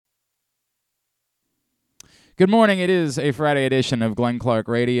Good morning. It is a Friday edition of Glenn Clark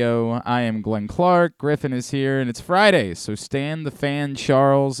Radio. I am Glenn Clark. Griffin is here, and it's Friday, so Stan the Fan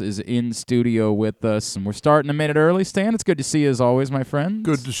Charles is in studio with us, and we're starting a minute early. Stan, it's good to see you as always, my friend.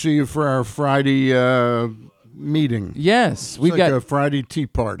 Good to see you for our Friday meeting. Yes, It's like a Friday tea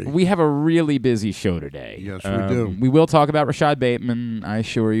party. We have a really busy show today. Yes, we do. We will talk about Rashad Bateman, I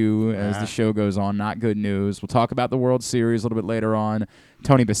assure you, as the show goes on. Not good news. We'll talk about the World Series a little bit later on.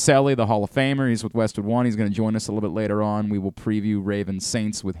 Tony Baselli, the Hall of Famer, he's with Westwood One. He's going to join us a little bit later on. We will preview Ravens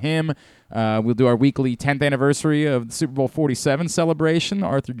Saints with him. We'll do our weekly 10th anniversary of the Super Bowl 47 celebration.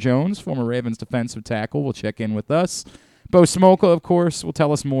 Arthur Jones, former Ravens defensive tackle, will check in with us. Bo Smolka, of course, will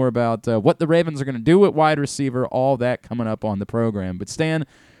tell us more about what the Ravens are going to do at wide receiver, all that coming up on the program. But, Stan,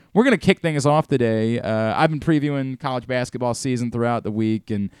 we're going to kick things off today. I've been previewing college basketball season throughout the week,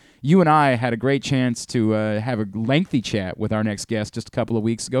 and you and I had a great chance to have a lengthy chat with our next guest just a couple of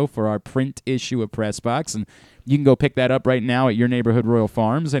weeks ago for our print issue of Press Box, and you can go pick that up right now at your neighborhood Royal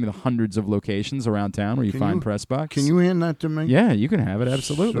Farms, any of the hundreds of locations around town where you find Press Box. Can you hand that to me? Yeah, you can have it,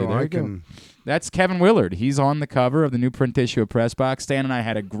 absolutely. So there I you go. can... That's Kevin Willard. He's on the cover of the new print issue of Press Box. Stan and I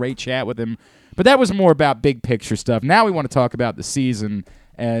had a great chat with him, but that was more about big picture stuff. Now we want to talk about the season,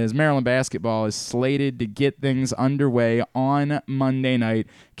 as Maryland basketball is slated to get things underway on Monday night.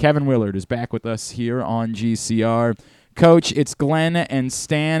 Kevin Willard is back with us here on GCR. Coach, it's Glenn and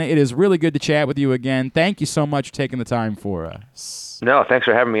Stan. It is really good to chat with you again. Thank you so much for taking the time for us. No, thanks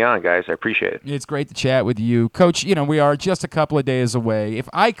for having me on, guys. I appreciate it. It's great to chat with you. Coach, we are just a couple of days away. If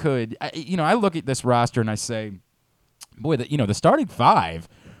I could, I look at this roster and I say, boy, the starting five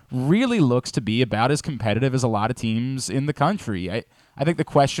really looks to be about as competitive as a lot of teams in the country. I think the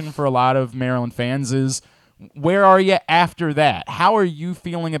question for a lot of Maryland fans is, where are you after that? How are you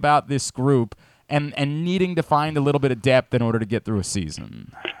feeling about this group and needing to find a little bit of depth in order to get through a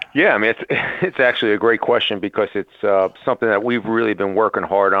season? Yeah, I mean, it's actually a great question because it's something that we've really been working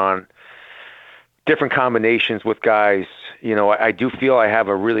hard on, different combinations with guys. I do feel I have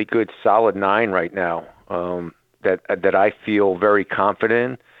a really good solid 9 right now that I feel very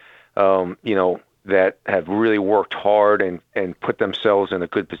confident in. That have really worked hard and put themselves in a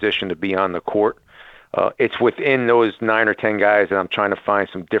good position to be on the court. It's within those 9 or 10 guys that I'm trying to find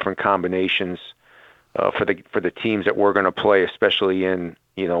some different combinations for the teams that we're going to play, especially in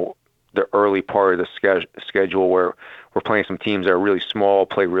the early part of the schedule where we're playing some teams that are really small,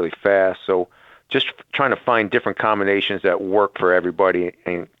 play really fast. So just trying to find different combinations that work for everybody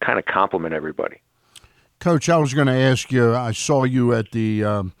and kind of complement everybody. Coach, I was going to ask you, I saw you at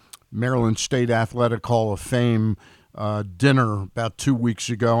the Maryland State Athletic Hall of Fame dinner about 2 weeks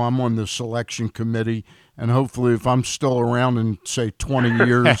ago. I'm on the selection committee, and hopefully if I'm still around in, say, 20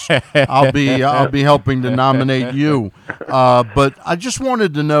 years, I'll be helping to nominate you. But I just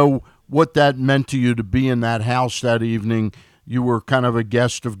wanted to know what that meant to you to be in that house that evening. You were kind of a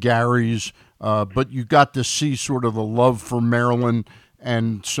guest of Gary's, but you got to see sort of the love for Maryland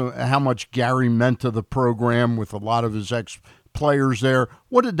and so how much Gary meant to the program with a lot of his ex-players there.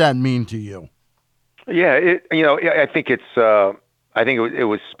 What did that mean to you? Yeah, I think it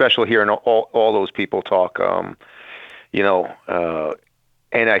was special hearing all those people talk. And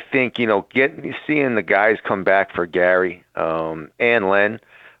I think seeing the guys come back for Gary and Len.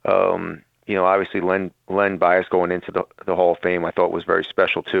 Obviously Len Bias going into the Hall of Fame, I thought was very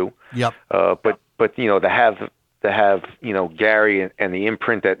special too. Yep. But to have Gary and the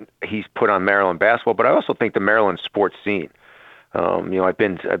imprint that he's put on Maryland basketball, but I also think the Maryland sports scene. I've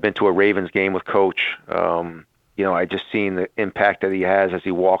been to a Ravens game with Coach. I just seen the impact that he has as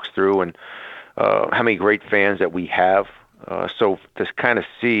he walks through, and how many great fans that we have. So to kind of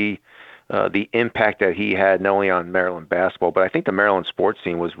see the impact that he had not only on Maryland basketball, but I think the Maryland sports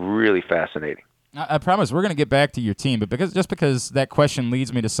scene was really fascinating. I promise we're going to get back to your team, but because that question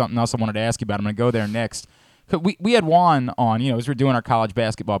leads me to something else I wanted to ask you about, I'm going to go there next. We had Juan on, as we're doing our college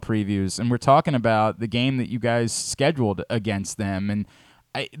basketball previews, and we're talking about the game that you guys scheduled against them. And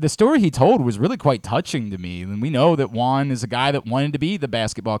the story he told was really quite touching to me. And we know that Juan is a guy that wanted to be the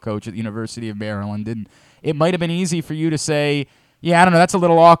basketball coach at the University of Maryland. And it might have been easy for you to say, yeah, I don't know, that's a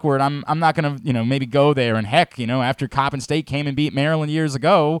little awkward. I'm not going to, maybe go there. And heck, after Coppin State came and beat Maryland years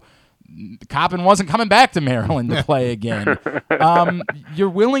ago, Coppin wasn't coming back to Maryland to play again. Your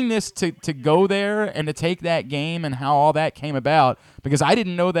willingness to go there and to take that game and how all that came about, because I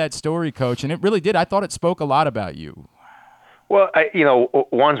didn't know that story, Coach, and it really did. I thought it spoke a lot about you. Well,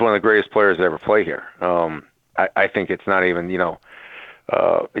 Juan's one of the greatest players to ever play here. I think it's not even,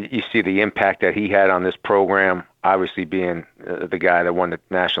 you see the impact that he had on this program, obviously being the guy that won the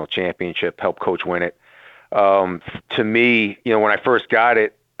national championship, helped Coach win it. To me, when I first got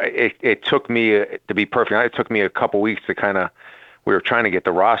it, it took me, to be perfect, it took me a couple weeks to we were trying to get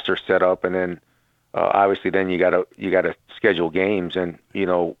the roster set up, and then obviously then you gotta schedule games, and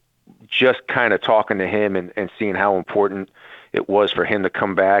just kind of talking to him and seeing how important it was for him to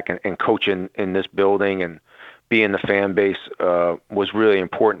come back and coach in this building and be in the fan base was really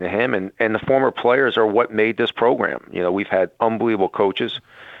important to him. And the former players are what made this program. We've had unbelievable coaches.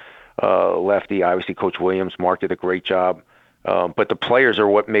 Lefty, obviously, Coach Williams, Mark did a great job. But the players are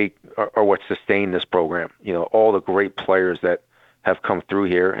what sustain this program. All the great players that have come through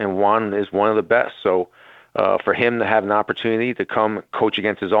here, and Juan is one of the best. So for him to have an opportunity to come coach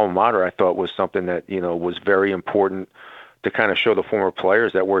against his alma mater, I thought was something that was very important to kind of show the former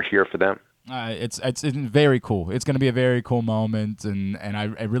players that we're here for them. It's very cool. It's going to be a very cool moment, and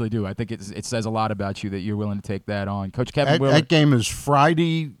I really do. I think it says a lot about you that you're willing to take that on. Coach Kevin Willard. That game is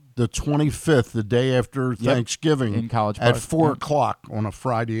Friday the 25th, the day after Thanksgiving, in College Park at 4 o'clock on a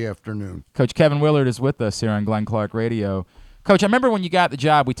Friday afternoon. Coach Kevin Willard is with us here on Glenn Clark Radio. Coach, I remember when you got the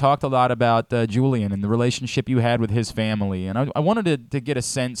job, we talked a lot about Julian and the relationship you had with his family, and I wanted to get a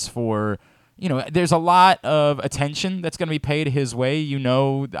sense for, there's a lot of attention that's going to be paid his way.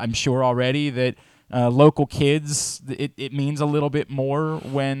 I'm sure already that local kids, it means a little bit more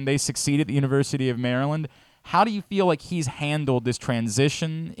when they succeed at the University of Maryland. How do you feel like he's handled this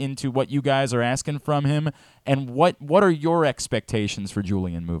transition into what you guys are asking from him, and what are your expectations for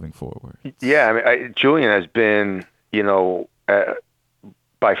Julian moving forward? Yeah, Julian has been,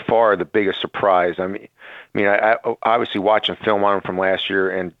 by far the biggest surprise. I obviously watching film on him from last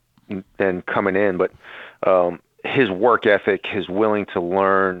year and then coming in, but his work ethic, his willing to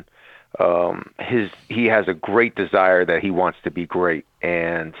learn, he has a great desire that he wants to be great,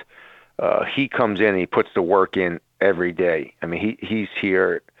 and he comes in and he puts the work in every day. He's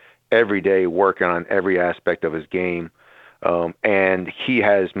here every day working on every aspect of his game, and he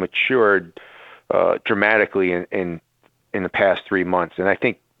has matured dramatically in the past 3 months. And I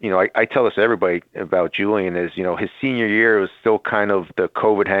think, I tell this to everybody about Julian is, his senior year was still kind of the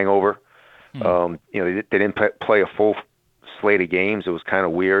COVID hangover. They didn't play a full slate of games. It was kind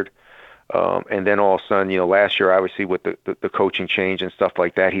of weird. And then all of a sudden, last year, obviously with the coaching change and stuff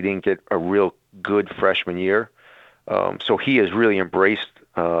like that, he didn't get a real good freshman year. So he has really embraced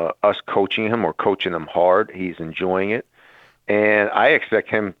us coaching him or coaching him hard. He's enjoying it. And I expect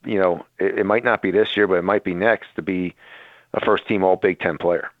him, it might not be this year, but it might be next, to be a first-team All-Big Ten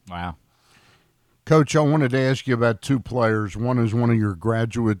player. Wow. Coach, I wanted to ask you about two players. One is one of your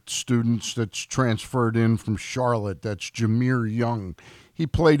graduate students that's transferred in from Charlotte. That's Jahmir Young. He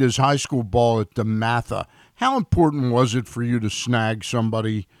played his high school ball at DeMatha. How important was it for you to snag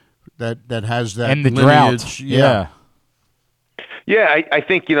somebody that has that and the lineage? Drought? Yeah. Yeah, I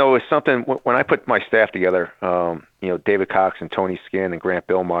think, it's something, when I put my staff together, David Cox and Tony Skinn and Grant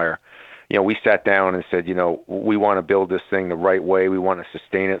Billmeyer, we sat down and said, we want to build this thing the right way. We want to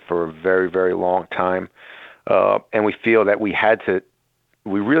sustain it for a very, very long time. And we feel that we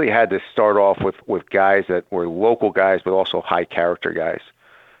really had to start off with guys that were local guys, but also high character guys.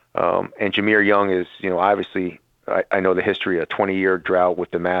 And Jahmir Young is, obviously, I know the history, a 20-year drought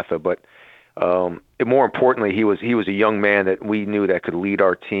with DeMatha, but more importantly, he was a young man that we knew that could lead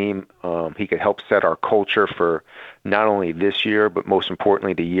our team. He could help set our culture for not only this year, but most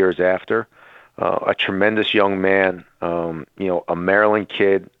importantly, the years after. A tremendous young man, a Maryland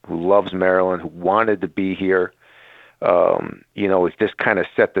kid who loves Maryland, who wanted to be here. It just kind of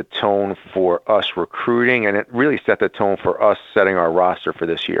set the tone for us recruiting, and it really set the tone for us setting our roster for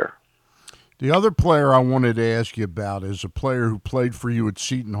this year. The other player I wanted to ask you about is a player who played for you at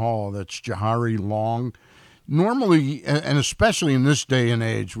Seton Hall. That's Jahari Long. Normally, and especially in this day and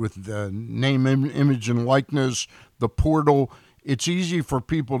age with the name, image, and likeness, the portal, it's easy for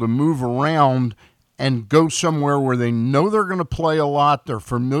people to move around and go somewhere where they know they're going to play a lot. They're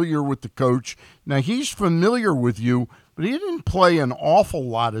familiar with the coach. Now, he's familiar with you, but he didn't play an awful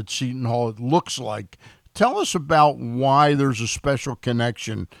lot at Seton Hall, it looks like. Tell us about why there's a special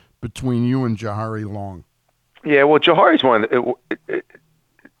connection between you and Jahari Long. Yeah, well, Jahari's one.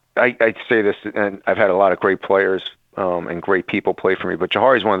 I say this, and I've had a lot of great players and great people play for me, but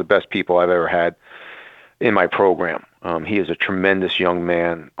Jahari's one of the best people I've ever had in my program. He is a tremendous young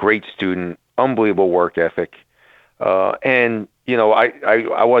man, great student, unbelievable work ethic. And,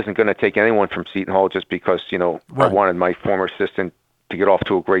 I wasn't going to take anyone from Seton Hall just because, Right. I wanted my former assistant to get off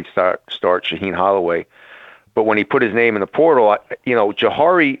to a great start, Shaheen Holloway. But when he put his name in the portal,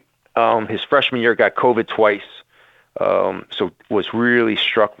 Jahari, his freshman year got COVID twice. So was really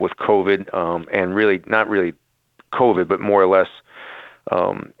struck with COVID, and really not really COVID, but more or less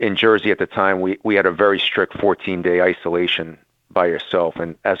in Jersey at the time, we had a very strict 14-day isolation by yourself.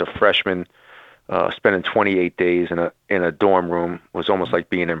 And as a freshman, spending 28 days in a dorm room was almost like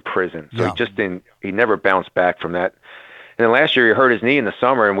being in prison. So he never bounced back from that. And then last year he hurt his knee in the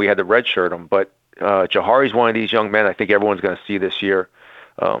summer, and we had to redshirt him. But Jahari's one of these young men I think everyone's going to see this year.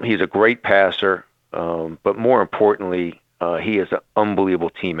 He's a great passer, but more importantly, he is an unbelievable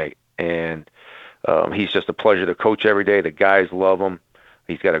teammate. And he's just a pleasure to coach every day. The guys love him.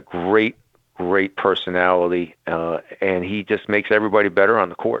 He's got a great personality, and he just makes everybody better on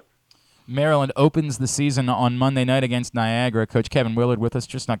the court. Maryland opens the season on Monday night against Niagara. Coach Kevin Willard with us,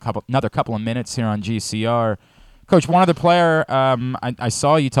 just another couple of minutes here on GCR. Coach, one other player, I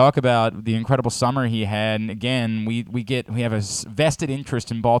saw you talk about the incredible summer he had, and again, we have a vested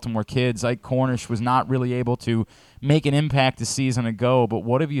interest in Baltimore kids. Ike Cornish was not really able to make an impact a season ago, but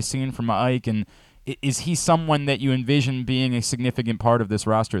what have you seen from Ike, and is he someone that you envision being a significant part of this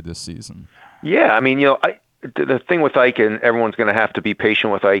roster this season? Yeah, I mean, the thing with Ike, and everyone's going to have to be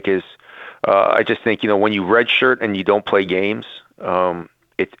patient with Ike, is I just think, when you redshirt and you don't play games,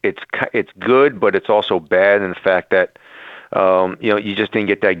 it's good, but it's also bad in the fact that you just didn't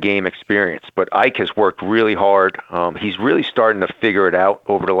get that game experience. But Ike has worked really hard. He's really starting to figure it out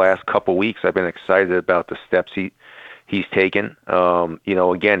over the last couple weeks. I've been excited about the steps he's taken.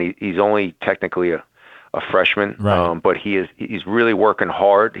 Again, he's only technically a freshman, right. But he's really working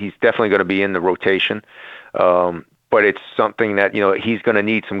hard. He's definitely going to be in the rotation. But it's something that, he's going to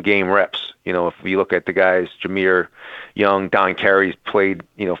need some game reps. If you look at the guys, Jameer Young, Don Carey's played,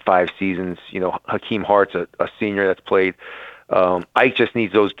 5 seasons. Hakeem Hart's a senior that's played. Ike just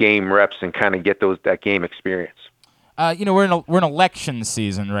needs those game reps and kind of get that game experience. We're in election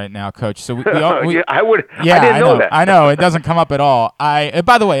season right now, Coach. So we I didn't know that. I know it doesn't come up at all.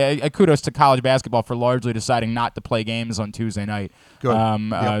 By the way, kudos to college basketball for largely deciding not to play games on Tuesday night.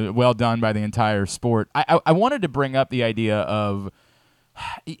 Good. Well done by the entire sport. I wanted to bring up the idea of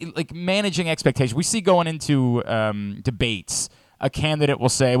like managing expectations. We see going into debates, a candidate will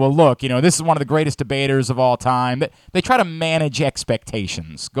say, well, look, this is one of the greatest debaters of all time. They try to manage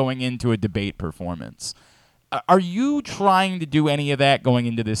expectations going into a debate performance. Are you trying to do any of that going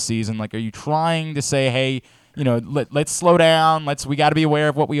into this season? Like, are you trying to say, hey, let's slow down, we got to be aware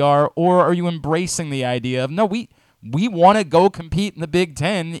of what we are, or are you embracing the idea of, no, we want to go compete in the Big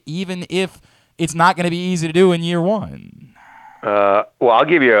Ten, even if it's not going to be easy to do in year one? Well, I'll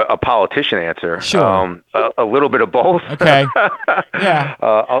give you a politician answer. Sure. A little bit of both. Okay. Yeah.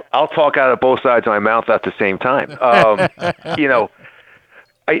 I'll talk out of both sides of my mouth at the same time.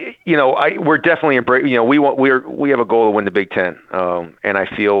 We're definitely we have a goal to win the Big Ten, and I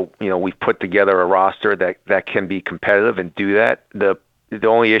feel we've put together a roster that can be competitive and do that. The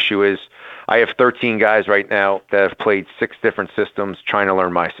only issue is I have 13 guys right now that have played 6 different systems trying to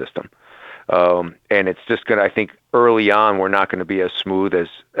learn my system, and it's just I think early on we're not going to be as smooth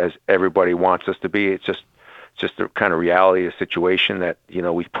as everybody wants us to be. It's just the kind of reality of the situation that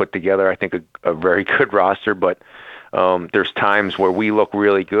we've put together. I think a very good roster, but there's times where we look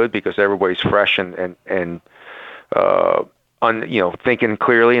really good because everybody's fresh and thinking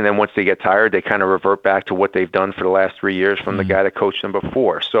clearly, and then once they get tired, they kind of revert back to what they've done for the last 3 years from the guy that coached them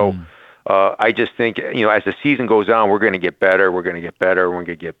before. So I just think as the season goes on, we're going to get better. We're going to get better. We're going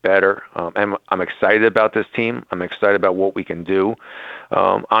to get better. And I'm excited about this team. I'm excited about what we can do.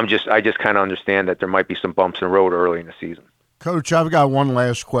 I just kind of understand that there might be some bumps in the road early in the season. Coach, I've got one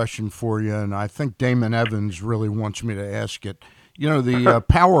last question for you, and I think Damon Evans really wants me to ask it. The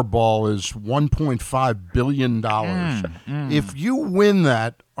Powerball is $1.5 billion. If you win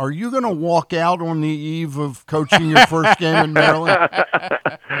that, are you going to walk out on the eve of coaching your first game in Maryland?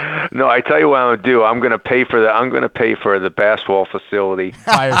 No, I tell you what I'm going to do. I'm going to pay for the basketball facility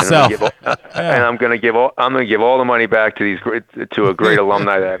by yourself, and I'm going to give all the money back to a great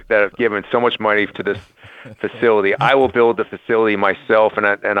alumni that have given so much money to this facility. I will build the facility myself, and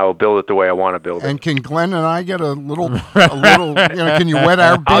I will build it the way I want to build it. And can Glenn and I get a little? Can you wet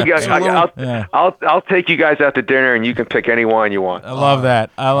our bits I'll take you guys out to dinner, and you can pick any wine you want. I love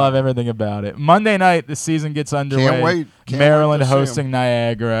that. I love everything about it. Monday night, the season gets underway. Can't wait. Maryland hosting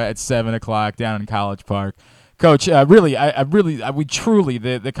Niagara at 7:00 down in College Park. Coach, we truly,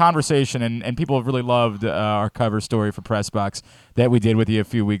 the conversation, and people have really loved our cover story for PressBox that we did with you a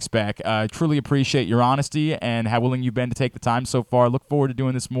few weeks back. Truly appreciate your honesty and how willing you've been to take the time so far. Look forward to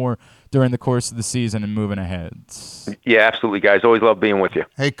doing this more during the course of the season and moving ahead. Yeah, absolutely, guys. Always love being with you.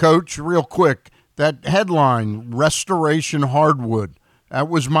 Hey, Coach, real quick, that headline, Restoration Hardwood, that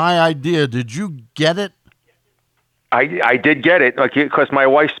was my idea. Did you get it? I did get it, because my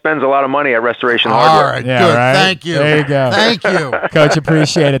wife spends a lot of money at Restoration All Hardware. right, Yeah, good. right? Thank you. There you go. Thank you. Coach,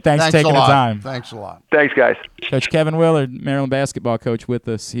 appreciate it. Thanks for taking a the lot. time. Thanks a lot. Thanks, guys. Coach Kevin Willard, Maryland basketball coach, with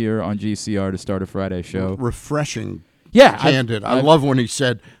us here on GCR to start a Friday show. Refreshing. Yeah, Candid. I love when he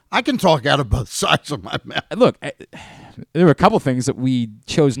said, I can talk out of both sides of my mouth. Look, there were a couple things that we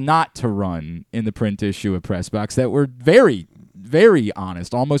chose not to run in the print issue of Press Box that were very, very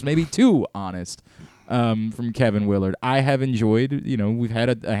honest, almost maybe too honest, from Kevin Willard. I have enjoyed, we've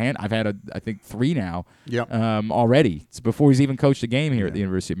had I've had I think 3 now already. It's before he's even coached a game here at the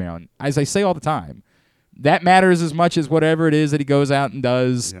University of Maryland. As I say all the time, that matters as much as whatever it is that he goes out and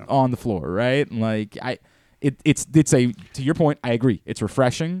does on the floor, right? Like, it's to your point, I agree. It's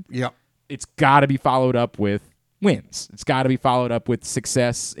refreshing. Yep. It's got to be followed up with wins. It's got to be followed up with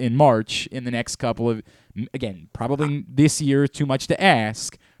success in March in the next couple of, again, probably this year, too much to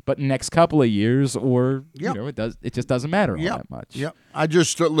ask, but next couple of years, or it just doesn't matter all that much. Yep. I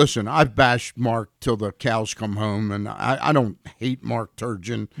just listen. I've bashed Mark till the cows come home, and I don't hate Mark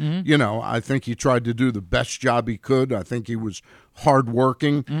Turgeon. Mm-hmm. I think he tried to do the best job he could. I think he was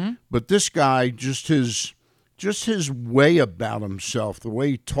hardworking, but this guy, just his way about himself, the way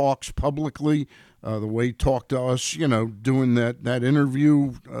he talks publicly, the way he talked to us, doing that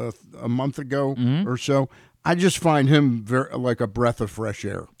interview a month ago or so. I just find him very like a breath of fresh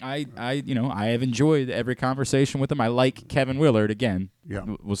air. I have enjoyed every conversation with him. I like Kevin Willard. Again,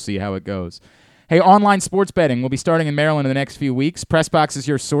 we'll see how it goes. Hey, online sports betting will be starting in Maryland in the next few weeks. PressBox is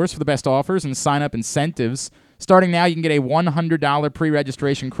your source for the best offers and sign-up incentives. Starting now, you can get a $100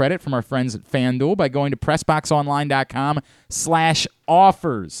 pre-registration credit from our friends at FanDuel by going to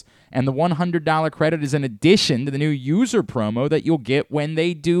PressBoxOnline.com/offers. And the $100 credit is in addition to the new user promo that you'll get when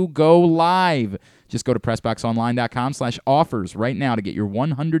they do go live. Just go to PressBoxOnline.com/offers right now to get your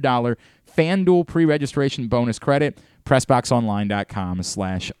 $100 FanDuel pre-registration bonus credit.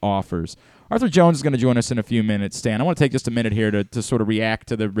 PressBoxOnline.com/offers. Arthur Jones is going to join us in a few minutes, Stan. I want to take just a minute here to sort of react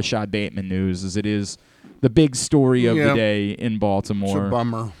to the Rashad Bateman news, as it is the big story of the day in Baltimore. It's a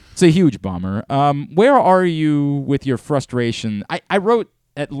bummer. It's a huge bummer. Where are you with your frustration? I wrote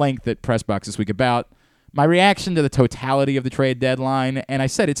at length at PressBox this week about my reaction to the totality of the trade deadline, and I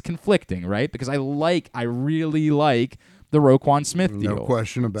said it's conflicting, right? Because I really like the Roquan Smith deal. No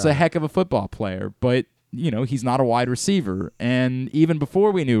question about it. It's a heck of a football player, but he's not a wide receiver. And even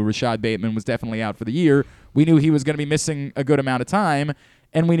before we knew Rashad Bateman was definitely out for the year, we knew he was going to be missing a good amount of time,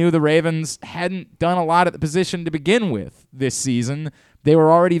 and we knew the Ravens hadn't done a lot at the position to begin with this season. They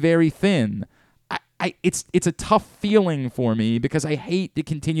were already very thin. It's a tough feeling for me because I hate to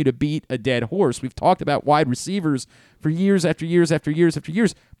continue to beat a dead horse. We've talked about wide receivers for years after years after years after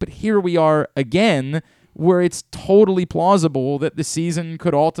years, but here we are again where it's totally plausible that the season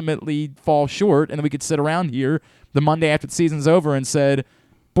could ultimately fall short, and then we could sit around here the Monday after the season's over and said,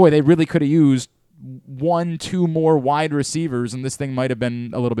 boy, they really could have used 1-2 more wide receivers, and this thing might have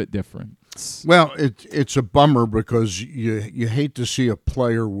been a little bit different. Well, it's a bummer because you hate to see a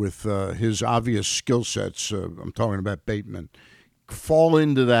player with his obvious skill sets, I'm talking about Bateman, fall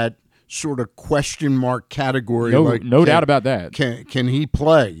into that sort of question mark category. No doubt about that. Can he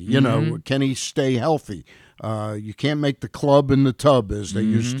play? Can he stay healthy? You can't make the club in the tub, as they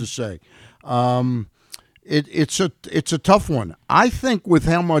used to say. It's a tough one. I think with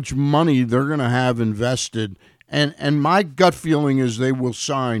how much money they're going to have invested, and my gut feeling is they will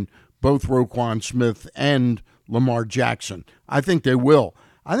sign both Roquan Smith and Lamar Jackson. I think they will.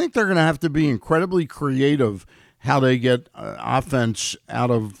 I think they're going to have to be incredibly creative how they get offense out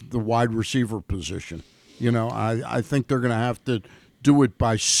of the wide receiver position. I think they're going to have to do it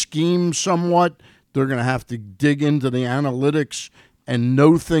by scheme somewhat. They're going to have to dig into the analytics and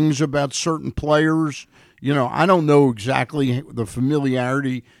know things about certain players. I don't know exactly the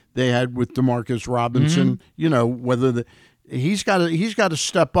familiarity they had with DeMarcus Robinson. Whether he's got to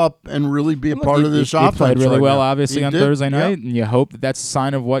step up and really be a part of this offense. He played really well, now. obviously, on Thursday night, and you hope that that's a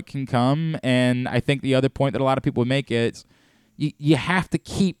sign of what can come. And I think the other point that a lot of people would make is you have to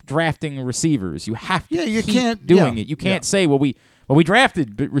keep drafting receivers. You have to keep doing it. You can't say, we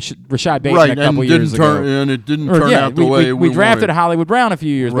drafted Rashad Bateman a couple years ago. And it didn't turn out the way we drafted wanted. Hollywood Brown a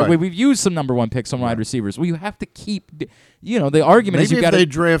few years right. But we've used some number one picks on wide receivers. Well, you have to keep, the argument is maybe you got to. Maybe if they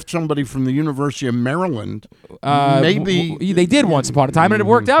draft somebody from the University of Maryland, maybe. They did once upon a time, and it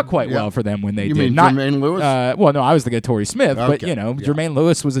worked out quite well for them when they did. You mean Jermaine Lewis? Well, no, I was thinking of Torrey Smith, but, Jermaine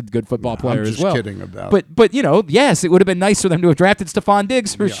Lewis was a good football player as well. I'm just kidding about it. But yes, it would have been nice for them to have drafted Stephon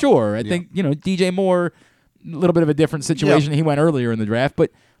Diggs for sure. I think, DJ Moore, a little bit of a different situation. He went earlier in the draft, but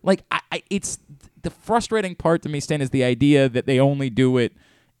it's the frustrating part to me, Stan, is the idea that they only do it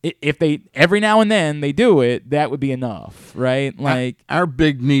if they every now and then they do it, that would be enough, right? Like our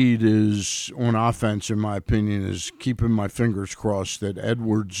big need is on offense, in my opinion, is keeping my fingers crossed that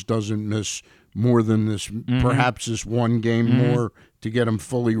Edwards doesn't miss more than this, perhaps this one game more to get him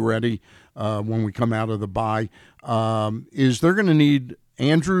fully ready when we come out of the bye. Is they're going to need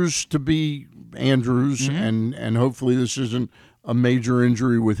Andrews to be Andrews, and hopefully this isn't a major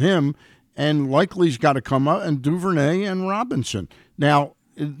injury with him. And likely's got to come up, and Duvernay and Robinson. Now,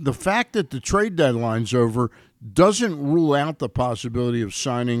 the fact that the trade deadline's over doesn't rule out the possibility of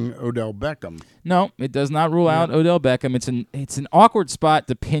signing Odell Beckham. No, it does not rule out Odell Beckham. It's an awkward spot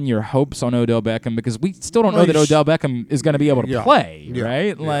to pin your hopes on Odell Beckham because we still don't know that Odell Beckham is going to be able to play,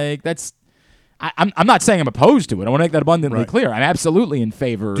 right? Yeah. Like that's. I'm not saying I'm opposed to it. I want to make that abundantly clear. I'm absolutely in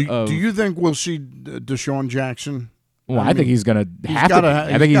favor of. Do you think we'll see Deshaun Jackson? Well, I think he's going to have to.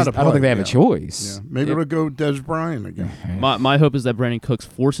 I don't think they have a choice. Yeah. Maybe it'll go Des Bryant again. My hope is that Brandon Cooks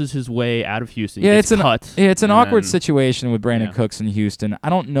forces his way out of Houston. Yeah, it's an awkward situation with Brandon Cooks in Houston. I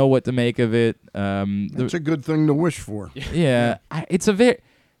don't know what to make of it. It's a good thing to wish for. Yeah, it's a very.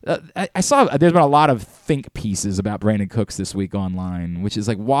 I saw there's been a lot of think pieces about Brandon Cooks this week online, which is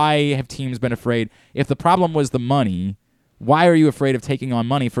like, why have teams been afraid? If the problem was the money, why are you afraid of taking on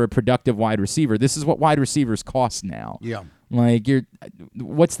money for a productive wide receiver? This is what wide receivers cost now. Yeah. Like,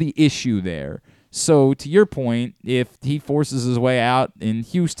 what's the issue there? So to your point, if he forces his way out in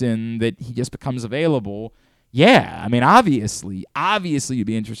Houston, that he just becomes available, yeah. I mean, obviously you'd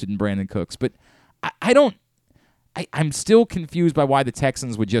be interested in Brandon Cooks, but I'm still confused by why the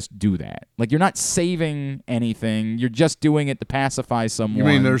Texans would just do that. Like, you're not saving anything. You're just doing it to pacify someone. You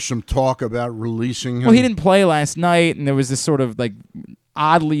mean there's some talk about releasing him? Well, he didn't play last night, and there was this sort of, like,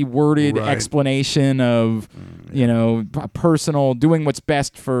 oddly worded explanation of, personal, doing what's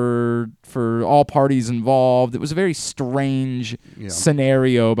best for all parties involved. It was a very strange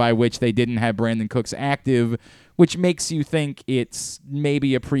scenario by which they didn't have Brandon Cooks active, which makes you think it's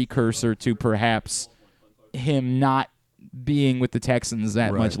maybe a precursor to perhaps him not being with the Texans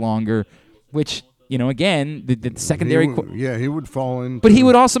that much longer, which, again, the secondary... he would fall in. But he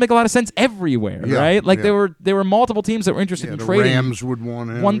would also make a lot of sense everywhere, right? Like, there were multiple teams that were interested in trading. The Rams would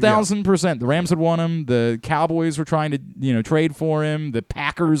want him. 1,000%. The Rams would want him. The Cowboys were trying to, trade for him. The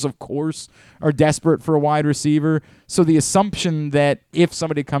Packers, of course, are desperate for a wide receiver. So the assumption that if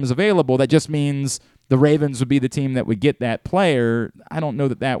somebody comes available, that just means the Ravens would be the team that would get that player. I don't know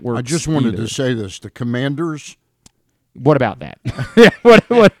that works. I just wanted to say this. The Commanders. What about that? What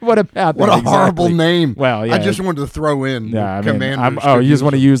about that? What a horrible name. Well, yeah. I just wanted to throw in Commanders. You just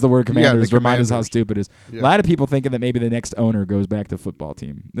want to use the word Commanders. Yeah, remind us how stupid it is. Yeah. A lot of people thinking that maybe the next owner goes back to football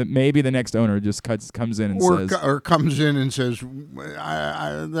team. That maybe the next owner just comes in and says... Or comes in and says,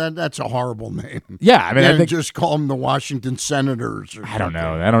 that's a horrible name. Yeah, I mean, I think just call them the Washington Senators. I don't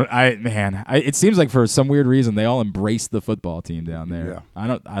know. It seems like for some weird reason they all embrace the football team down there.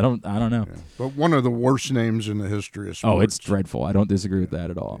 Yeah. I don't know. Yeah. But one of the worst names in the history of sports. Oh, it's dreadful. I don't disagree with that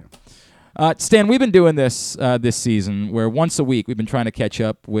at all. Stan, we've been doing this this season where once a week we've been trying to catch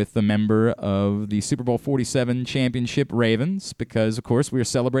up with a member of the Super Bowl 47 championship Ravens because, of course, we are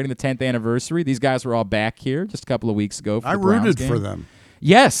celebrating the 10th anniversary. These guys were all back here just a couple of weeks ago for the Browns rooted game. for them.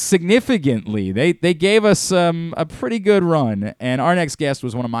 Yes, significantly. They gave us a pretty good run, and our next guest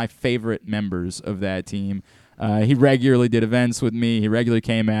was one of my favorite members of that team. He regularly did events with me. He regularly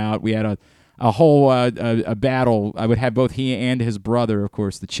came out. We had a whole a battle. I would have both he and his brother, of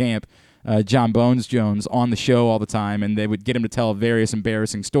course, the champ, John Bones Jones, on the show all the time, and they would get him to tell various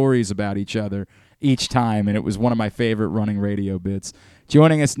embarrassing stories about each other each time, and it was one of my favorite running radio bits.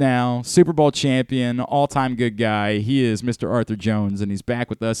 Joining us now, Super Bowl champion, all-time good guy, he is Mr. Arthur Jones, and he's back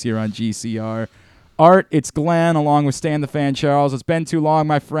with us here on GCR. Art, it's Glenn, along with Stan the Fan Charles. It's been too long,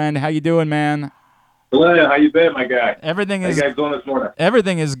 my friend. How you doing, man? Glenn, how you been, my guy? How you guys doing this morning?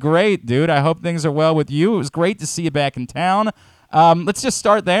 Everything is great, dude. I hope things are well with you. It was great to see you back in town. Let's just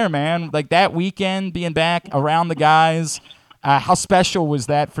start there, man. Like that weekend, being back around the guys, how special was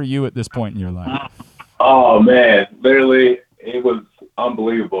that for you at this point in your life? Oh, man. Literally, it was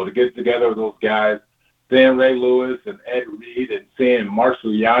unbelievable to get together with those guys, seeing Ray Lewis and Ed Reed and seeing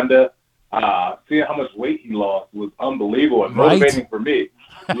Marshall Yanda, seeing how much weight he lost was unbelievable and motivating for me.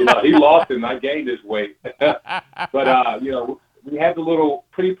 He lost and I gained his weight. But, we had the little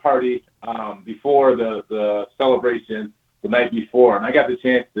pre-party before the celebration the night before, and I got the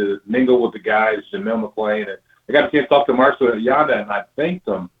chance to mingle with the guys, Jamil McClain, and I got a chance to talk to Marshall Yanda, and I thanked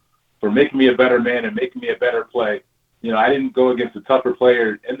him for making me a better man and making me a better play. I didn't go against a tougher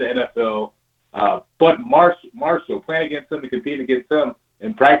player in the NFL, but Marshall, playing against him and competing against him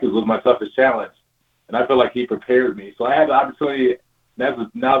in practice was my toughest challenge, and I feel like he prepared me. So I had the opportunity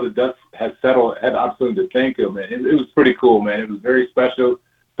now the dust has settled, I had the opportunity to thank him, and it was pretty cool, man. It was very special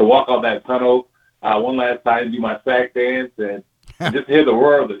to walk out that tunnel one last time, do my sack dance, and just hear the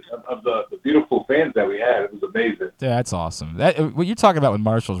roar of the beautiful fans that we had. It was amazing. Yeah, that's awesome. What you're talking about with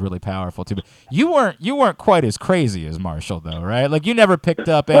Marshall is really powerful too. But you weren't quite as crazy as Marshall though, right? Like you never picked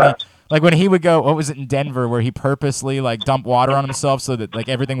up any. Like when he would go, what was it in Denver, where he purposely like dumped water on himself so that like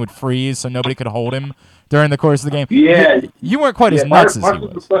everything would freeze, so nobody could hold him during the course of the game. Yeah, you weren't quite as nuts as he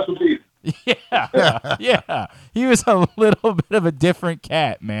Marshall's was. a special beast. Yeah. He was a little bit of a different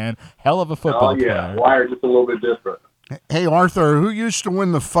cat, man. Hell of a football player. Wired just a little bit different. Hey, Arthur, who used to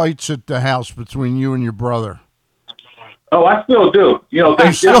win the fights at the house between you and your brother? Oh, I still do. You know,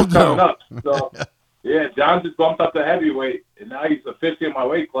 You still Thanksgiving's coming up. So, yeah, John just bumped up to heavyweight, and now he's officially in my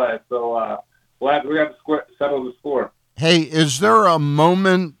weight class. So we have to settle the score. Hey, is there a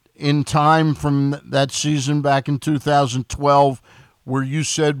moment in time from that season back in 2012 where you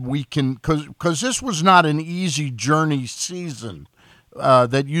said we can, because this was not an easy journey season,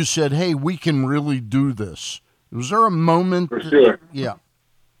 that you said, hey, we can really do this? Was there a moment? For sure. Yeah.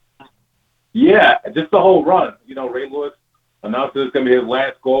 Yeah, just the whole run. You know, Ray Lewis announced it's going to be his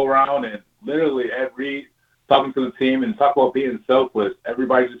last go-around, and literally Ed Reed talking to the team and talk about being selfless.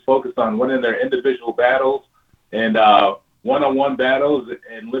 Everybody just focused on winning their individual battles and one-on-one battles,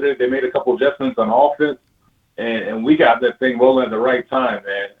 and literally they made a couple adjustments on offense, and we got that thing rolling at the right time,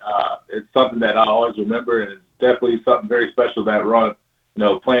 man. It's something that I always remember, and it's definitely something very special, that run, you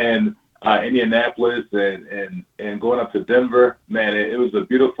know, playing Indianapolis and going up to Denver. Man, it was a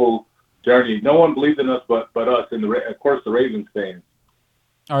beautiful journey. No one believed in us but us, and of course the Ravens fans.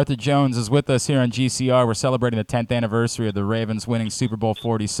 Arthur Jones is with us here on GCR. We're celebrating the 10th anniversary of the Ravens winning Super Bowl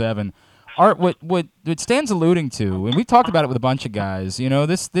 47. Art, what Stan's alluding to, and we've talked about it with a bunch of guys, you know,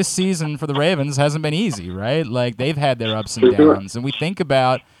 this season for the Ravens hasn't been easy, right? Like, they've had their ups and downs, and we think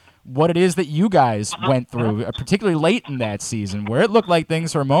about what it is that you guys went through, particularly late in that season, where it looked like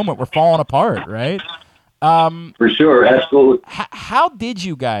things for a moment were falling apart, right? For sure, absolutely. How did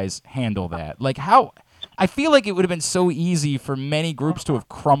you guys handle that? Like, I feel like it would have been so easy for many groups to have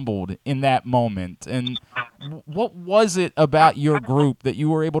crumbled in that moment. And what was it about your group that you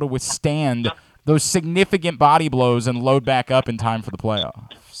were able to withstand those significant body blows and load back up in time for the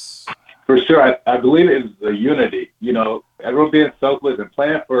playoffs? For sure. I believe it was the unity, you know, everyone being selfless and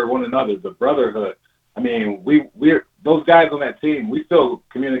playing for one another, the brotherhood. I mean, we're those guys on that team, we still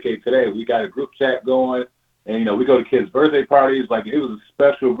communicate today. We got a group chat going, and, you know, we go to kids' birthday parties. Like, it was a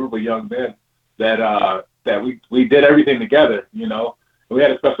special group of young men that we did everything together, you know. And we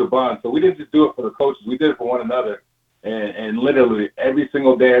had a special bond. So we didn't just do it for the coaches. We did it for one another. And literally every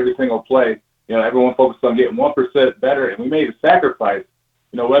single day, every single play, you know, everyone focused on getting 1% better. And we made a sacrifice,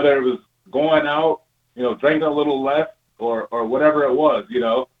 you know, whether it was going out, you know, drinking a little less or whatever it was, you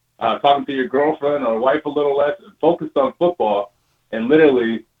know, talking to your girlfriend or wife a little less, and focused on football. And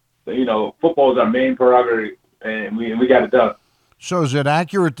literally, you know, football is our main prerogative, and we got it done. So is it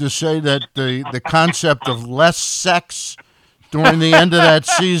accurate to say that the concept of less sex during the end of that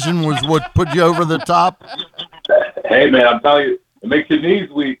season was what put you over the top? Hey, man, I'm telling you, it makes your knees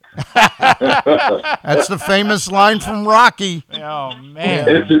weak. That's the famous line from Rocky. Oh, man.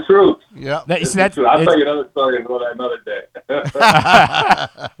 It's the truth. Yeah. It's the truth. I'll tell you another story another day.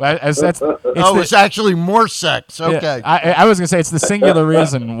 It's actually more sex. Okay. Yeah, I was going to say it's the singular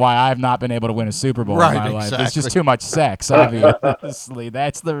reason why I've not been able to win a Super Bowl in my life. It's just too much sex, obviously.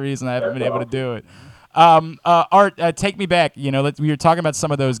 That's the reason I haven't been able to do it. Art, take me back. You know, we were talking about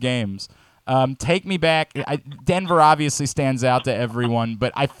some of those games. Take me back. Denver obviously stands out to everyone,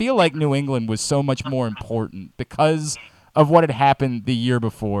 but I feel like New England was so much more important because of what had happened the year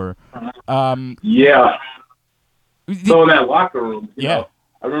before. Yeah. So in that locker room, you know,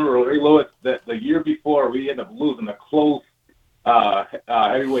 I remember Ray Lewis that the year before we ended up losing a close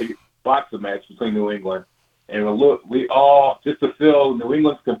heavyweight boxing match between New England. And we all, just to feel New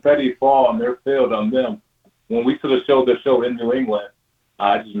England's confetti fall on their field on them, when we sort of showed the show in New England,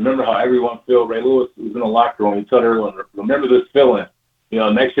 I just remember how everyone felt. Ray Lewis was in the locker room. He told everyone, remember this feeling. You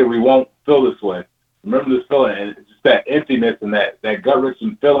know, next year we won't feel this way. Remember this feeling. And it's just that emptiness and that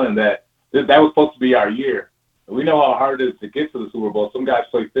gut-wrenching feeling that was supposed to be our year. And we know how hard it is to get to the Super Bowl. Some guys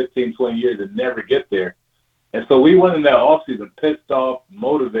play 15, 20 years and never get there. And so we went in that offseason pissed off,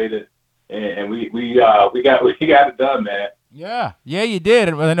 motivated, and we got it done, man. Yeah, you did.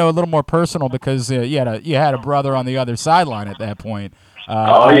 And I know a little more personal because you had a brother on the other sideline at that point.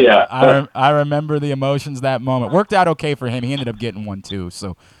 I remember the emotions that moment. Worked out okay for him. He ended up getting one too.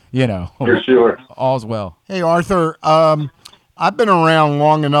 So, for sure, all's well. Hey, Arthur, I've been around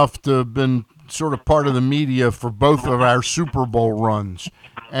long enough to have been sort of part of the media for both of our Super Bowl runs.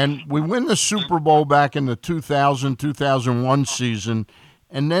 And we win the Super Bowl back in the 2000-2001 season,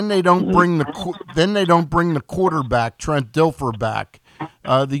 and then they don't bring the quarterback, Trent Dilfer, back.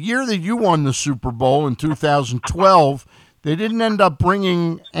 The year that you won the Super Bowl in 2012, they didn't end up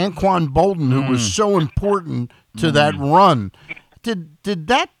bringing Anquan Bolden, who was so important to that run. Did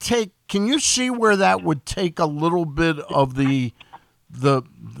that take? Can you see where that would take a little bit of the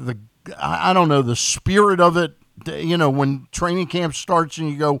I don't know, the spirit of it? You know, when training camp starts and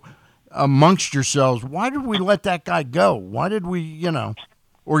you go amongst yourselves, why did we let that guy go? Why did we, you know,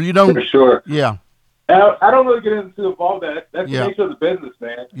 or you don't? For sure. Yeah. I don't really get into all that. That's the nature of the business,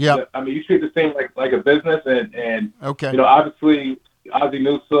 man. Yeah. I mean, you treat this thing like a business, and Okay. you know, obviously, Ozzie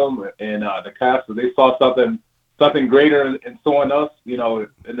Newsome and the cast, they saw something greater in someone else. You know,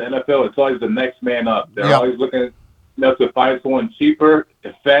 in the NFL, it's always the next man up. They're always looking, to find someone cheaper,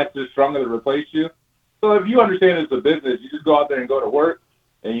 and faster, stronger to replace you. So if you understand it's a business, you just go out there and go to work,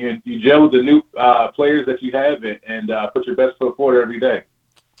 and you gel with the new players that you have, and put your best foot forward every day.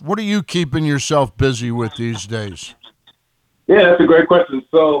 What are you keeping yourself busy with these days? Yeah, that's a great question.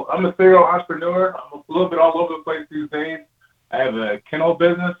 So I'm a serial entrepreneur. I'm a little bit all over the place these days. I have a kennel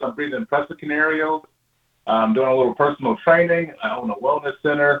business. I'm breeding Presa Canarios. I'm doing a little personal training. I own a wellness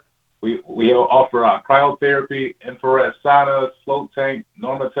center. We offer cryotherapy, infrared saunas, float tank,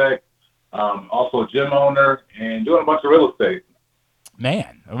 Normatec. Also a gym owner, and doing a bunch of real estate.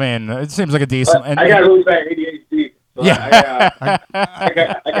 Man, I mean, it seems like a decent. I got really bad ADHD. So Yeah. I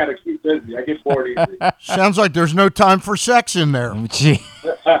got to keep busy. I get bored easily. Sounds like there's no time for sex in there. Gee.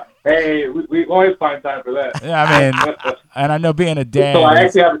 Hey, we always find time for that. Yeah, I mean, and I know being a dad. So I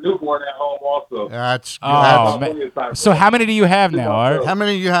actually have a newborn at home also. That's Oh, Plenty of time for So that. how many do you have now, Art? How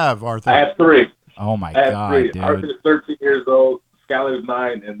many do you have, Arthur? I have 3. Oh my I have God, 3. dude. Arthur is 13 years old. Skylar's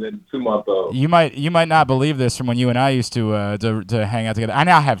 9, and then 2-month-old. You might not believe this from when you and I used to hang out together. I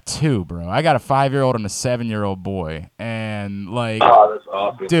now have 2, bro. I got a 5-year-old and a 7-year-old boy, and like, Oh, that's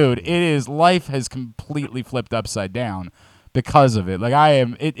awesome. dude, life has completely flipped upside down because of it. Like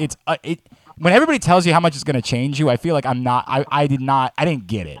when everybody tells you how much it's gonna change you, I feel like I didn't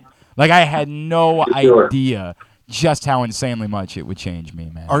get it. Like I had no Sure. idea just how insanely much it would change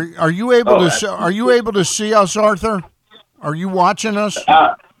me, man. Are you able Oh, are you able to see us, Arthur? Are you watching us?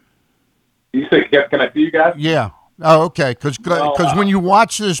 You say, can I see you guys? Yeah. Oh, okay. Because when you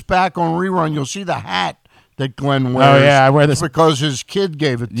watch this back on rerun, you'll see the hat that Glenn wears. Oh yeah, I wear this because his kid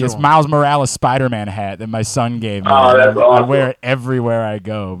gave it to This him. Miles Morales Spider-Man hat that my son gave me. Oh, that's I awesome. wear it everywhere I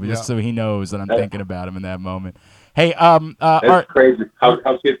go, just Yeah. so he knows that I'm thinking about him in that moment. Hey, That's Art, crazy. How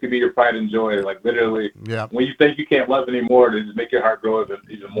kids can be your pride and joy. Like literally, Yeah. when you think you can't love anymore, they just make your heart grow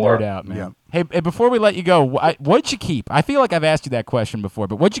even more. no doubt, man. Yeah. Hey, before we let you go, what'd you keep? I feel like I've asked you that question before,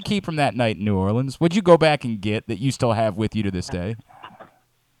 but what'd you keep from that night in New Orleans? What'd you go back and get that you still have with you to this day?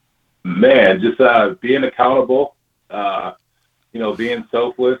 Man, just being accountable. Being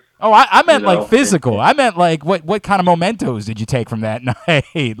selfless. Oh, I meant You know, like physical. I meant like what kind of mementos did you take from that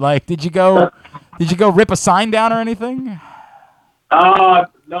night? Like, did you go rip a sign down or anything?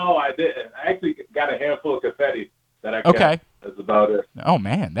 No, I didn't. I actually got a handful of confetti that I kept. Okay. That's about it. Oh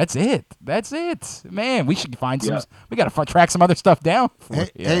man, that's it. Man, we should find some. We got to track some other stuff down. For Hey,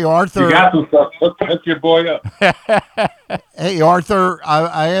 you. hey, Arthur. You got some stuff. Let's hook your boy up. Hey, Arthur,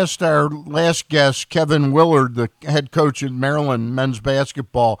 I asked our last guest, Kevin Willard, the head coach at Maryland men's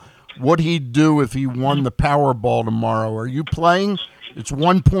basketball, what he'd do if he won the Powerball tomorrow. Are you playing? It's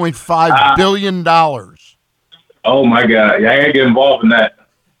 $1.5 billion. Oh my God! Yeah, I gotta get involved in that.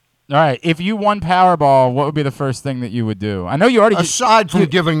 All right, if you won Powerball, what would be the first thing that you would do? I know you already. Aside from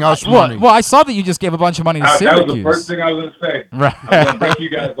giving us money. Well, I saw that you just gave a bunch of money to That Syracuse. was the first thing I was gonna say. Right. I was gonna break you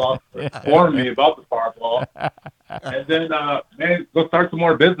guys off, inform me about the Powerball, and then man, go start some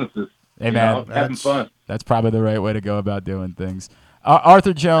more businesses. Hey You man, know, having fun. That's probably the right way to go about doing things.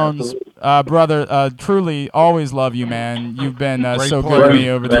 Arthur Jones, brother, truly always love you, man. You've been Great so player. good to me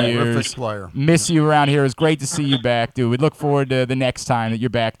over the Terrific years. player. Miss you around here. It's great to see you back, dude. We look forward to the next time that you're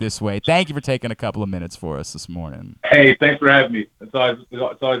back this way. Thank you for taking a couple of minutes for us this morning. Hey, thanks for having me. It's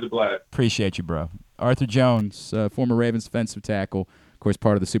always a blast. Appreciate you, bro. Arthur Jones, former Ravens defensive tackle, of course,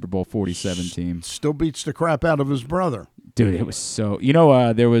 part of the Super Bowl 47 team. Still beats the crap out of his brother. Dude, it was so.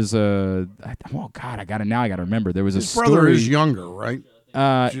 There was a. Oh God, I got to remember. There was His a brother story. is younger, right?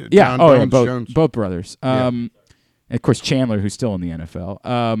 Yeah. John Oh, yeah. Jones Both Jones. both brothers. And of course, Chandler, who's still in the NFL.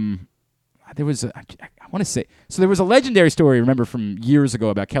 There was I want to say. So there was a legendary story. Remember from years ago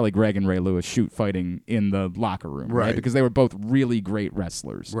about Kelly Gregg and Ray Lewis fighting in the locker room, right? Right. Because they were both really great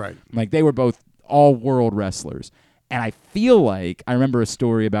wrestlers. Right. Like they were both all-world wrestlers. And I feel like I remember a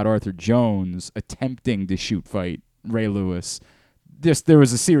story about Arthur Jones attempting to shoot fight Ray Lewis. There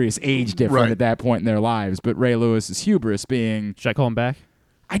was a serious age difference at that point in their lives, but Ray Lewis's hubris being... Should I call him back?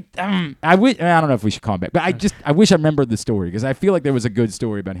 I don't know if we should call him back, but I wish I remembered the story because I feel like there was a good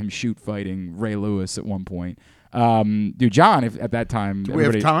story about him shoot fighting Ray Lewis at one point. John, at that time, Do we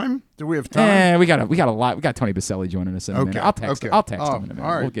have time? We got a lot. We got Tony Baselli joining us in a minute. I'll text him in a minute.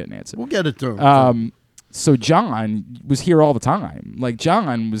 All right. We'll get an answer. We'll get it to him. So John was here all the time. Like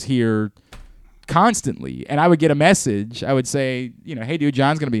John was here constantly, and I would get a message. I would say, hey dude,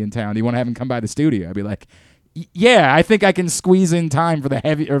 John's gonna be in town. Do you want to have him come by the studio? I'd be like, yeah, I think I can squeeze in time for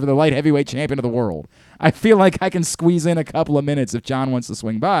the light heavyweight champion of the world. I feel like I can squeeze in a couple of minutes if John wants to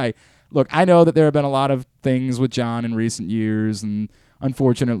swing by. Look, I know that there have been a lot of things with John in recent years, and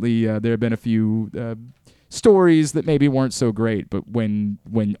unfortunately, there have been a few stories that maybe weren't so great. But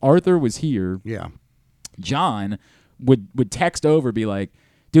when Arthur was here, John would text over, be like,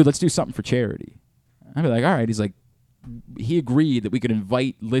 dude, let's do something for charity. I'd be like, all right. He's like, he agreed that we could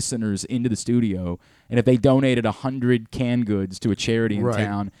invite listeners into the studio, and if they donated 100 canned goods to a charity in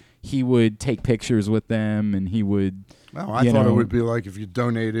town, he would take pictures with them, and he would... Well, I thought it would be like if you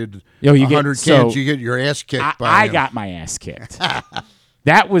donated 100 cans, you get your ass kicked I got my ass kicked.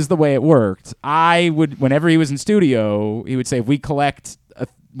 That was the way it worked. Whenever he was in studio, he would say, if we collect...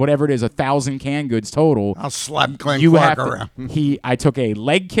 whatever it is, 1,000 canned goods total. I'll slap Glenn Clark around. I took a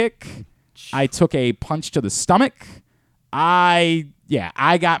leg kick. I took a punch to the stomach. I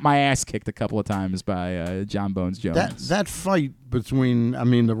got my ass kicked a couple of times by John Bones Jones. That fight between,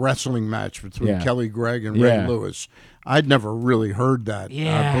 the wrestling match between Kelly Gregg and Ray Lewis, I'd never really heard that,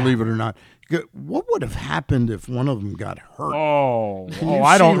 believe it or not. What would have happened if one of them got hurt?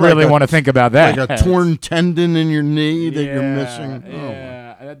 I don't really want to think about that. Like a torn tendon in your knee that you're missing.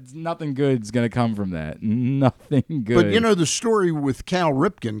 Nothing good's going to come from that. Nothing good. But, the story with Cal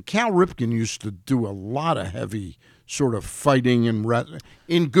Ripken used to do a lot of heavy sort of fighting and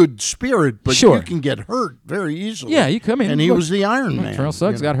in good spirit, but you can get hurt very easily. Yeah, you come in. And he was the Iron Man. Terrell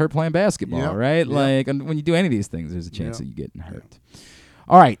Suggs got hurt playing basketball, right? Like, and when you do any of these things, there's a chance that you get hurt.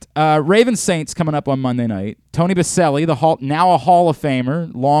 All right, Ravens Saints coming up on Monday night. Tony Baselli, now a Hall of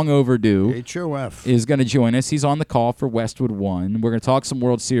Famer, long overdue, HOF, is going to join us. He's on the call for Westwood One. We're going to talk some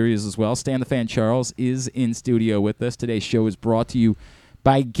World Series as well. Stan the Fan Charles is in studio with us. Today's show is brought to you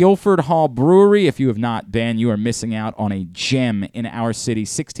by Guilford Hall Brewery. If you have not been, you are missing out on a gem in our city.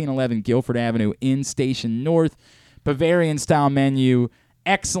 1611 Guilford Avenue in Station North. Bavarian-style menu.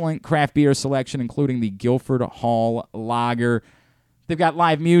 Excellent craft beer selection, including the Guilford Hall Lager. They've got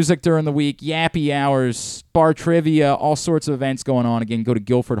live music during the week, yappy hours, bar trivia, all sorts of events going on. Again, go to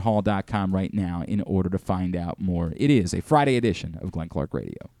guilfordhall.com right now in order to find out more. It is a Friday edition of Glenn Clark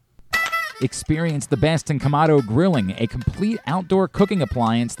Radio. Experience the best in Kamado Grilling, a complete outdoor cooking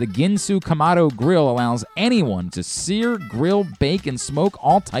appliance. The Ginsu Kamado Grill allows anyone to sear, grill, bake, and smoke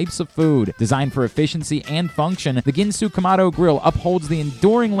all types of food. Designed for efficiency and function, the Ginsu Kamado Grill upholds the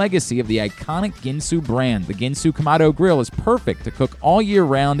enduring legacy of the iconic Ginsu brand. The Ginsu Kamado Grill is perfect to cook all year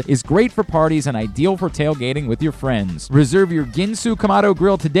round, is great for parties, and ideal for tailgating with your friends. Reserve your Ginsu Kamado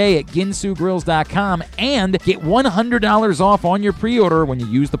Grill today at ginsugrills.com and get $100 off on your pre-order when you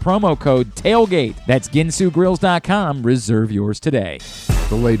use the promo code TAILGATE. That's ginsugrills.com. Reserve yours today.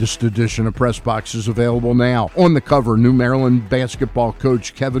 The latest edition of Press Box is available now. On the cover, New Maryland basketball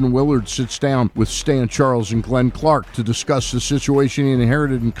coach Kevin Willard sits down with Stan Charles and Glenn Clark to discuss the situation he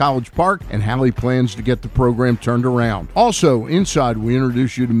inherited in College Park and how he plans to get the program turned around. Also, inside, we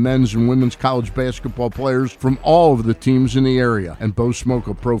introduce you to men's and women's college basketball players from all of the teams in the area. And Bo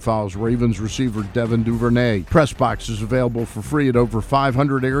Smoka profiles Ravens receiver Devin Duvernay. Press Box is available for free at over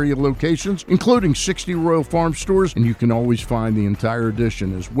 500 area locations, including 60 Royal Farm stores, and you can always find the entire edition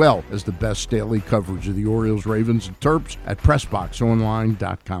as well as the best daily coverage of the Orioles, Ravens, and Terps at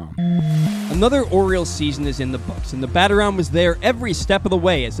PressBoxOnline.com. Another Orioles season is in the books, and the Bat-Around was there every step of the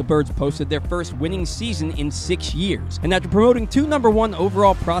way as the Birds posted their first winning season in 6 years. And after promoting 2 #1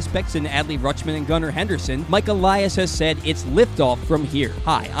 overall prospects in Adley Rutschman and Gunnar Henderson, Mike Elias has said it's liftoff from here.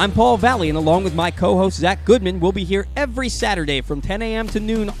 Hi, I'm Paul Valley, and along with my co-host Zach Goodman, we'll be here every Saturday from 10 a.m. to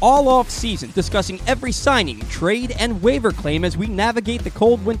noon all off season, discussing every signing, trade, and waiver claim as we navigate the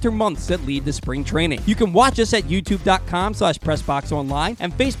cold winter months that lead to spring training. You can watch us at youtube.com/PressBoxOnline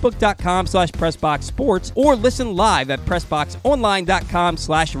and Facebook.com/PressBoxSports, or listen live at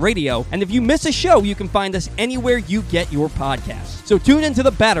PressBoxOnline.com/radio. And if you miss a show, you can find us anywhere you get your podcasts. So tune into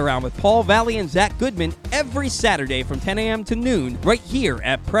the Bat-Around with Paul Valley and Zach Goodman every Saturday from 10 a.m. to noon right here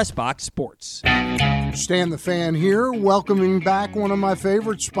at PressBox Sports. Stan the Fan here, welcoming back one of my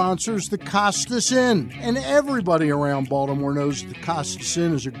favorite sponsors, the Costas Inn. And everybody around Baltimore knows the Costas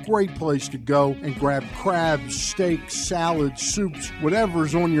Inn is a great place to go and grab crabs, steaks, salads, soups,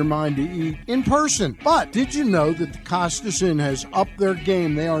 whatever's on your mind to eat in person. But did you know that the Costas Inn has upped their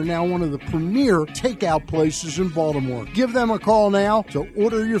game? They are now one of the premier takeout places in Baltimore. Give them a call now to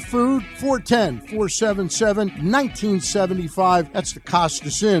order your food, 410-477-1975. That's the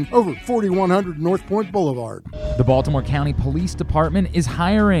Costas Inn over 4100 North Point Boulevard. The Baltimore County Police Department is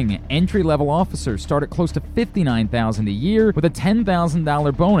hiring. Entry-level officers start at close to $59,000 a year with a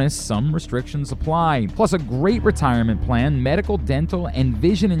 $10,000 bonus. Some restrictions apply. Plus a great retirement plan, medical, dental, and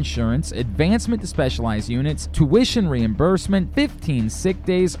vision insurance, advancement to specialized units, tuition reimbursement, 15 sick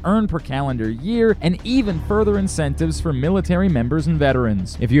days earned per calendar year, and even further incentives for military members and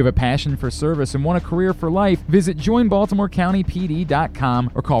veterans. If you have a passion for service and want a career for life, visit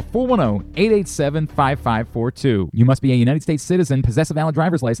joinbaltimorecountypd.com or call 410-887-5542. You must be a United States citizen, possess a valid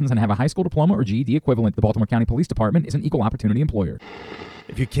driver's license, and have a high school diploma or GED equivalent. The Baltimore County Police Department is an equal opportunity employer.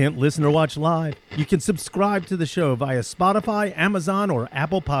 If you can't listen or watch live, you can subscribe to the show via Spotify, Amazon, or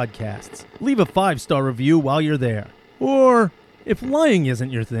Apple Podcasts. Leave a 5-star review while you're there. Or, if lying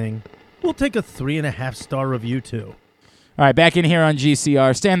isn't your thing, we'll take a 3.5-star review too. All right, back in here on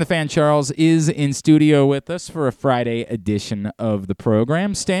GCR. Stan the Fan Charles is in studio with us for a Friday edition of the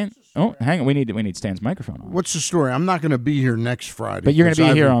program. Stan, hang on, we need Stan's microphone on. What's the story? I'm not going to be here next Friday. But you're going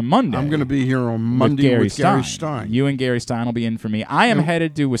to be here on Monday. I'm going to be here on Monday with Gary Stein. You and Gary Stein will be in for me. I am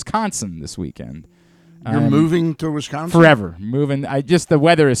headed to Wisconsin this weekend. You're moving to Wisconsin? Forever. Moving. The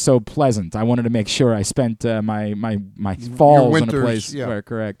weather is so pleasant. I wanted to make sure I spent my falls in a place where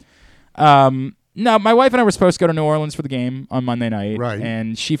correct. No, my wife and I were supposed to go to New Orleans for the game on Monday night, right?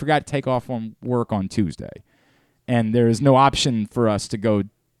 And she forgot to take off from work on Tuesday, and there is no option for us to go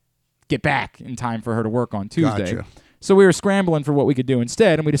get back in time for her to work on Tuesday. Gotcha. So we were scrambling for what we could do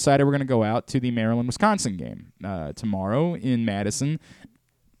instead, and we decided we're going to go out to the Maryland-Wisconsin game tomorrow in Madison.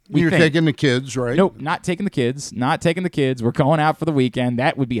 You're taking the kids, right? Nope, not taking the kids. Not taking the kids. We're going out for the weekend.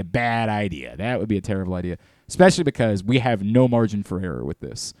 That would be a bad idea. That would be a terrible idea, especially because we have no margin for error with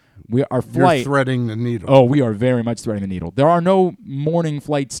this. Our flight. You're threading the needle. Oh, we are very much threading the needle. There are no morning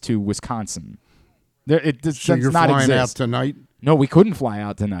flights to Wisconsin. So you're flying out tonight? No, we couldn't fly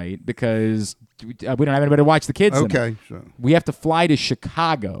out tonight because we don't have anybody to watch the kids. Okay. So. We have to fly to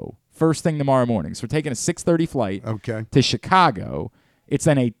Chicago first thing tomorrow morning. So we're taking a 6:30 flight to Chicago. It's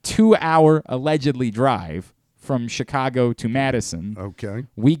then a 2-hour allegedly drive from Chicago to Madison. Okay.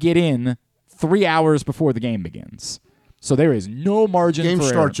 We get in 3 hours before the game begins. So there is no margin for error. Game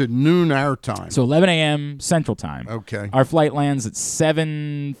starts at noon our time. So 11 a.m. Central Time. Okay. Our flight lands at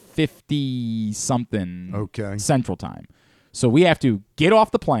 7:50 something Central Time. So we have to get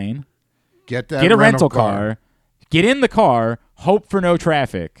off the plane, get a rental car, get in the car, hope for no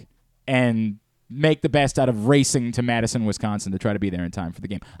traffic, and make the best out of racing to Madison, Wisconsin to try to be there in time for the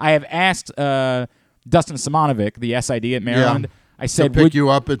game. I have asked Dustin Simonovic, the SID at Maryland. I said, to pick you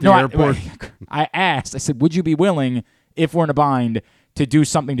up at the airport. I said, would you be willing, if we're in a bind, to do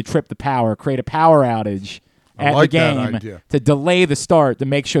something to trip the power, create a power outage at the game to delay the start to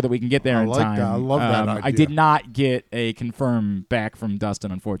make sure that we can get there in time. I love that idea. I did not get a confirm back from Dustin,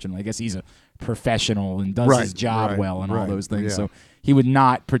 unfortunately. I guess he's a professional and does his job well and all those things. So he would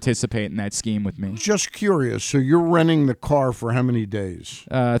not participate in that scheme with me. Just curious. So you're renting the car for how many days?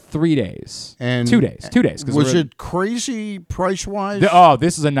 3 days. And 2 days. 2 days. Was it crazy price-wise?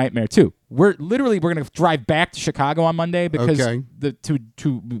 This is a nightmare, too. We're going to drive back to Chicago on Monday because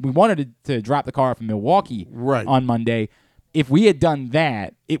we wanted to drop the car off in Milwaukee on Monday. If we had done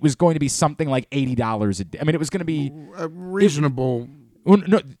that, it was going to be something like $80 a day. I mean, it was going to be reasonable.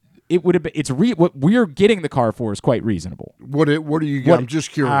 It would have been. What we're getting the car for is quite reasonable. What do you get? I'm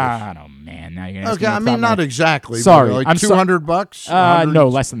just curious. I don't know, man. Now you're okay. I mean, not exactly. Sorry, like $200. No,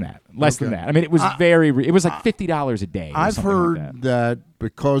 less than that. Less than that. I mean, it was it was like $50 a day. I've heard that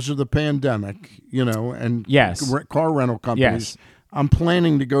because of the pandemic, and car rental companies. I'm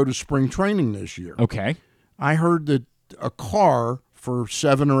planning to go to spring training this year. Okay. I heard that a car for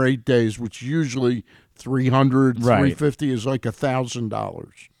 7 or 8 days, which usually $300, $350, is like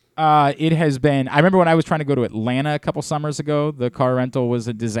 $1,000. It has been. I remember when I was trying to go to Atlanta a couple summers ago, the car rental was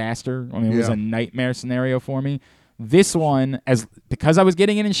a disaster. I mean, it was a nightmare scenario for me. This one, because I was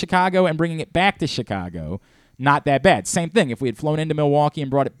getting it in Chicago and bringing it back to Chicago, not that bad. Same thing. If we had flown into Milwaukee and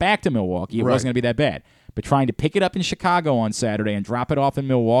brought it back to Milwaukee, it wasn't going to be that bad. But trying to pick it up in Chicago on Saturday and drop it off in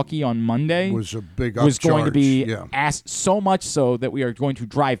Milwaukee on Monday was a big upcharge. Was going to be asked, so much so that we are going to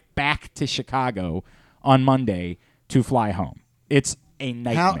drive back to Chicago on Monday to fly home. It's a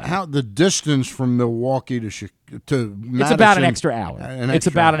nightmare. How the distance from Milwaukee to Madison? It's about an extra hour. It's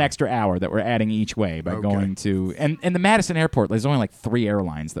about hour. an extra hour that we're adding each way by going to and the Madison airport. There's only like 3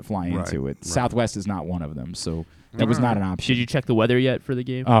 airlines that fly into it. Southwest is not one of them, so that was not an option. Did you check the weather yet for the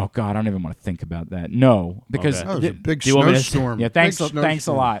game? Oh God, I don't even want to think about that. No, because That was a big Do you want me to- snowstorm. yeah, thanks Big a lot. Thanks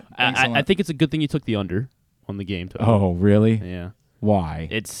a lot. I think it's a good thing you took the under on the game. Total. Oh, really? Yeah. Why?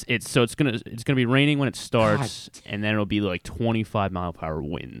 It's gonna be raining when it starts, and then it'll be like 25-mile-per-hour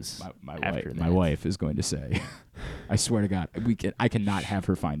winds. My wife is going to say, I swear to God, I cannot have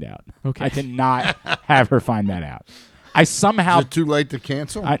her find out. Okay. I cannot have her find that out. I somehow Is it too late to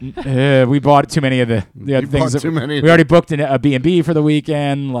cancel? we bought too many of the other things. bought too many of we already booked a B&B for the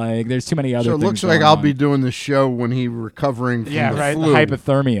weekend. Like, there's too many other so it things. looks like going I'll on. be doing the show when he's recovering from the flu. The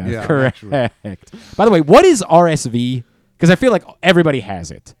hypothermia. Yeah, Correct. actually. By the way, what is RSV? Because I feel like everybody has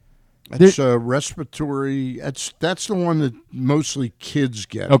it. It's respiratory. That's the one that mostly kids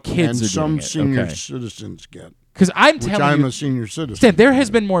get. Oh, kids and are some getting it. senior Okay. citizens get. Because I'm Which telling I'm you, a senior citizen. Stan, there has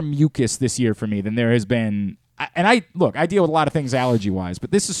been more mucus this year for me than there has been. And I deal with a lot of things allergy-wise,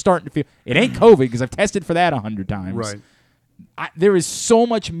 but this is starting to feel. It ain't COVID because I've tested for that 100 times. Right. There is so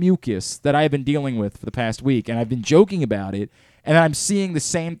much mucus that I have been dealing with for the past week, and I've been joking about it, and I'm seeing the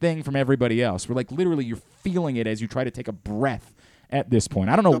same thing from everybody else. We're like, literally, you're feeling it as you try to take a breath at this point.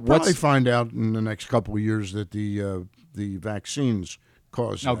 I don't know They'll what's. probably find out in the next couple of years that the vaccines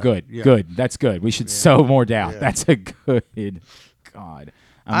cause. Oh, that. good, Yeah. good. That's good. We should sow more doubt. Yeah. That's a good. God.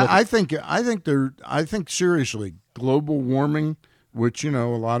 I think seriously, global warming, which a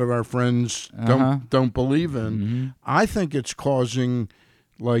lot of our friends don't believe in. Mm-hmm. I think it's causing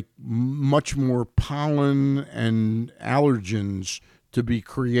like much more pollen and allergens to be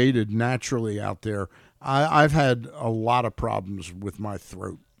created naturally out there. I've had a lot of problems with my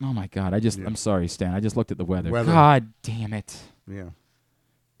throat. Oh my God! I'm sorry, Stan. I just looked at the weather. Weather. God damn it! Yeah.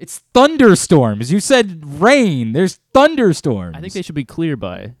 It's thunderstorms. You said rain. There's thunderstorms. I think they should be clear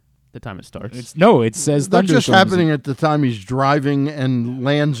by the time it starts. It says That's thunderstorms. just happening at the time he's driving and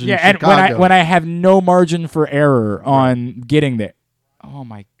lands in Chicago. And when I have no margin for error on getting there. Oh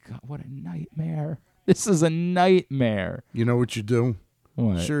my God! What a nightmare! This is a nightmare. You know what you do?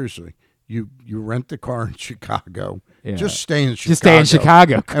 What? Seriously. You rent the car in Chicago. Yeah. Just stay in Chicago. Just stay in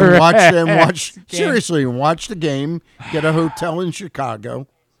Chicago. And watch Correct. seriously, watch the game. Get a hotel in Chicago.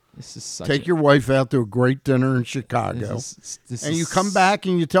 This is such Take your wife out to a great dinner in Chicago. And you come back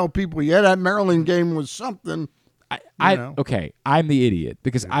and you tell people, yeah, that Maryland game was something. Okay, I'm the idiot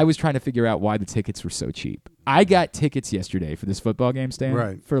because I was trying to figure out why the tickets were so cheap. I got tickets yesterday for this football game, Stan,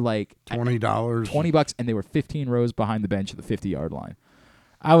 Right. for like $20. $20, and they were 15 rows behind the bench at the 50-yard line.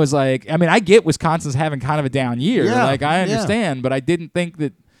 I was like, I get Wisconsin's having kind of a down year. Yeah, like, I understand, but I didn't think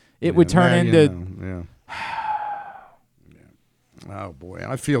that it would turn into. Oh boy,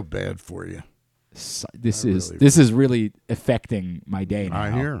 I feel bad for you. This is really affecting my day now. I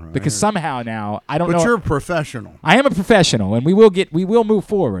hear. Because somehow now I don't know. But you're a professional. I am a professional, and we will move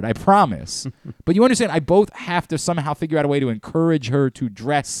forward. I promise. But you understand, I both have to somehow figure out a way to encourage her to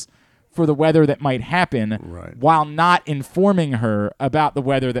dress for the weather that might happen, while not informing her about the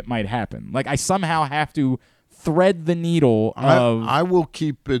weather that might happen. Like, I somehow have to thread the needle of. I will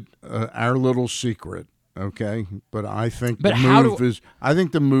keep it our little secret, okay? But I think But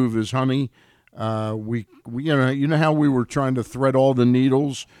the move is, honey. We you know how we were trying to thread all the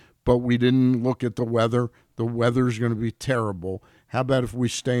needles, but we didn't look at the weather. The weather's going to be terrible. How about if we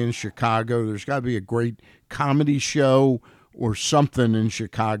stay in Chicago? There's got to be a great comedy show or something in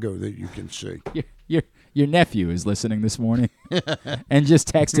Chicago that you can see. Your nephew is listening this morning and just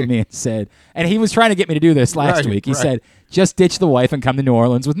texted me and said, and he was trying to get me to do this last week. He said, just ditch the wife and come to New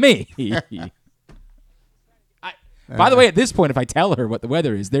Orleans with me. By the way, at this point, if I tell her what the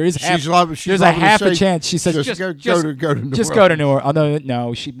weather is, there is there's a half a chance she says, just go to New Orleans. Just go to New Orleans. Although,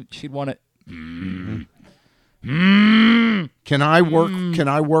 no, she'd want to. Can I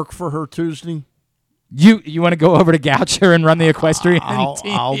work for her Tuesday? You want to go over to Goucher and run the equestrian team?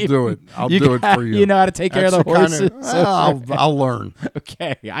 I'll do it. I'll do it for you. You know how to take care of the horses? I'll learn.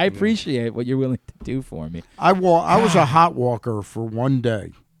 Okay. I appreciate what you're willing to do for me. I was a hot walker for one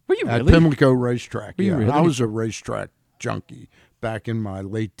day. Were you at really? Pimlico Racetrack. Were you really? I was a racetrack junkie back in my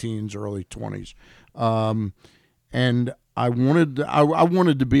late teens, early 20s. And I wanted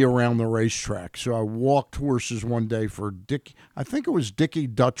to be around the racetrack. So I walked horses one day for I think it was Dickie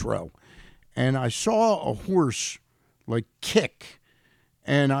Dutrow. And I saw a horse like kick,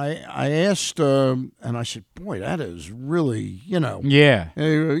 and I asked, and I said, "Boy, that is really, Yeah. And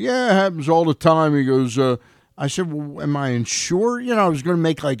he goes, yeah, it happens all the time." He goes, I said, "Well, am I insured?" I was going to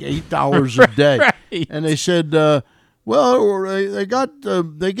make like $8 a day. And they said, well, they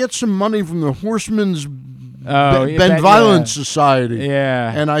get some money from the Horsemen's Benevolence Society.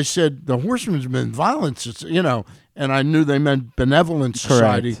 Yeah. And I said, the Horsemen's Benevolence, and I knew they meant Benevolent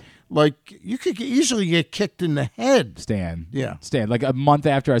Society. Correct. Like, you could easily get kicked in the head. Stan. Yeah. Stan. Like a month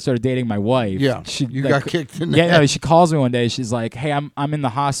after I started dating my wife. Yeah. You got kicked in the head. Yeah, no, she calls me one day. She's like, hey, I'm in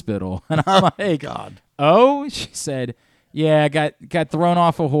the hospital. And I'm like, God. Oh? She said, yeah, got thrown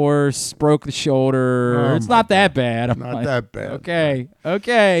off a horse, broke the shoulder. It's not that bad. I'm Not like, that bad.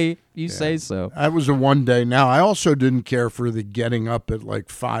 Okay. You say so. That was a one day. Now, I also didn't care for the getting up at like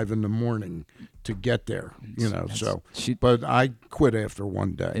 5 a.m. to get there, but I quit after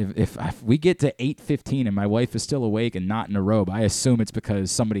one day. If we get to 8:15 and my wife is still awake and not in a robe, I assume it's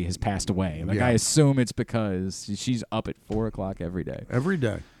because somebody has passed away. Like, Yeah. I assume it's because she's up at 4 o'clock every day. Every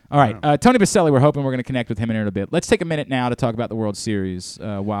day. All right, Tony Baselli, we're hoping we're going to connect with him in a bit. Let's take a minute now to talk about the World Series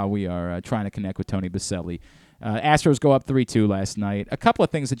while we are trying to connect with Tony Baselli. Astros go up 3-2 last night. A couple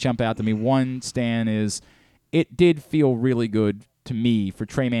of things that jump out to me. One, Stan, is it did feel really good to me for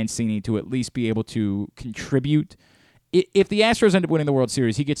Trey Mancini to at least be able to contribute. If the Astros end up winning the World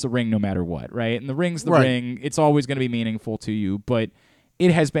Series, he gets the ring no matter what, right? And the ring's the ring. It's always going to be meaningful to you, but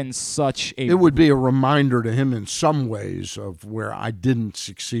it has been such a... It would be a reminder to him in some ways of where I didn't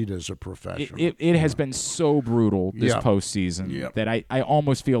succeed as a professional. It has been so brutal this postseason that I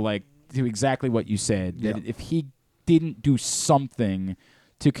almost feel like, to exactly what you said, that if he didn't do something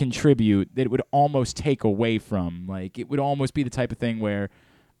to contribute, that it would almost take away from. Like, it would almost be the type of thing where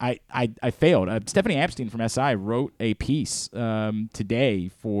I failed. Stephanie Epstein from SI wrote a piece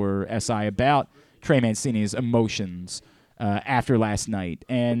today for SI about Trey Mancini's emotions after last night,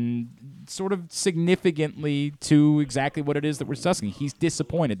 and sort of significantly to exactly what it is that we're discussing. He's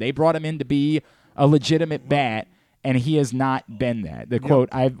disappointed. They brought him in to be a legitimate bat, and he has not been that. The quote,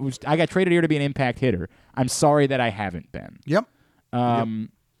 I got traded here to be an impact hitter. I'm sorry that I haven't been. Yep.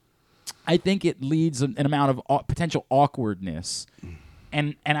 I think it leads an amount of potential awkwardness.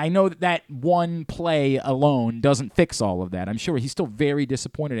 And I know that one play alone doesn't fix all of that. I'm sure he's still very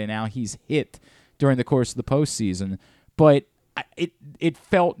disappointed in how he's hit during the course of the postseason. But it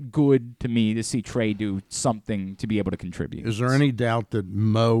felt good to me to see Trey do something to be able to contribute. Is there any doubt that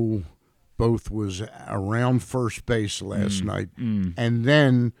Mo both was around first base last night, and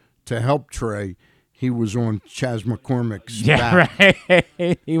then to help Trey, he was on Chas McCormick's back.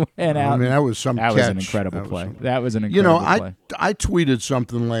 Right. He went out. I mean, that was some That catch. was an incredible play. That was an incredible play. I tweeted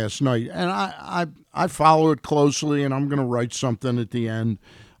something last night, and I follow it closely, and I'm going to write something at the end.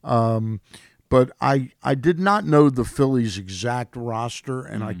 But I did not know the Phillies' exact roster,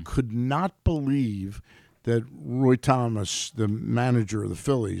 and I could not believe that Roy Thomas, the manager of the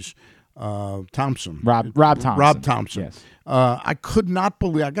Phillies, Thompson. Rob Thompson. Rob Thompson. Yes. I could not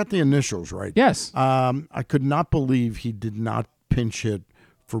believe, I got the initials right. Yes. I could not believe he did not pinch hit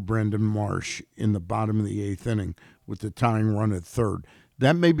for Brendan Marsh in the bottom of the 8th inning with the tying run at third.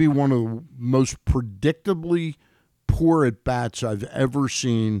 That may be one of the most predictably poor at-bats I've ever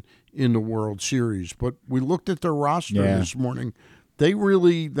seen in the World Series. But we looked at their roster this morning. They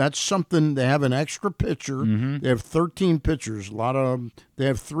really, that's something, they have an extra pitcher. They have 13 pitchers. They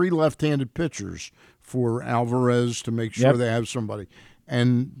have 3 left-handed pitchers for Alvarez to make sure they have somebody.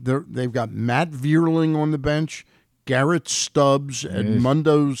 And they've got Matt Vierling on the bench, Garrett Stubbs,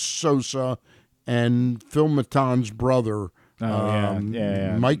 Edmundo Sosa, and Phil Maton's brother.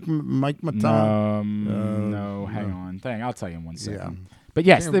 Mike Maton. No, hang on. I'll tell you in 1 second. But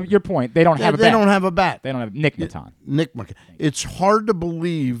yes, your point. They don't have a bat. They don't have a bat. They don't have Nick Maton. Nick Maton. It's hard to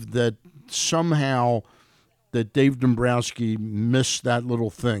believe that somehow that Dave Dombrowski missed that little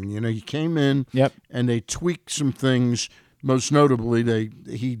thing. You know, he came in and they tweaked some things. Most notably,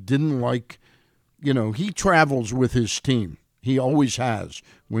 he didn't like, he travels with his team. He always has.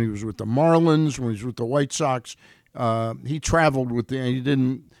 When he was with the Marlins, when he was with the White Sox, he traveled with he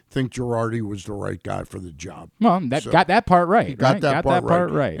didn't think Girardi was the right guy for the job. Well, got that part right. He got that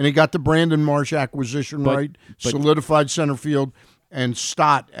part right. And he got the Brandon Marsh acquisition right, solidified center field, and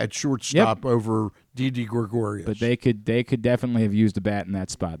Stott at shortstop over Didi Gregorius. But they could definitely have used a bat in that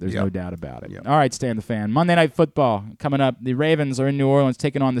spot. There's no doubt about it. All right, Stan the Fan. Monday Night Football coming up. The Ravens are in New Orleans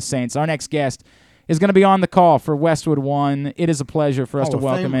taking on the Saints. Our next guest is going to be on the call for Westwood One. It is a pleasure for us to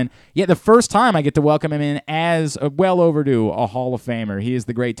welcome in. Yeah, the first time I get to welcome him in as a well overdue, a Hall of Famer. He is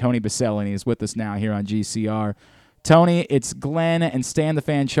the great Tony Baselli, and he's with us now here on GCR. Tony, it's Glenn and Stan the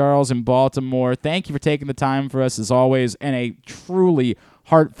Fan Charles in Baltimore. Thank you for taking the time for us as always, and a truly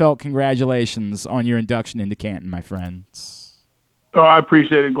heartfelt congratulations on your induction into Canton, my friends. Oh, I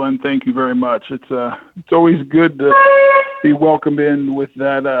appreciate it, Glenn. Thank you very much. It's always good to be welcomed in with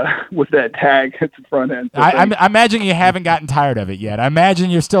that tag at the front end. So I imagine you haven't gotten tired of it yet. I imagine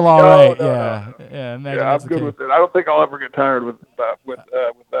you're still all right. No. Yeah. I'm good with it. I don't think I'll ever get tired with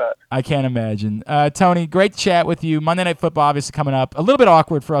that. I can't imagine. Tony, great to chat with you. Monday Night Football obviously coming up. A little bit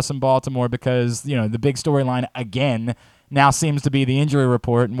awkward for us in Baltimore because the big storyline again now seems to be the injury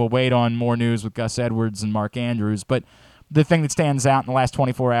report, and we'll wait on more news with Gus Edwards and Mark Andrews. But the thing that stands out in the last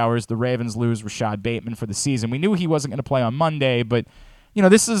 24 hours, the Ravens lose Rashad Bateman for the season. We knew he wasn't going to play on Monday, but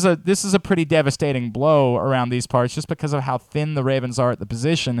this is a pretty devastating blow around these parts just because of how thin the Ravens are at the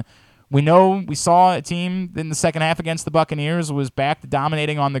position. We saw a team in the second half against the Buccaneers was back to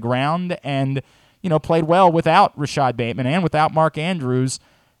dominating on the ground and played well without Rashad Bateman and without Mark Andrews.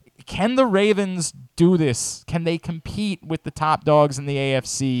 Can the Ravens do this? Can they compete with the top dogs in the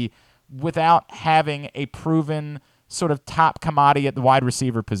AFC without having a proven sort of top commodity at the wide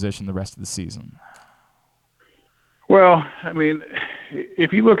receiver position the rest of the season? Well, I mean,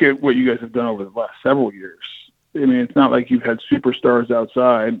 if you look at what you guys have done over the last several years, I mean, it's not like you've had superstars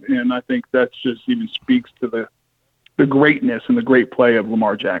outside, and I think that just even speaks to the greatness and the great play of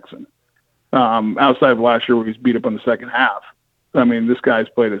Lamar Jackson. Outside of last year where he was beat up on the second half, I mean, this guy's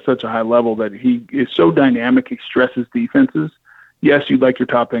played at such a high level that he is so dynamic, he stresses defenses. Yes, you'd like your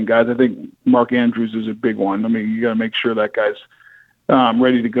top-end guys. I think Mark Andrews is a big one. I mean, you got to make sure that guy's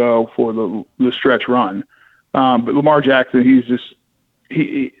ready to go for the stretch run. But Lamar Jackson,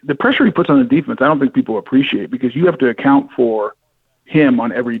 the pressure he puts on the defense, I don't think people appreciate because you have to account for him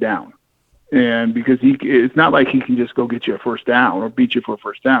on every down. And because it's not like he can just go get you a first down or beat you for a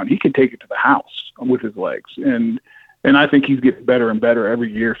first down. He can take it to the house with his legs. And I think he's getting better and better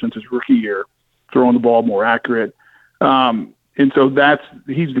every year since his rookie year, throwing the ball more accurate. And so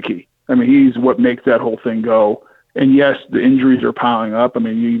he's the key. I mean, he's what makes that whole thing go. And yes, the injuries are piling up. I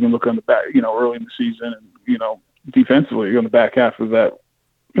mean, you even look on the back, early in the season and, defensively on the back half of that,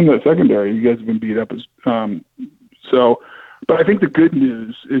 in the secondary, you guys have been beat up but I think the good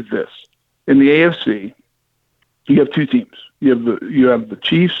news is this. In the AFC, you have two teams. You have the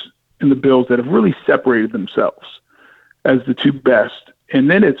Chiefs and the Bills that have really separated themselves as the two best.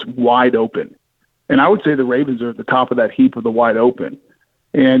 And then it's wide open. And I would say the Ravens are at the top of that heap of the wide open.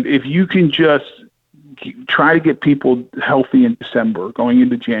 And if you can just try to get people healthy in December, going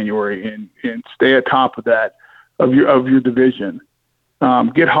into January, and stay at top of that of your division,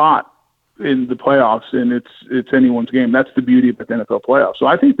 get hot in the playoffs, and it's anyone's game. That's the beauty of the NFL playoffs. So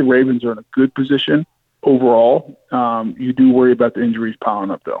I think the Ravens are in a good position overall. You do worry about the injuries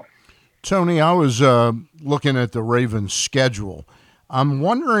piling up, though. Tony, I was looking at the Ravens' schedule. I'm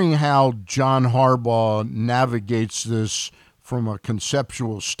wondering how John Harbaugh navigates this from a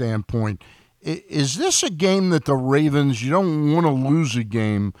conceptual standpoint. Is this a game that the Ravens, you don't want to lose a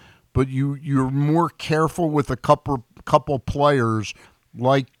game, but you're more careful with a couple players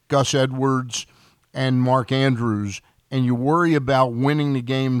like Gus Edwards and Mark Andrews, and you worry about winning the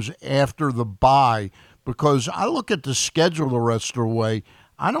games after the bye? Because I look at the schedule the rest of the way,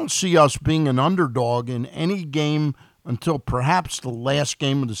 I don't see us being an underdog in any game until perhaps the last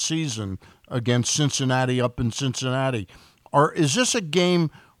game of the season against Cincinnati up in Cincinnati. Or is this a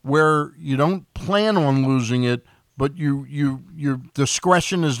game where you don't plan on losing it, but your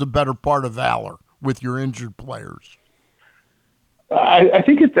discretion is the better part of valor with your injured players? I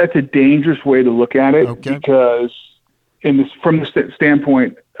think that's a dangerous way to look at it because from the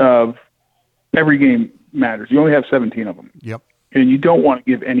standpoint of every game matters. You only have 17 of them. Yep. And you don't want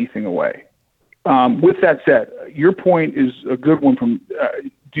to give anything away. With that said, your point is a good one.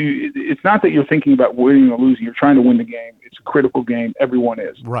 It's not that you're thinking about winning or losing. You're trying to win the game. It's a critical game. Everyone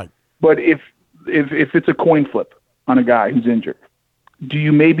is. Right. But if it's a coin flip on a guy who's injured, do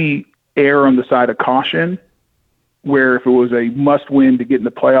you maybe err on the side of caution, where if it was a must-win to get in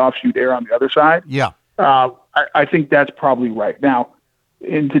the playoffs, you'd err on the other side? Yeah. I think that's probably right. Now,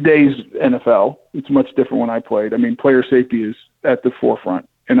 in today's NFL, it's much different when I played. I mean, player safety is at the forefront.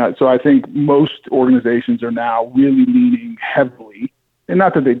 And so I think most organizations are now really leaning heavily, and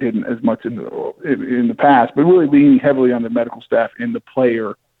not that they didn't as much in the past, but really leaning heavily on the medical staff and the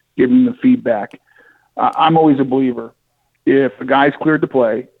player, giving the feedback. I'm always a believer. If a guy's cleared to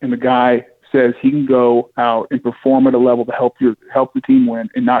play and the guy says he can go out and perform at a level to help the team win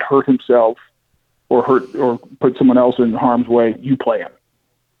and not hurt himself or put someone else in harm's way, you play him.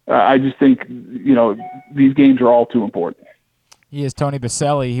 I just think, these games are all too important. He is Tony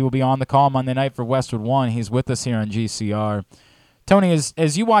Boselli. He will be on the call Monday night for Westwood One. He's with us here on GCR. Tony,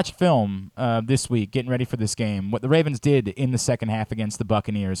 as you watch film this week, getting ready for this game, what the Ravens did in the second half against the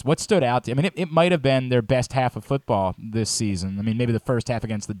Buccaneers, what stood out to you? I mean, it might have been their best half of football this season. I mean, maybe the first half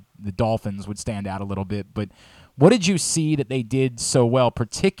against the Dolphins would stand out a little bit, but what did you see that they did so well,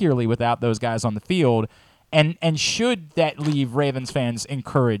 particularly without those guys on the field? And should that leave Ravens fans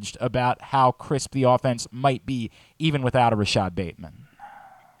encouraged about how crisp the offense might be even without a Rashad Bateman?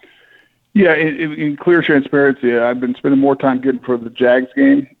 Yeah, in clear transparency, I've been spending more time getting for the Jags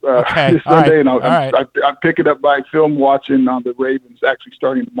game this Sunday, and I'm picking up my film watching on the Ravens. Actually,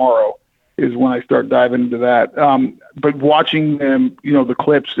 starting tomorrow is when I start diving into that. But watching them, the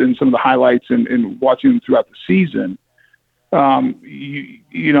clips and some of the highlights, and watching them throughout the season,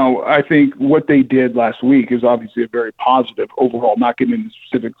 I think what they did last week is obviously a very positive overall. Not getting into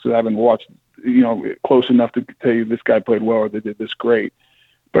specifics, I haven't watched close enough to tell you this guy played well or they did this great.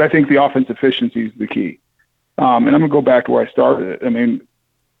 But I think the offense efficiency is the key. And I'm going to go back to where I started.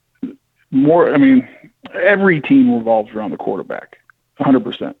 Every team revolves around the quarterback,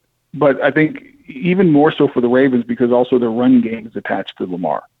 100%. But I think even more so for the Ravens because also their run game is attached to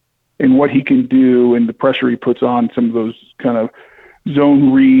Lamar. And what he can do and the pressure he puts on some of those kind of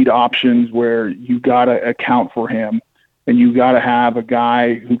zone read options where you got to account for him and you got to have a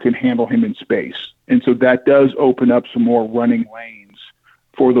guy who can handle him in space. And so that does open up some more running lanes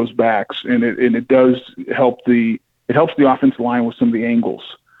for those backs, and it does help the offensive line with some of the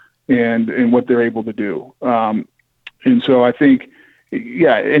angles and what they're able to do. And so I think,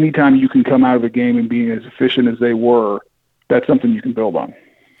 anytime you can come out of a game and being as efficient as they were, that's something you can build on.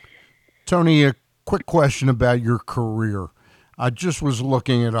 Tony, a quick question about your career. I just was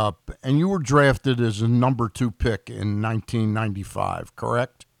looking it up, and you were drafted as a number 2 pick in 1995,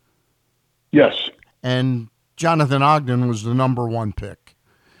 correct? Yes. And Jonathan Ogden was the number 1 pick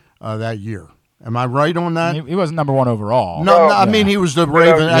that year. Am I right on that? He wasn't number 1 overall. No, I mean, he was the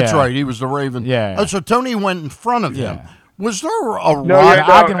Raven. That's right. He was the Raven. Yeah. Oh, so Tony went in front of him. Was there a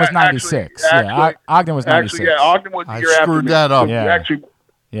Ogden was 96. Ogden was 96. Actually, Ogden was the year after. I screwed that up.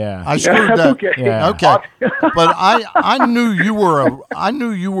 Yeah. I screwed that. Okay. Yeah. Okay. But I knew you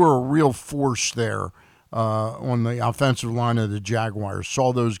were a real force there on the offensive line of the Jaguars.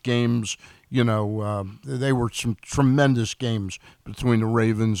 Saw those games. They were some tremendous games between the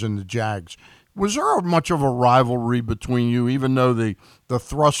Ravens and the Jags. Was there much of a rivalry between you, even though the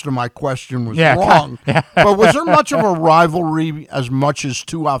thrust of my question was wrong? But was there much of a rivalry as much as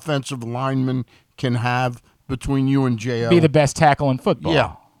 2 offensive linemen can have between you and J.O.? Be the best tackle in football.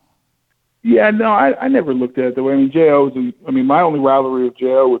 Yeah. Yeah, no, I never looked at it that way. I mean, J.O. my only rivalry with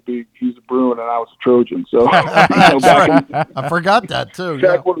J.O. would be he's a Bruin and I was a Trojan. So That's right. I forgot that, too.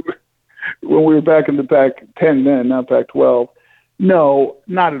 When we were back in the Pac-10 then, not Pac-12. No,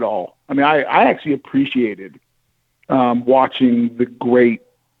 not at all. I mean, I actually appreciated watching the great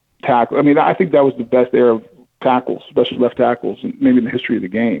tackle. I mean, I think that was the best era of tackles, especially left tackles, and maybe in the history of the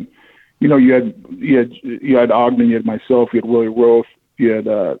game. You had Ogden, you had myself, you had Willie Roaf, you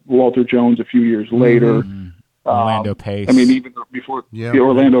had Walter Jones a few years later. Mm-hmm. Orlando Pace. I mean, even before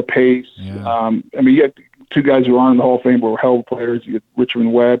Orlando Pace. Yeah. You had 2 guys who are on the Hall of Fame were hell of players. You had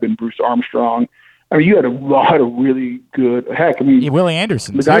Richmond Webb and Bruce Armstrong. I mean, you had a lot of really good. Heck, Willie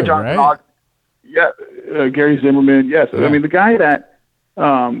Anderson, the guy too, Jonathan right? Ogden, Gary Zimmerman. Yes, Yeah. I mean the guy that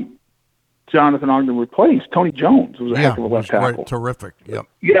Jonathan Ogden replaced, Tony Jones, was a heck of a left tackle. Great, terrific. Yep.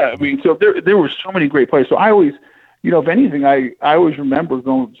 Yeah, I mean, so there were so many great players. So I always, if anything, I always remember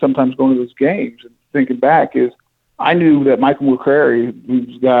sometimes going to those games and thinking back is I knew that Michael McCrary, who's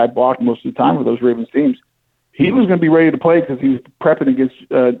the guy I blocked most of the time for those Ravens teams, he was going to be ready to play because he was prepping against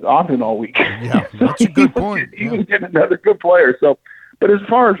Ogden all week. Yeah, that's a good point. He was getting another good player. So, but as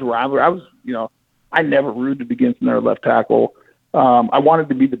far as rivalry, I was, I never rooted against another left tackle. I wanted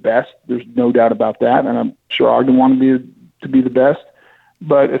to be the best. There's no doubt about that, and I'm sure Ogden wanted to be the best.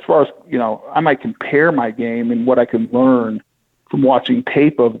 But as far as I might compare my game and what I can learn from watching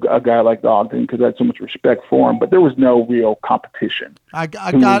tape of a guy like Ogden because I had so much respect for him. But there was no real competition. I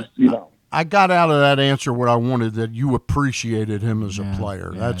got out of that answer what I wanted, that you appreciated him as a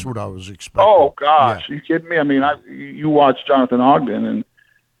player. Yeah. That's what I was expecting. Oh, gosh. Are you kidding me? I mean, you watch Jonathan Ogden, and,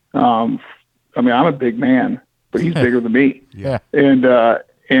 I'm a big man, but he's bigger than me. Yeah. And the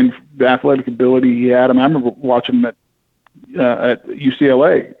athletic ability he had. I remember watching him at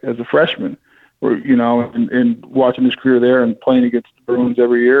UCLA as a freshman, and watching his career there and playing against the Bruins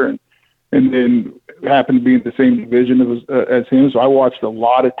every year. And then happened to be in the same division as him. So I watched a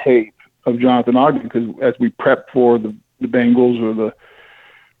lot of tape of Jonathan Ogden because as we prepped for the Bengals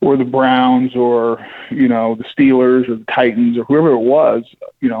or the Browns or the Steelers or the Titans or whoever it was,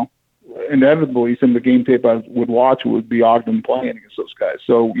 inevitably some of the game tape I would watch would be Ogden playing against those guys.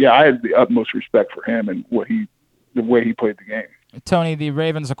 So yeah, I had the utmost respect for him and the way he played the game. Tony, the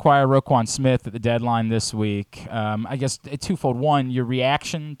Ravens acquire Roquan Smith at the deadline this week. I guess twofold. One, your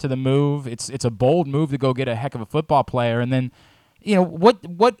reaction to the move. It's a bold move to go get a heck of a football player. And then,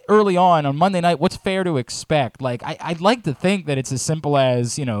 what early on Monday night, what's fair to expect? Like, I'd like to think that it's as simple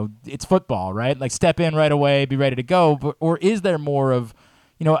as, it's football, right? Like, step in right away, be ready to go. Or is there more of,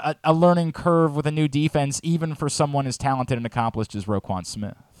 a learning curve with a new defense, even for someone as talented and accomplished as Roquan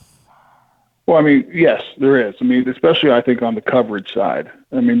Smith? Well, I mean, yes, there is. I mean, especially I think on the coverage side.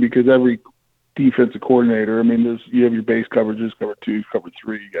 I mean, because every defensive coordinator, I mean, you have your base coverages, cover 2, cover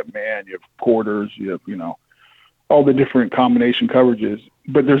 3, you got man, you have quarters, you have, all the different combination coverages.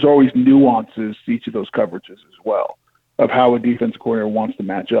 But there's always nuances to each of those coverages as well of how a defensive coordinator wants to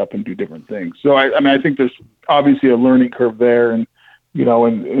match up and do different things. So, I think there's obviously a learning curve there and,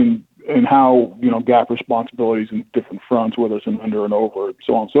 and how, gap responsibilities in different fronts, whether it's an under and over,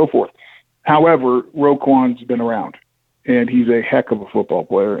 so on and so forth. However, Roquan's been around, and he's a heck of a football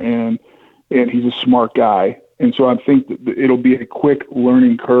player, and he's a smart guy. And so I think that it'll be a quick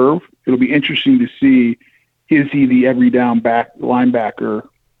learning curve. It'll be interesting to see, is he the every down linebacker,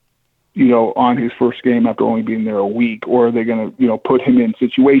 on his first game after only being there a week, or are they going to, put him in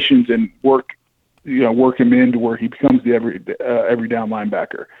situations and work him into where he becomes the every down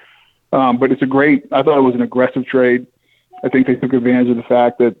linebacker. But I thought it was an aggressive trade. I think they took advantage of the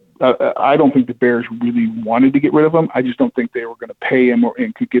fact that I don't think the Bears really wanted to get rid of him. I just don't think they were going to pay him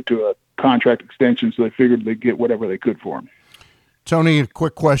and could get to a contract extension, so they figured they'd get whatever they could for him. Tony, a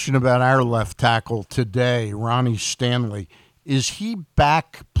quick question about our left tackle today, Ronnie Stanley. Is he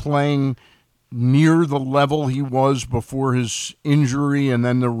back playing near the level he was before his injury and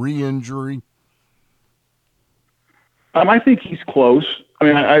then the re-injury? I think he's close. I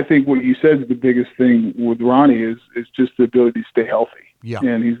mean, I think what you said is the biggest thing with Ronnie is just the ability to stay healthy. Yeah.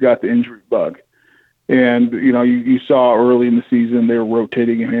 And he's got the injury bug. And, you saw early in the season they were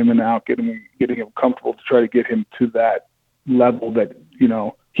rotating him in and out, getting him comfortable to try to get him to that level that,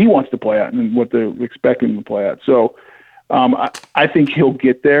 he wants to play at and what they're expecting him to play at. So I think he'll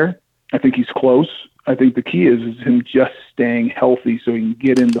get there. I think he's close. I think the key is him just staying healthy so he can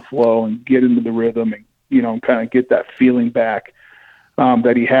get in the flow and get into the rhythm and, kind of get that feeling back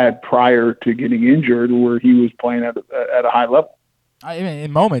that he had prior to getting injured where he was playing at a high level. I mean,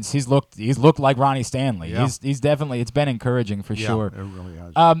 in moments, he's looked like Ronnie Stanley. Yeah. He's definitely, it's been encouraging for sure. It really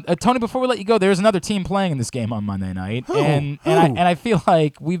has. Tony, before we let you go, there's another team playing in this game on Monday night, and I feel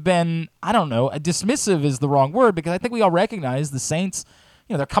like we've been, I don't know, dismissive is the wrong word because I think we all recognize the Saints.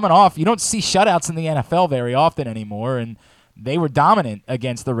 They're coming off. You don't see shutouts in the NFL very often anymore, and they were dominant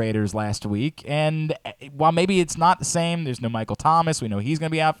against the Raiders last week. And while maybe it's not the same, there's no Michael Thomas. We know he's going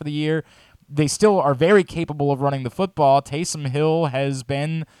to be out for the year. They still are very capable of running the football. Taysom Hill has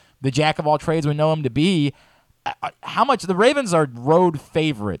been the jack of all trades we know him to be. How much the Ravens are road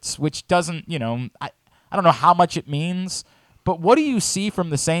favorites, which doesn't, I don't know how much it means, but what do you see from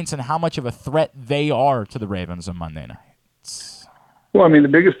the Saints and how much of a threat they are to the Ravens on Monday night? Well, I mean, the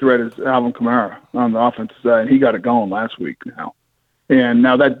biggest threat is Alvin Kamara on the offensive side. He got it going last week now. And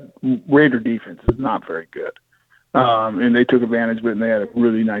now that Raider defense is not very good. And they took advantage of it, and they had a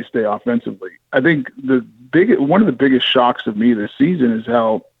really nice day offensively. I think one of the biggest shocks of me this season is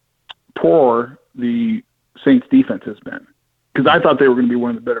how poor the Saints defense has been. Because I thought they were going to be one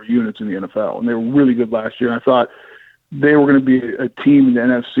of the better units in the NFL, and they were really good last year. And I thought they were going to be a team in the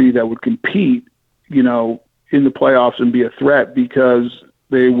NFC that would compete, in the playoffs and be a threat because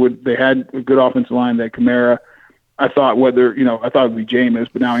they had a good offensive line. They had Kamara. I thought I thought it would be Jameis,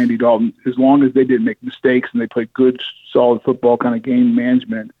 but now Andy Dalton, as long as they didn't make mistakes and they played good, solid football kind of game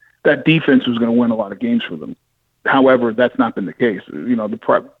management, that defense was going to win a lot of games for them. However, that's not been the case.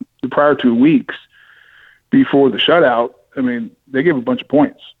 The prior 2 weeks before the shutout, I mean, they gave a bunch of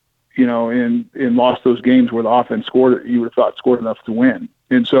points, and lost those games where the offense scored, you would have thought scored enough to win.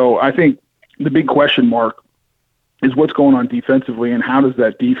 And so I think the big question mark is what's going on defensively and how does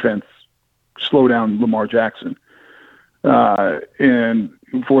that defense slow down Lamar Jackson? And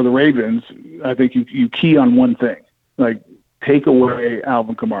for the Ravens, I think you key on one thing, like take away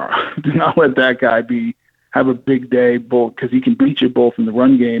Alvin Kamara. Do not let that guy have a big day, both because he can beat you both in the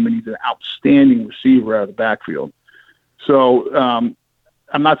run game and he's an outstanding receiver out of the backfield. So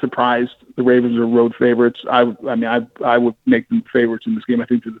I'm not surprised the Ravens are road favorites. I would make them favorites in this game. I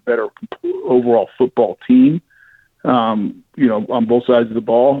think they're the better overall football team, on both sides of the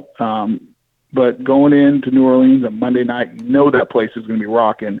ball. But going into New Orleans on Monday night, that place is going to be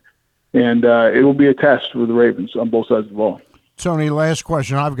rocking, and it will be a test for the Ravens on both sides of the ball. Tony, last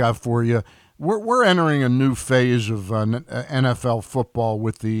question I've got for you. We're entering a new phase of NFL football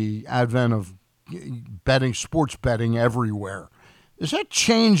with the advent of sports betting everywhere. Does that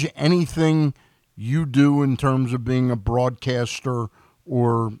change anything you do in terms of being a broadcaster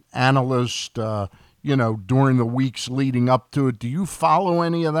or analyst, during the weeks leading up to it? Do you follow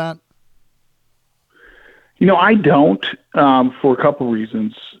any of that? I don't, for a couple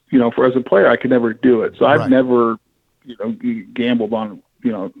reasons. As a player, I could never do it. So I've never, gambled on, the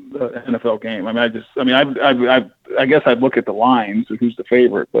NFL game. I guess I'd look at the lines and who's the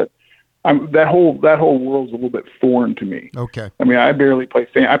favorite, but that whole world's a little bit foreign to me. Okay. I barely play.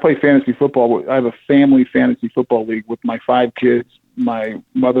 I play fantasy football. I have a family fantasy football league with my 5 kids, my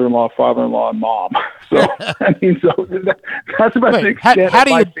mother-in-law, father-in-law, and mom. So that's about the extent.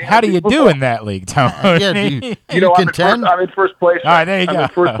 How do you do in that league, Tony? Do you contend? I'm in first place. All right, there you go. I'm in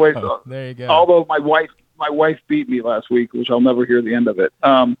first place. There you go. Although my wife beat me last week, which I'll never hear the end of it.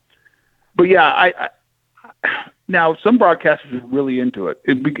 But yeah, now some broadcasters are really into it.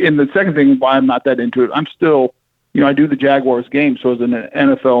 And the second thing why I'm not that into it, I'm still, I do the Jaguars game. So as an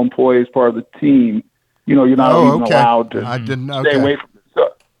NFL employee, as part of the team, you're not even allowed to stay away from it. So,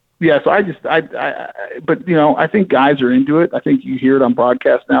 yeah, so I think guys are into it. I think you hear it on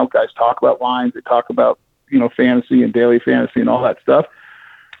broadcast now. Guys talk about lines. They talk about, fantasy and daily fantasy and all that stuff,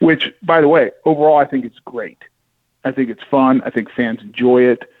 which, by the way, overall, I think it's great. I think it's fun. I think fans enjoy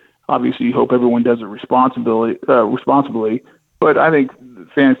it. Obviously, you hope everyone does it responsibly, but I think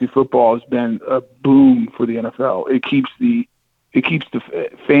fantasy football has been a boom for the NFL. It keeps the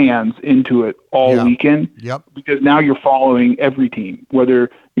fans into it all weekend. Yep. Because now you're following every team. Whether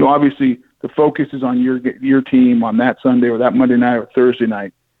obviously the focus is on your team on that Sunday or that Monday night or Thursday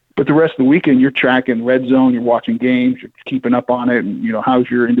night, but the rest of the weekend you're tracking red zone, you're watching games, you're keeping up on it, and how's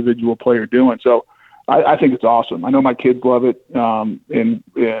your individual player doing. So I think it's awesome. I know my kids love it, and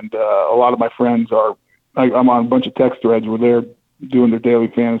a lot of my friends are. I'm on a bunch of text threads where they're doing their daily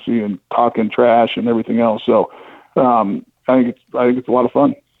fantasy and talking trash and everything else. So I think it's a lot of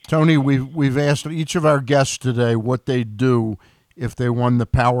fun. Tony, we've asked each of our guests today what they'd do if they won the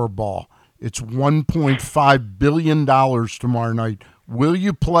Powerball. It's $1.5 billion tomorrow night. Will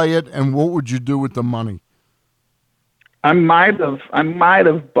you play it, and what would you do with the money? I might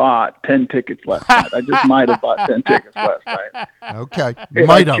have bought 10 tickets last night. I just might have bought 10 tickets last night. Okay,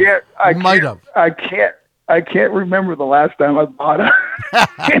 might have. I can't remember the last time I bought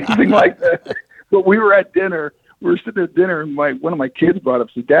anything like that. But we were at dinner. We were sitting at dinner, and one of my kids brought up,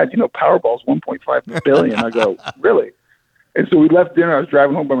 said, "Dad, Powerball's $1.5 billion." I go, "Really?" And so we left dinner. I was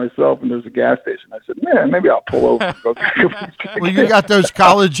driving home by myself, and there was a gas station. I said, "Man, maybe I'll pull over and go get Well, you got those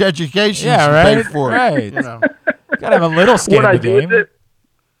college educations to pay for. Right. Gotta have a little skin in the game.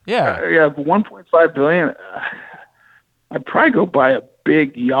 Yeah, $1.5 billion. I'd probably go buy a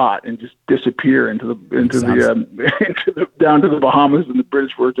big yacht and just disappear into the down to the Bahamas and the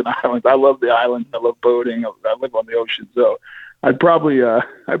British Virgin Islands. I love the islands. I love boating. I live on the ocean, so I'd probably go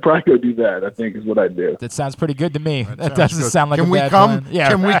do that. I think is what I'd do. That sounds pretty good to me. That doesn't sound like a bad plan. Yeah,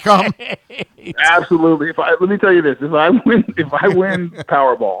 Can we come? Absolutely. Let me tell you this: if I win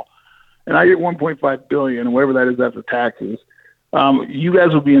Powerball, and I get $1.5 billion, and whatever that is after taxes, you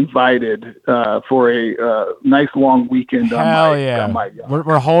guys will be invited for a nice long weekend. Hell yeah!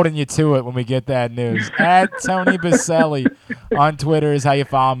 We're holding you to it when we get that news. At Tony Boselli on Twitter is how you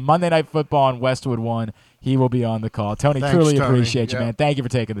follow him. Monday Night Football on Westwood One. He will be on the call. Tony, Thanks, truly Tony. appreciate you, man. Thank you for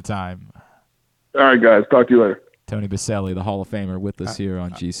taking the time. All right, guys. Talk to you later. Tony Boselli, the Hall of Famer, with us here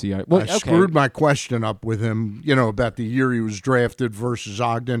on GCR. I screwed my question up with him, about the year he was drafted versus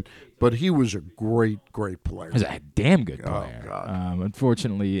Ogden, but he was a great player. He was a damn good player. Oh, God.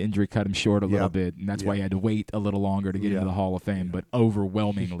 Unfortunately, injury cut him short a little bit, and that's why he had to wait a little longer to get into the Hall of Fame, but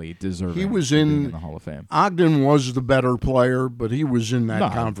overwhelmingly deserving. He was in the Hall of Fame. Ogden was the better player, but he was in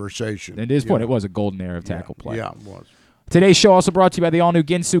that conversation. At his point, it was a golden era of tackle play. Yeah, it was. Today's show also brought to you by the all-new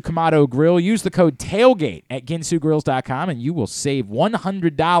Ginsu Kamado Grill. Use the code TAILGATE at ginsugrills.com, and you will save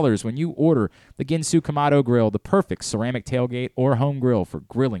 $100 when you order the Ginsu Kamado Grill, the perfect ceramic tailgate or home grill for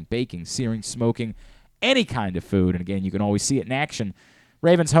grilling, baking, searing, smoking, any kind of food. And again, you can always see it in action.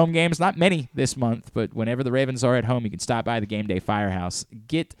 Ravens home games, not many this month, but whenever the Ravens are at home, you can stop by the Game Day Firehouse,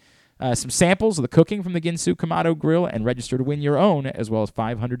 get some samples of the cooking from the Ginsu Kamado Grill, and register to win your own, as well as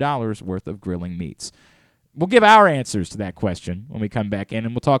 $500 worth of grilling meats. We'll give our answers to that question when we come back in,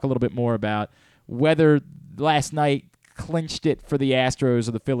 and we'll talk a little bit more about whether last night clinched it for the Astros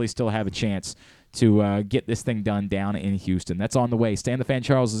or the Phillies still have a chance to get this thing done down in Houston. That's on the way. Stan the Fan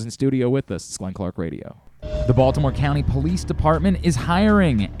Charles is in studio with us. It's Glenn Clark Radio. The Baltimore County Police Department is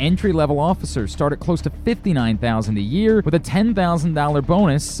hiring. Entry-level officers start at close to $59,000 a year with a $10,000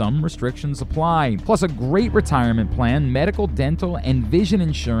 bonus. Some restrictions apply. Plus a great retirement plan, medical, dental, and vision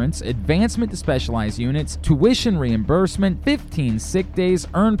insurance, advancement to specialized units, tuition reimbursement, 15 sick days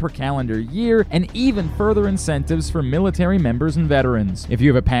earned per calendar year, and even further incentives for military members and veterans. If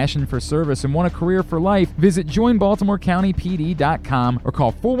you have a passion for service and want a career for life, visit joinbaltimorecountypd.com or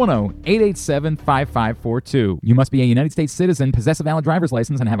call 410-887-5542. You must be a United States citizen, possess a valid driver's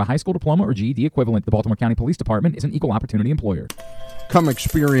license, and have a high school diploma or GED equivalent. The Baltimore County Police Department is an equal opportunity employer. Come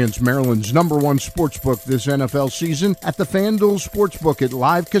experience Maryland's #1 sportsbook this NFL season at the FanDuel Sportsbook at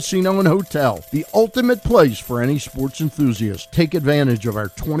Live Casino and Hotel, the ultimate place for any sports enthusiast. Take advantage of our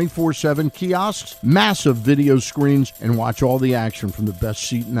 24/7 kiosks, massive video screens, and watch all the action from the best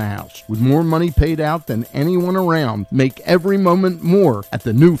seat in the house. With more money paid out than anyone around, make every moment more at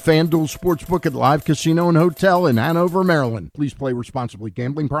the new FanDuel Sportsbook at Live Casino and Hotel in Hanover, Maryland. Please play responsibly.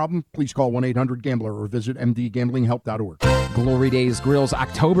 Gambling problem? Please call 1-800-GAMBLER or visit mdgamblinghelp.org. Glory Days Grill's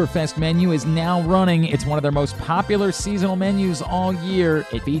Oktoberfest menu is now running. It's one of their most popular seasonal menus all year.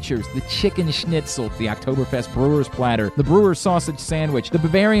 It features the chicken schnitzel, the Oktoberfest brewer's platter, the brewer's sausage sandwich, the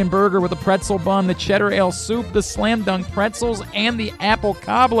Bavarian burger with a pretzel bun, the cheddar ale soup, the slam dunk pretzels, and the apple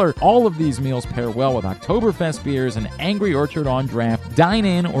cobbler. All of these meals pair well with Oktoberfest beers and Angry Orchard on draft. Dine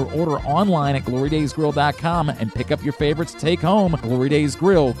in or order online at glorydaysgrill.com and pick up your favorites to take home. Glory Days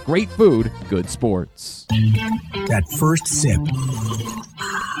Grill, great food, good sports. That first sip.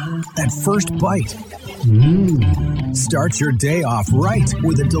 That first bite. Start your day off right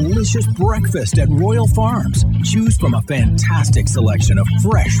with a delicious breakfast at Royal Farms. Choose from a fantastic selection of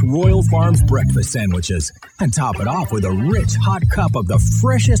fresh Royal Farms breakfast sandwiches and top it off with a rich hot cup of the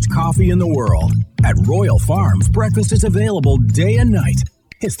freshest coffee in the world. At Royal Farms, breakfast is available day and night.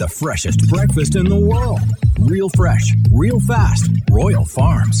 It's the freshest breakfast in the world. Real fresh, real fast. Royal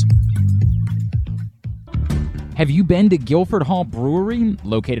Farms. Have you been to Guilford Hall Brewery?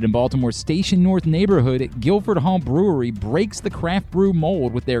 Located in Baltimore's Station North neighborhood, Guilford Hall Brewery breaks the craft brew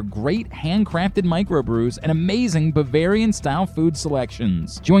mold with their great handcrafted microbrews and amazing Bavarian-style food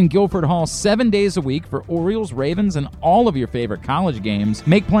selections. Join Guilford Hall 7 days a week for Orioles, Ravens, and all of your favorite college games.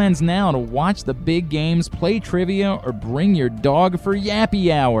 Make plans now to watch the big games, play trivia, or bring your dog for Yappy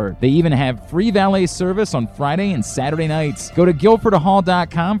Hour. They even have free valet service on Friday and Saturday nights. Go to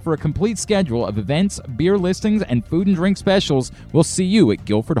guilfordhall.com for a complete schedule of events, beer listings, and food and drink specials. We'll see you at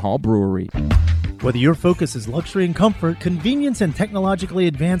Guilford Hall Brewery. Whether your focus is luxury and comfort, convenience and technologically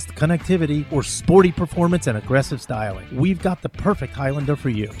advanced connectivity, or sporty performance and aggressive styling, we've got the perfect Highlander for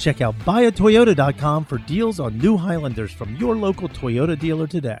you. Check out buyatoyota.com for deals on new Highlanders from your local Toyota dealer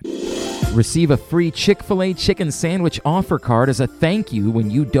today. Receive a free Chick-fil-A chicken sandwich offer card as a thank you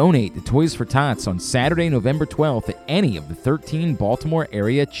when you donate to Toys for Tots on Saturday, November 12th at any of the 13 Baltimore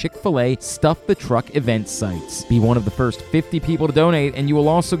area Chick-fil-A Stuff the Truck event sites. Be one of the first 50 people to donate, and you will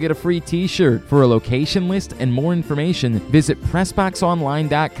also get a free t-shirt. For a location list and more information, visit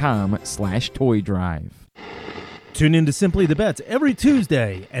PressBoxOnline.com/toy-drive. Tune in to Simply the Bets every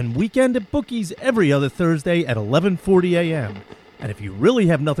Tuesday and Weekend at Bookies every other Thursday at 11:40 a.m. And if you really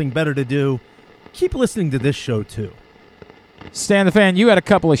have nothing better to do, keep listening to this show too. Stan the Fan, you had a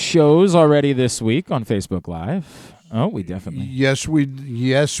couple of shows already this week on Facebook Live. Oh, we definitely. Yes, we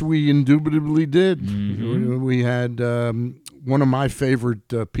indubitably did. Mm-hmm. We had one of my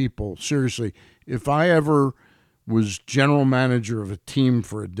favorite people. Seriously, if I ever was general manager of a team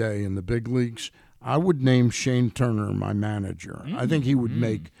for a day in the big leagues, I would name Shane Turner my manager. I think he would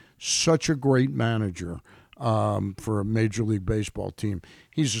make such a great manager for a Major League Baseball team.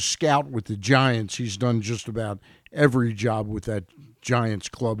 He's a scout with the Giants. He's done just about every job with that Giants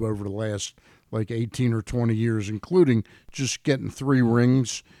club over the last 18 or 20 years, including just getting 3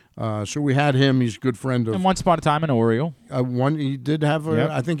 rings. So we had him. He's a good friend of. And once upon a time an Oriole. He did have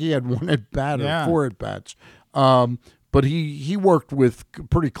I think he had 1 at bat or 4 at bats. But he worked with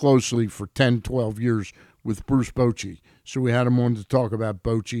pretty closely for 10, 12 years with Bruce Bochy. So we had him on to talk about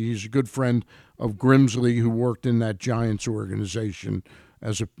Bochy. He's a good friend of Grimsley, who worked in that Giants organization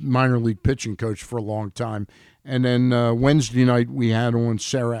as a minor league pitching coach for a long time. And then Wednesday night we had on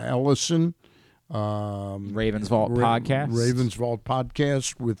Sarah Ellison. Ravens Vault Podcast. Ravens Vault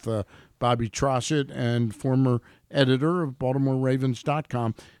Podcast with Bobby Trossett and former editor of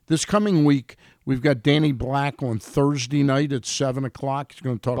BaltimoreRavens.com. This coming week, we've got Danny Black on Thursday night at 7 o'clock. He's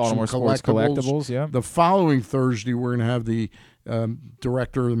going to talk Baltimore some collectibles. Yeah. The following Thursday, we're going to have the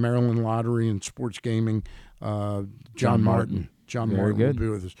director of the Maryland Lottery and Sports Gaming, John Martin. John Very Martin good. will be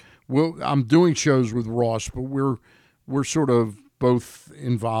with us. I'm doing shows with Ross, but we're sort of both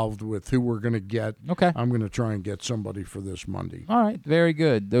involved with who we're going to get. Okay. I'm going to try and get somebody for this Monday. All right, very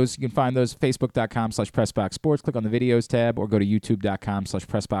good. Those you can find those Facebook.com/PressBoxSports. Click on the videos tab, or go to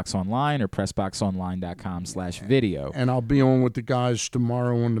YouTube.com/PressBoxOnline or PressBoxOnline.com/video. And I'll be on with the guys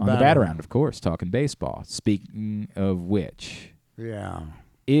tomorrow on the Bat Around, of course, talking baseball. Speaking of which,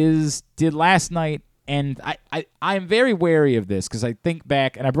 did last night. And I'm very wary of this because I think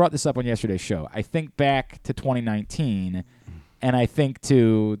back, and I brought this up on yesterday's show, I think back to 2019, and I think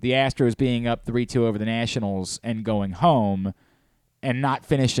to the Astros being up 3-2 over the Nationals and going home and not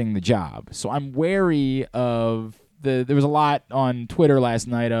finishing the job. So I'm wary of there was a lot on Twitter last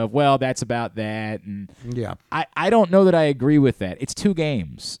night of, well, that's about that. And I don't know that I agree with that. It's 2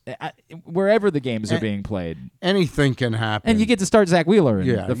 games. Wherever the games are being played. Anything can happen. And you get to start Zach Wheeler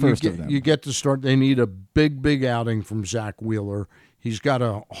in the first of them. You get to start. They need a big outing from Zach Wheeler. He's got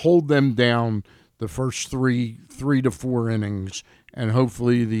to hold them down the first 3 to 4 innings, and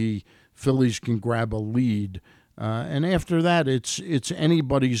hopefully the Phillies can grab a lead. And after that, it's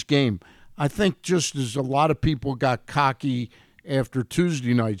anybody's game. I think just as a lot of people got cocky after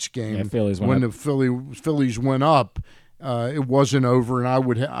Tuesday night's game, when the Phillies went up, it wasn't over. And I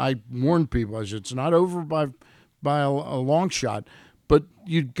warned people, I said, it's not over by a long shot. But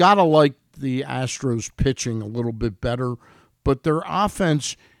you got to like the Astros pitching a little bit better. But their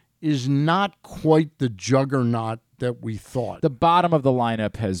offense is not quite the juggernaut that we thought. The bottom of the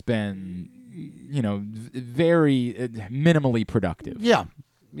lineup has been, very minimally productive. Yeah.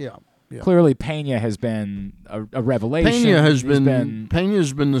 Clearly, Pena has been a revelation.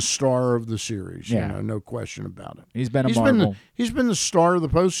 Pena's been the star of the series. No question about it. He's been a marvel. He's been the star of the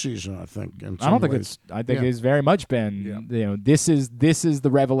postseason, I think. I think it's very much been. This is the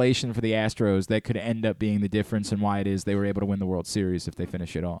revelation for the Astros that could end up being the difference in why it is they were able to win the World Series if they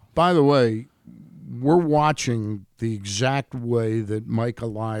finish it off. By the way, we're watching the exact way that Mike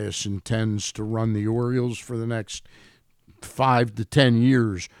Elias intends to run the Orioles for the next 5 to 10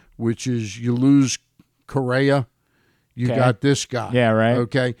 years. Which is you lose Correa, you got this guy. Yeah, right.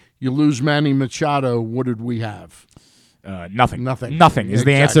 Okay. You lose Manny Machado, what did we have? Nothing. Nothing is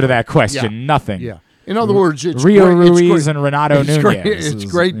the answer to that question. Yeah. Nothing. Yeah. In other words, it's Rio great. Ruiz and Renato Nunez. It's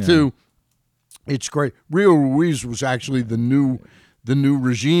great too. It's great. Rio Ruiz was actually the new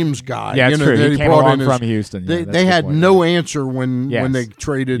regime's guy. Yeah, it's true. He came along from Houston. They had no answer when they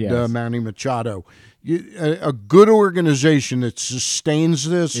traded Manny Machado. A good organization that sustains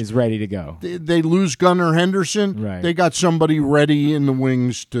this is ready to go. They lose Gunnar Henderson. Right. They got somebody ready in the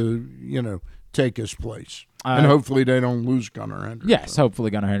wings to take his place. And hopefully they don't lose Gunnar Henderson. Yes,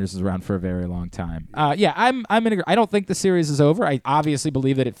 hopefully Gunnar Henderson's around for a very long time. I don't think the series is over. I obviously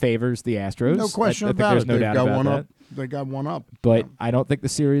believe that it favors the Astros. No question about it. They've got one up. They got one up. But I don't think the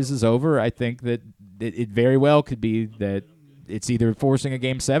series is over. I think that it very well could be that it's either forcing a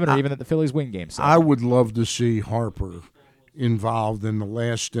Game 7 or even that the Phillies win Game 7. I would love to see Harper involved in the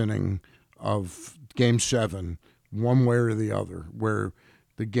last inning of Game 7, one way or the other, where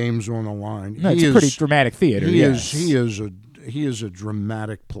the game's on the line. No, it's a pretty dramatic theater. He is a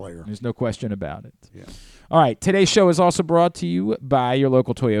dramatic player. There's no question about it. Yeah. All right, today's show is also brought to you by your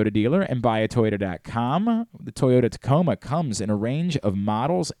local Toyota dealer and buyatoyota.com. The Toyota Tacoma comes in a range of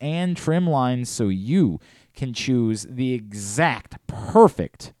models and trim lines, so you can choose the exact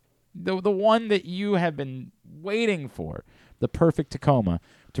perfect, the one that you have been waiting for, the perfect Tacoma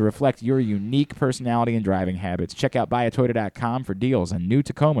to reflect your unique personality and driving habits. Check out buyatoyota.com for deals on new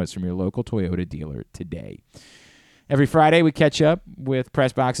Tacomas from your local Toyota dealer today. Every Friday, we catch up with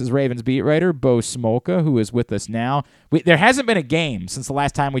PressBox's Ravens beat writer, Bo Smolka, who is with us now. There hasn't been a game since the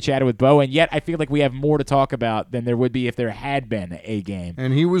last time we chatted with Bo, and yet I feel like we have more to talk about than there would be if there had been a game.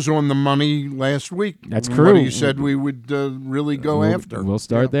 And he was on the money last week. That's true. What he said we would really go after. We'll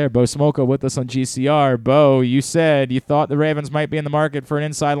start there. Bo Smolka with us on GCR. Bo, you said you thought the Ravens might be in the market for an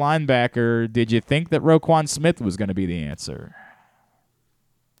inside linebacker. Did you think that Roquan Smith was going to be the answer?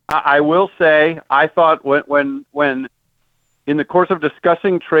 I will say, I thought when in the course of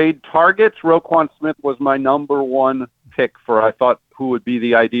discussing trade targets, Roquan Smith was my number one pick for I thought who would be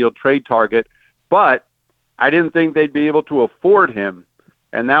the ideal trade target, but I didn't think they'd be able to afford him.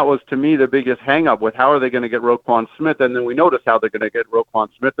 And that was, to me, the biggest hang-up with how are they going to get Roquan Smith. And then we noticed how they're going to get Roquan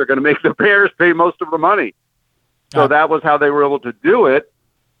Smith. They're going to make the Bears pay most of the money. So that was how they were able to do it.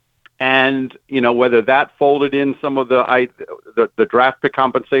 And, whether that folded in some of the draft pick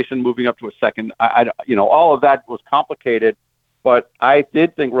compensation moving up to a second, all of that was complicated. But I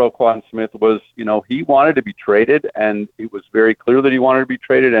did think Roquan Smith was, he wanted to be traded, and it was very clear that he wanted to be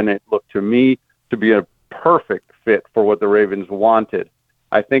traded, and it looked to me to be a perfect fit for what the Ravens wanted.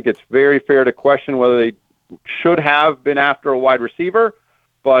 I think it's very fair to question whether should have been after a wide receiver,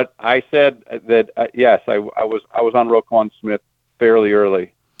 but I said that yes, I was on Roquan Smith fairly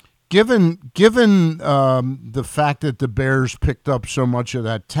early. Given the fact that the Bears picked up so much of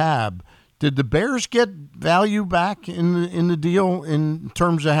that tab, did the Bears get value back in the deal in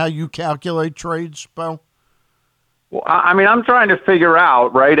terms of how you calculate trades, Bo? Well, I mean, I'm trying to figure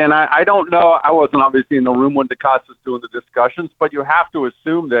out, right? And I don't know. I wasn't obviously in the room when DeCosta's doing the discussions, but you have to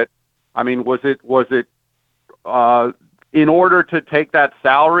assume that. I mean, was it in order to take that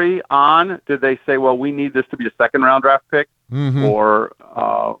salary on? Did they say, well, we need this to be a second round draft pick, or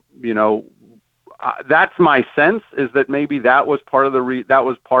that's my sense, is that maybe that was part of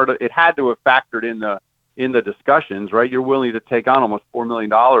it had to have factored in the discussions, right? You're willing to take on almost $4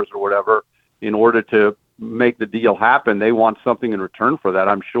 million or whatever in order to make the deal happen. They want something in return for that,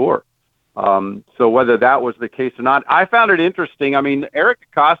 I'm sure. So whether that was the case or not, I found it interesting. I mean, Eric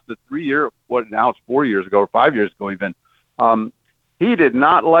Acosta, 4 years ago or 5 years ago even, he did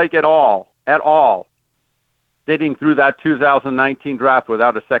not like at all, sitting through that 2019 draft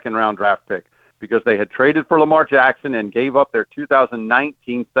without a second round draft pick, because they had traded for Lamar Jackson and gave up their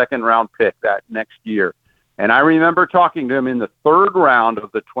 2019 second round pick that next year. And I remember talking to him in the third round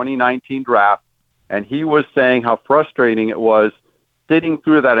of the 2019 draft, and he was saying how frustrating it was sitting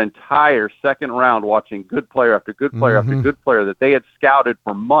through that entire second round, watching good player after good player after good player that they had scouted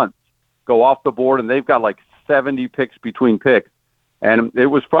for months go off the board, and they've got like 70 picks between picks. And it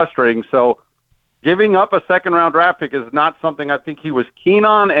was frustrating. So giving up a second round draft pick is not something I think he was keen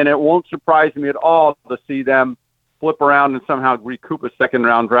on, and it won't surprise me at all to see them flip around and somehow recoup a second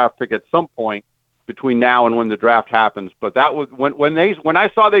round draft pick at some point between now and when the draft happens. But that was when I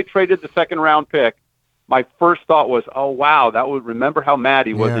saw they traded the second round pick, my first thought was, oh wow, remember how mad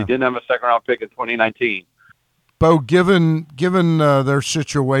he was. He didn't have a second round pick in 2019. Bo, given their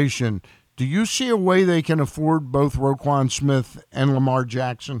situation, do you see a way they can afford both Roquan Smith and Lamar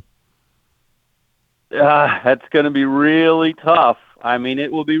Jackson? That's going to be really tough. I mean, it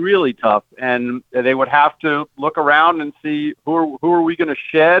will be really tough, and they would have to look around and see who are we going to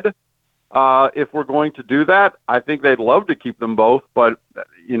shed if we're going to do that. I think they'd love to keep them both, but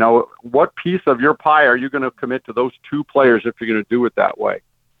what piece of your pie are you going to commit to those two players if you're going to do it that way?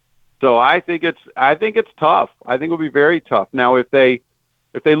 So I think it's tough. I think it'll be very tough. Now, if they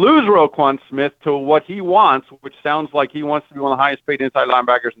lose Roquan Smith to what he wants, which sounds like he wants to be one of the highest paid inside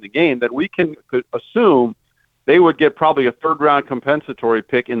linebackers in the game, then we could assume they would get probably a third round compensatory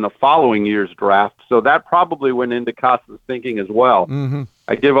pick in the following year's draft. So that probably went into Costa's thinking as well.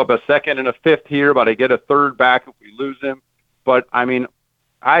 I give up a second and a fifth here, but I get a third back if we lose him. But I mean,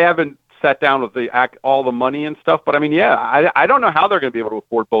 I haven't sat down with all the money and stuff, but I mean, I don't know how they're going to be able to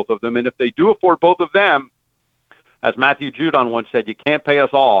afford both of them. And if they do afford both of them, as Matthew Judon once said, you can't pay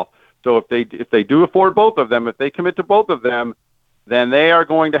us all. So if they do afford both of them, if they commit to both of them, then they are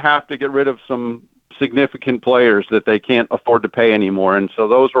going to have to get rid of some significant players that they can't afford to pay anymore. And so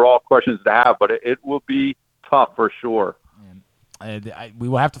those are all questions to have, but it will be tough for sure. We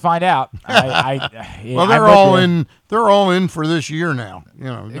will have to find out. Well, they're all in. They're all in for this year now.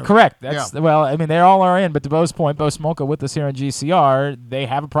 Correct. Well, I mean, they all are in. But to Bo's point, Bo Smolka with us here on GCR, they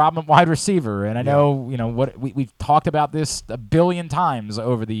have a problem at wide receiver, and I know what we've talked about this a billion times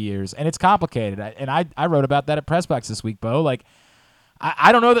over the years, and it's complicated. And I wrote about that at Pressbox this week, Bo. Like,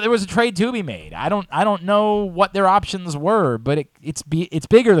 I don't know that there was a trade to be made. I don't know what their options were, but it's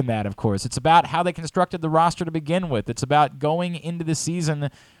bigger than that, of course. It's about how they constructed the roster to begin with. It's about going into the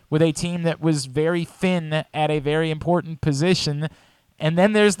season with a team that was very thin at a very important position. And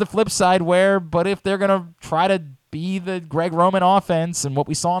then there's the flip side but if they're going to try to be the Greg Roman offense, and what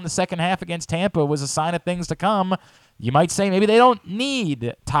we saw in the second half against Tampa was a sign of things to come, you might say maybe they don't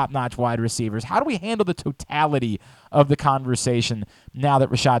need top-notch wide receivers. How do we handle the totality of the conversation now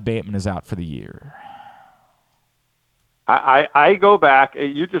that Rashad Bateman is out for the year? I go back,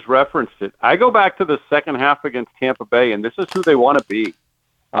 you just referenced it. I go back to the second half against Tampa Bay, and this is who they want to be.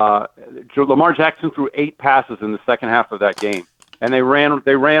 Lamar Jackson threw 8 passes in the second half of that game, and they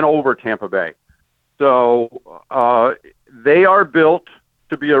ran over Tampa Bay. So they are built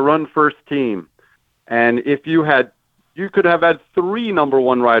to be a run-first team. And if you could have had 3 number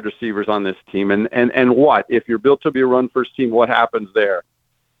 1 wide receivers on this team, and what if you're built to be a run first team? What happens there?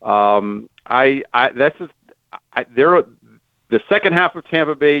 The second half of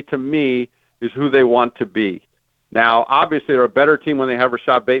Tampa Bay to me is who they want to be. Now, obviously, they're a better team when they have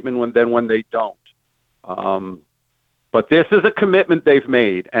Rashad Bateman than when they don't. But this is a commitment they've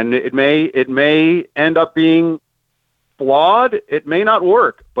made, and it may end up being flawed. It may not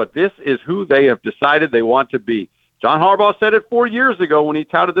work, but this is who they have decided they want to be. John Harbaugh said it 4 years ago when he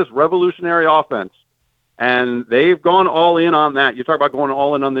touted this revolutionary offense. And they've gone all in on that. You talk about going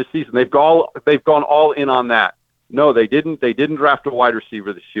all in on this season. They've gone all in on that. No, they didn't. They didn't draft a wide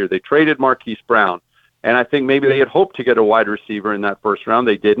receiver this year. They traded Marquise Brown. And I think maybe they had hoped to get a wide receiver in that first round.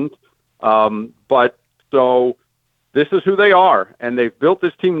 They didn't. But so this is who they are, and they've built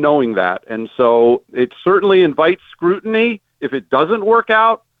this team knowing that. And so it certainly invites scrutiny if it doesn't work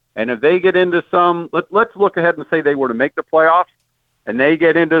out. And if they get into some, let's look ahead and say they were to make the playoffs, and they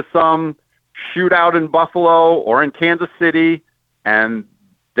get into some shootout in Buffalo or in Kansas City, and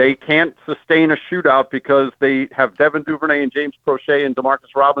they can't sustain a shootout because they have Devin Duvernay and James Prochet and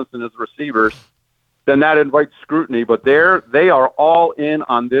Demarcus Robinson as receivers, then that invites scrutiny. But they are all in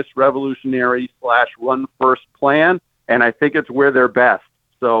on this revolutionary / run first plan, and I think it's where they're best.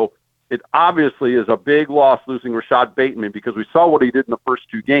 So it obviously is a big loss losing Rashad Bateman, because we saw what he did in the first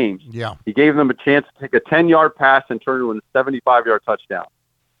 2 games. Yeah. He gave them a chance to take a 10-yard pass and turn it into a 75-yard touchdown,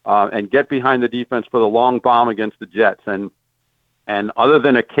 and get behind the defense for the long bomb against the Jets. And other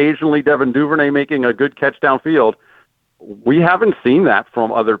than occasionally Devin Duvernay making a good catch downfield, we haven't seen that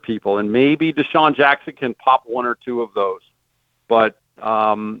from other people. And maybe Deshaun Jackson can pop 1 or 2 of those. But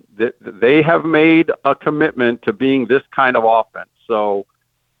they have made a commitment to being this kind of offense. So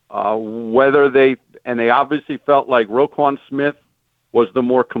they obviously felt like Roquan Smith was the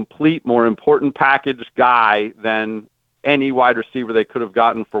more complete, more important package guy than any wide receiver they could have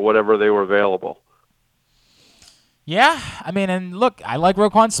gotten for whatever they were available. Yeah, I mean, and look, I like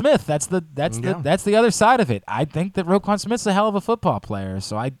Roquan Smith. That's the other side of it. I think that Roquan Smith's a hell of a football player,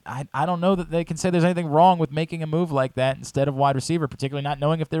 so I don't know that they can say there's anything wrong with making a move like that instead of wide receiver, particularly not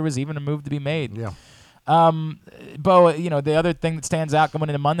knowing if there was even a move to be made. Yeah. Bo, the other thing that stands out going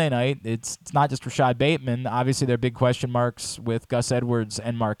into Monday night, it's not just Rashad Bateman. Obviously, there are big question marks with Gus Edwards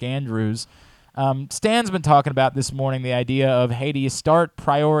and Mark Andrews. Stan's been talking about this morning the idea of, hey, do you start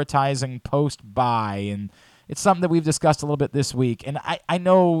prioritizing post-bye? And it's something that we've discussed a little bit this week. And I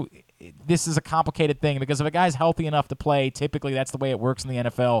know this is a complicated thing, because if a guy's healthy enough to play, typically that's the way it works in the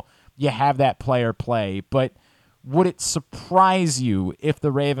NFL. You have that player play. But would it surprise you if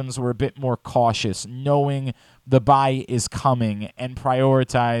the Ravens were a bit more cautious, knowing the bye is coming, and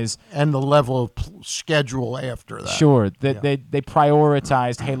prioritize and the level of schedule after that? Sure, that they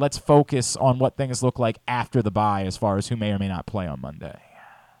prioritized, hey, let's focus on what things look like after the bye as far as who may or may not play on Monday.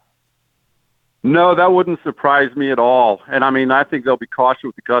 No, that wouldn't surprise me at all. And, I mean, I think they'll be cautious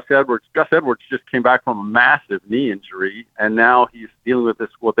with Gus Edwards. Gus Edwards just came back from a massive knee injury, and now he's dealing with this,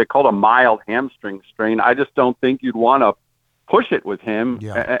 what they call a mild hamstring strain. I just don't think you'd want to push it with him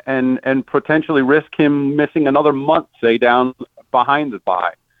and potentially risk him missing another month, say, down behind the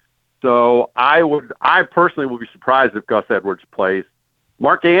bye. So I personally would be surprised if Gus Edwards plays.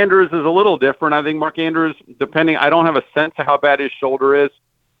 Mark Andrews is a little different. I think Mark Andrews, I don't have a sense of how bad his shoulder is.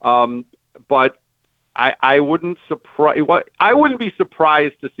 But I wouldn't be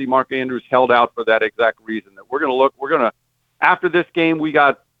surprised to see Mark Andrews held out for that exact reason. That after this game, we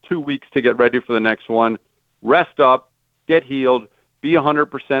got 2 weeks to get ready for the next one. Rest up, get healed, be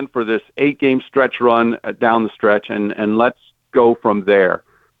 100% for this 8-game stretch run down the stretch, and let's go from there.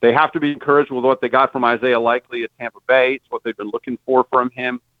 They have to be encouraged with what they got from Isaiah Likely at Tampa Bay. It's what they've been looking for from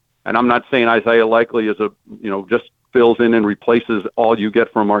him. And I'm not saying Isaiah Likely is just fills in and replaces all you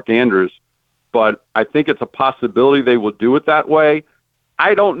get from Mark Andrews. But I think it's a possibility they will do it that way.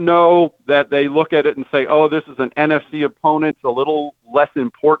 I don't know that they look at it and say, oh, this is an NFC opponent. It's a little less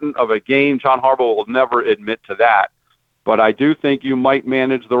important of a game. John Harbaugh will never admit to that. But I do think you might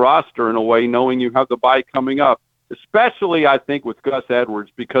manage the roster in a way knowing you have the bye coming up, especially, I think, with Gus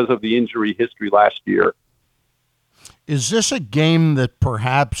Edwards because of the injury history last year. Is this a game that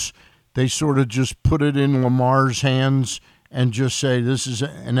perhaps they sort of just put it in Lamar's hands and just say this is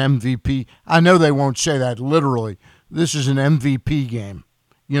an MVP? I know they won't say that literally. This is an MVP game,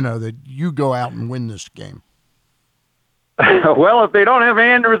 that you go out and win this game. Well, if they don't have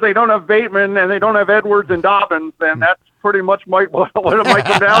Andrews, they don't have Bateman, and they don't have Edwards and Dobbins, then that's pretty much what it might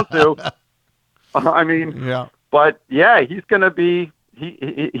come down to. But yeah, he's going to be.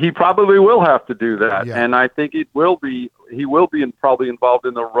 He probably will have to do that, and I think he will be probably involved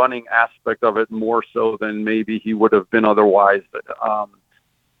in the running aspect of it more so than maybe he would have been otherwise.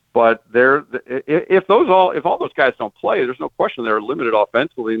 But if all those guys don't play, there's no question they're limited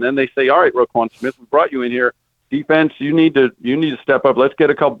offensively. And then they say, all right, Roquan Smith, we brought you in here. Defense, you need to step up. Let's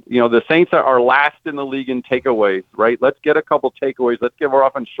get a couple. The Saints are last in the league in takeaways, right? Let's get a couple takeaways. Let's give our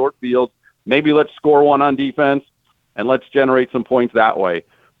offense short fields. Maybe let's score one on defense, and let's generate some points that way.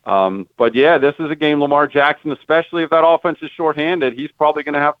 But yeah, this is a game Lamar Jackson, especially if that offense is shorthanded, he's probably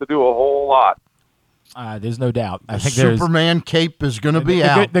going to have to do a whole lot. There's no doubt. I think Superman cape is going to be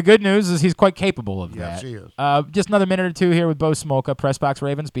out. The good news is he's quite capable of that. Yes, he is. Just another minute or two here with Bo Smolka, Pressbox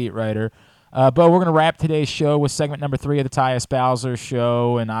Ravens beat writer. Bo, we're going to wrap today's show with segment number 3 of the Tyus Bowser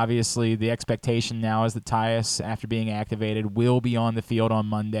Show, and obviously the expectation now is that Tyus, after being activated, will be on the field on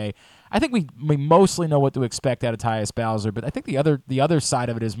Monday. I think we mostly know what to expect out of Tyus Bowser, but I think the other side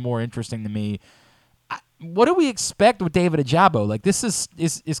of it is more interesting to me. What do we expect with David Ojabo? Like, this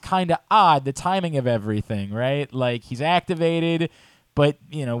is kind of odd, the timing of everything, right? Like, he's activated, but,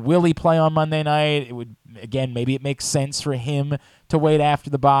 will he play on Monday night? It would, again, maybe it makes sense for him to wait after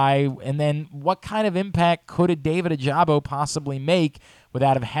the bye. And then what kind of impact could a David Ojabo possibly make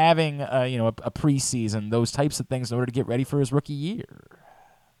without him having, a preseason, those types of things in order to get ready for his rookie year?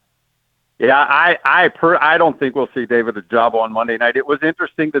 Yeah, I don't think we'll see David Ojabo on Monday night. It was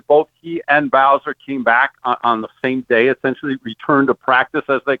interesting that both he and Bowser came back on the same day, essentially returned to practice,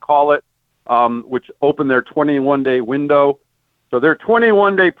 as they call it, which opened their 21-day window. So their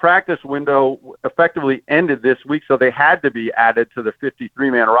 21-day practice window effectively ended this week, so they had to be added to the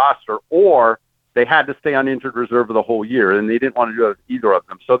 53-man roster, or they had to stay on injured reserve for the whole year, and they didn't want to do either of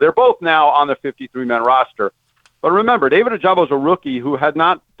them. So they're both now on the 53-man roster. But remember, David Ojabo is a rookie who had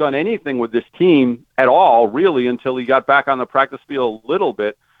not done anything with this team at all, really, until he got back on the practice field a little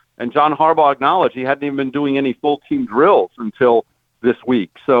bit. And John Harbaugh acknowledged he hadn't even been doing any full team drills until this week.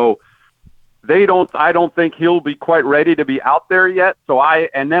 So I don't think he'll be quite ready to be out there yet.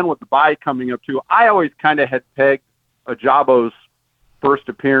 And then with the bye coming up too, I always kind of had pegged Ojabo's first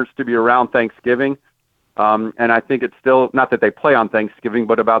appearance to be around Thanksgiving. And I think it's still, not that they play on Thanksgiving,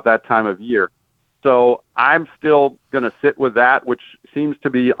 but about that time of year. So I'm still going to sit with that, which seems to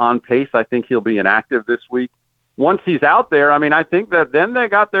be on pace. I think he'll be inactive this week. Once he's out there, I think that then they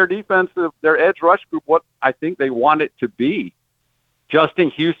got their defensive, their edge rush group, what I think they want it to be. Justin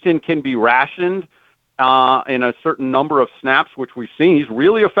Houston can be rationed in a certain number of snaps, which we've seen. He's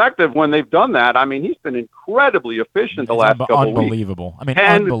really effective when they've done that. He's been incredibly efficient the last couple of weeks. Unbelievable.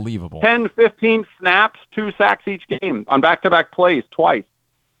 Unbelievable. 10, 15 snaps, 2 sacks each game on back-to-back plays twice.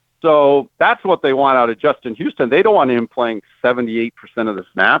 So that's what they want out of Justin Houston. They don't want him playing 78% of the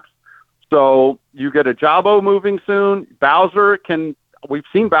snaps. So you get Ojabo moving soon. We've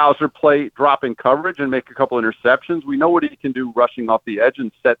seen Bowser drop in coverage and make a couple interceptions. We know what he can do rushing off the edge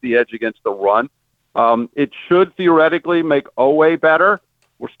and set the edge against the run. It should theoretically make Owe better.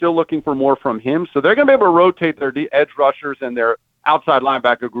 We're still looking for more from him. So they're going to be able to rotate their edge rushers and their outside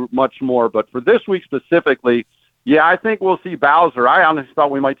linebacker group much more. But for this week specifically, yeah, I think we'll see Bowser. I honestly thought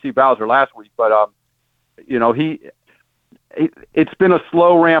we might see Bowser last week, but it's been a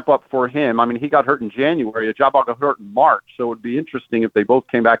slow ramp up for him. He got hurt in January. Ojabo got hurt in March, so it would be interesting if they both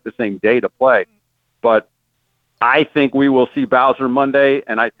came back the same day to play. But I think we will see Bowser Monday,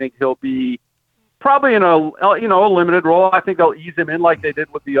 and I think he'll be probably in a limited role. I think they'll ease him in like they did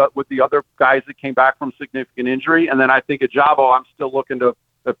with the other guys that came back from significant injury, and then I think Ojabo, I'm still looking to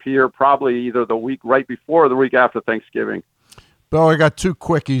appear probably either the week right before or the week after Thanksgiving. Bill, I got 2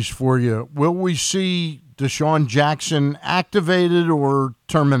 quickies for you. Will we see Deshaun Jackson activated or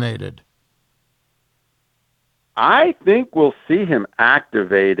terminated? I think we'll see him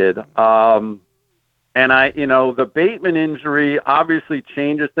activated. And the Bateman injury obviously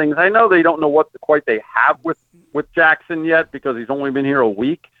changes things. I know they don't know what quite they have with Jackson yet because he's only been here a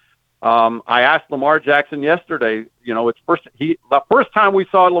week. I asked Lamar Jackson yesterday, the first time we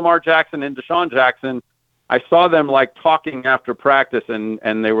saw Lamar Jackson and Deshaun Jackson, I saw them talking after practice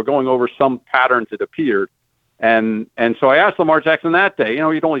and they were going over some patterns that appeared. And so I asked Lamar Jackson that day,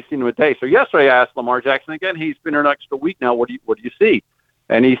 you'd only seen him a day. So yesterday I asked Lamar Jackson again, he's been here an extra week now. What do you see?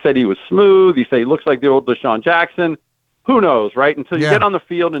 And he said he was smooth. He said he looks like the old Deshaun Jackson. Who knows, right? Until you get on the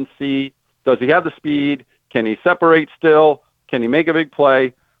field and see, does he have the speed? Can he separate still? Can he make a big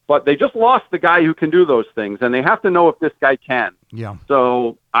play? But they just lost the guy who can do those things, and they have to know if this guy can. Yeah.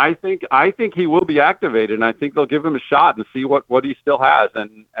 So I think he will be activated, and I think they'll give him a shot and see what he still has,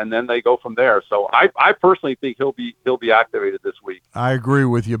 and then they go from there. So I personally think he'll be activated this week. I agree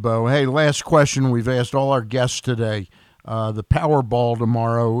with you, Bo. Hey, last question we've asked all our guests today. The Powerball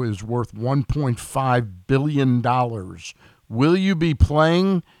tomorrow is worth $1.5 billion. Will you be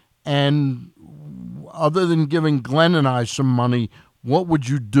playing? And other than giving Glenn and I some money, what would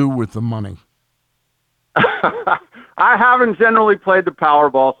you do with the money? I haven't generally played the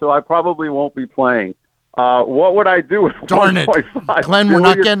Powerball, so I probably won't be playing. What would I do with Darn it. Glenn, we're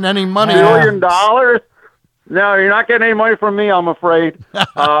not getting any money. $1 billion? No, you're not getting any money from me, I'm afraid.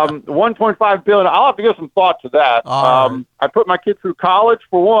 $1.5 billion. I'll have to give some thought to that. I put my kid through college,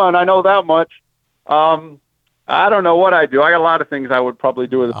 for one. I know that much. I don't know what I do. I got a lot of things I would probably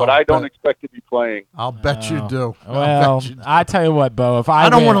do with it, but I don't expect to be playing. I'll bet you do. Well, I tell you what, Bo, if I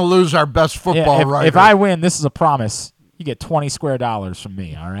don't win, want to lose our best football writer. If I win, this is a promise. You get $20 square from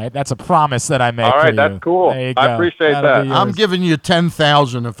me, all right? That's a promise that I make. All right, for you. that's cool. There you I go. appreciate That'll that. I'm giving you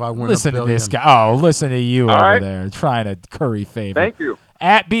 10,000 if I win Listen $1 billion. to this guy. Oh, listen to you All over right. there trying to curry favor. Thank you.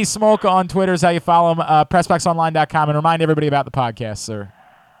 At B Smolka on Twitter is how you follow him. PressBoxOnline.com. And remind everybody about the podcast, sir.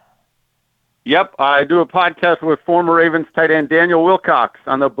 Yep, I do a podcast with former Ravens tight end Daniel Wilcox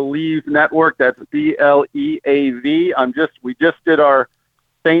on the Believe Network. That's BLEAV. We just did our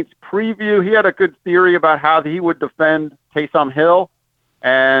Saints preview. He had a good theory about how he would defend Taysom Hill,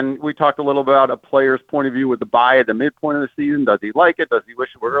 and we talked a little about a player's point of view with the bye at the midpoint of the season. Does he like it? Does he wish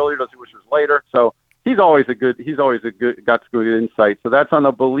it were earlier? Does he wish it was later? So he's always got good insight. So that's on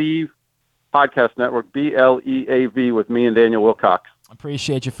the Believe Podcast Network, BLEAV, with me and Daniel Wilcox.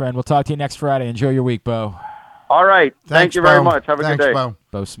 Appreciate you, friend. We'll talk to you next Friday. Enjoy your week, Bo. All right. Thank Thanks, you very Bo. much. Have a good day. Bo.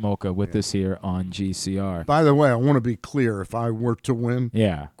 Bo Smolka with us here on GCR. By the way, I want to be clear. If I were to win,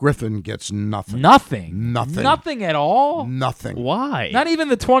 Griffin gets nothing. Nothing? Nothing. Nothing at all? Nothing. Why? Not even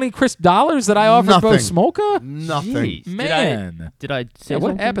the 20 crisp dollars that I offered Bo Nothing. Smolka? Nothing. Jeez. Man. Did I say what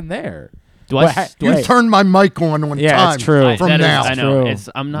something? happened there? You turned my mic on one time. It's true. From now. I know. True.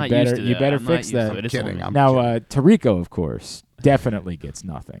 I'm not You better- used to that. you better I'm fix not used that. to it. It's Kidding. only- Now, Tarico, of course, definitely gets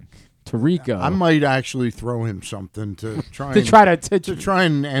nothing. Tarico. I might actually throw him something to try to try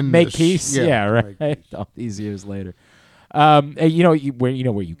and end make this. peace. Yeah, right. make All these years later, where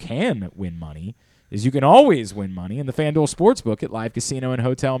you can win money is you can always win money in the FanDuel Sportsbook at Live Casino and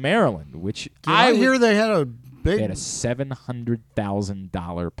Hotel Maryland, which Did I hear they had a big. They had a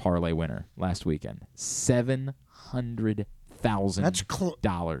 $700,000 parlay winner last weekend. $700,000. That's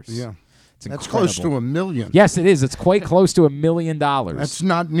Yeah. It's That's incredible. close to $1 million. Yes, it is. It's quite close to $1 million. That's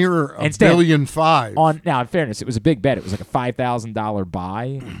not near $1.5 billion. Now, in fairness, it was a big bet. It was like a $5,000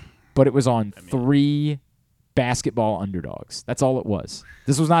 buy, but it was on 3 basketball underdogs. That's all it was.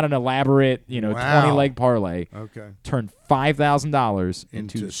 This was not an elaborate, 20-leg parlay. Okay. Turned $5,000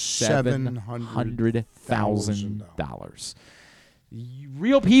 into $700,000.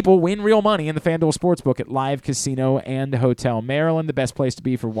 Real people win real money in the FanDuel Sportsbook at Live Casino and Hotel Maryland, the best place to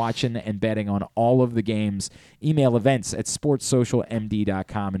be for watching and betting on all of the games. Email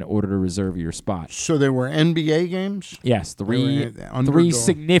events@sportssocialmd.com in order to reserve your spot. So there were NBA games? Yes, three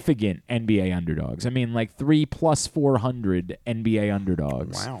significant NBA underdogs. I mean, like 3 plus 400 NBA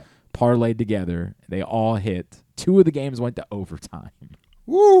underdogs. Wow. Parlayed together. They all hit. 2 of the games went to overtime.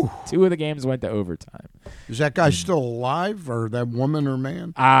 Woo! 2 of the games went to overtime. Is that guy still alive, or that woman or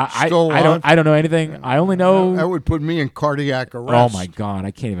man? I don't know anything. I only know that would put me in cardiac arrest. Oh my God,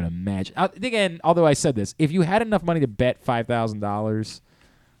 I can't even imagine. Again, although I said this, if you had enough money to bet $5,000,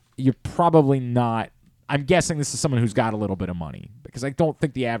 you're probably not. I'm guessing this is someone who's got a little bit of money, because I don't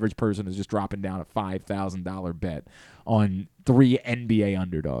think the average person is just dropping down a $5,000 bet on 3 NBA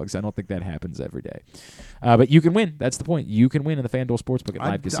underdogs. I don't think that happens every day. But you can win. That's the point. You can win in the FanDuel Sportsbook at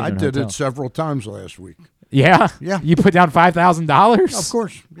Live Casino. I did Hotel. it several times last week. Yeah? Yeah. You put down $5,000? Of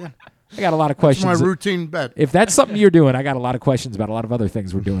course, yeah. I got a lot of questions. That's my routine bet. If that's something you're doing, I got a lot of questions about a lot of other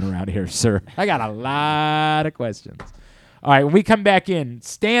things we're doing around here, sir. I got a lot of questions. All right, when we come back in,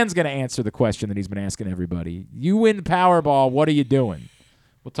 Stan's going to answer the question that he's been asking everybody. You win the Powerball, what are you doing?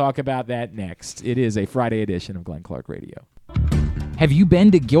 We'll talk about that next. It is a Friday edition of Glenn Clark Radio. Have you been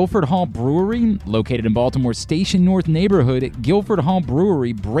to Guilford Hall Brewery? Located in Baltimore's Station North neighborhood, Guilford Hall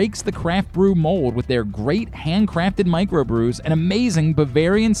Brewery breaks the craft brew mold with their great handcrafted microbrews and amazing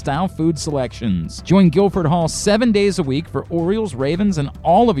Bavarian-style food selections. Join Guilford Hall 7 days a week for Orioles, Ravens, and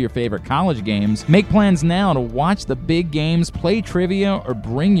all of your favorite college games. Make plans now to watch the big games, play trivia, or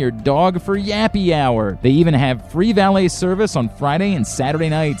bring your dog for Yappy Hour. They even have free valet service on Friday and Saturday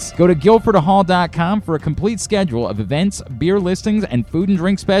nights. Go to guilfordhall.com for a complete schedule of events, beer listings, and food and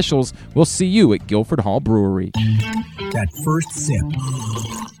drink specials. We'll see you at Guilford Hall Brewery. That first sip.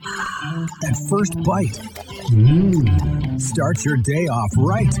 That first bite. Start your day off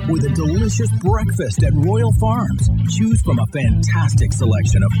right with a delicious breakfast at Royal Farms. Choose from a fantastic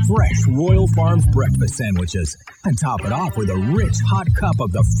selection of fresh Royal Farms breakfast sandwiches and top it off with a rich hot cup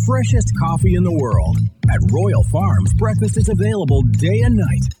of the freshest coffee in the world. At Royal Farms, breakfast is available day and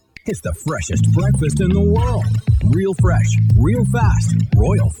night. It's the freshest breakfast in the world. Real fresh, real fast.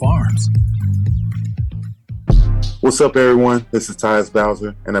 Royal Farms. What's up, everyone? This is Tyus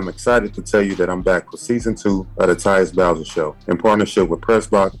Bowser, and I'm excited to tell you that I'm back with Season 2 of The Tyus Bowser Show in partnership with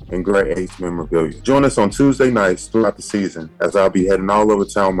PressBox and Great Ace Memorabilia. Join us on Tuesday nights throughout the season, as I'll be heading all over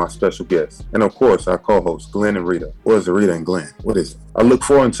town with my special guests. And of course, our co-hosts, Glenn and Rita. Or is it Rita and Glenn? What is it? I look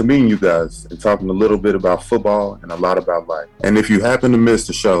forward to meeting you guys and talking a little bit about football and a lot about life. And if you happen to miss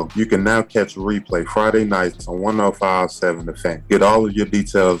the show, you can now catch a replay Friday nights on 105.7 The Fan. Get all of your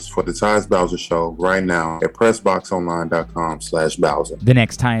details for the Tyus Bowser Show right now at PressBoxOnline.com/Bowser. The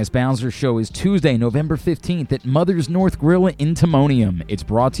next Tyus Bowser Show is Tuesday, November 15th at Mother's North Grill in Timonium. It's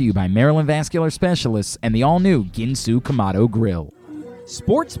brought to you by Maryland Vascular Specialists and the all-new Ginsu Kamado Grill.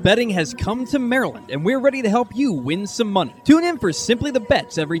 Sports betting has come to Maryland, and we're ready to help you win some money. Tune in for Simply the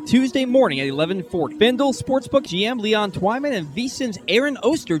Bets every Tuesday morning at 11:40. FanDuel Sportsbook GM Leon Twyman and VSiN's Aaron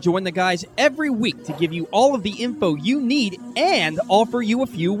Oster join the guys every week to give you all of the info you need and offer you a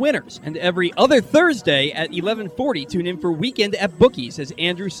few winners. And every other Thursday at 11:40, tune in for Weekend at Bookies as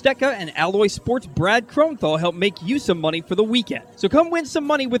Andrew Stecca and Alloy Sports' Brad Kronthal help make you some money for the weekend. So come win some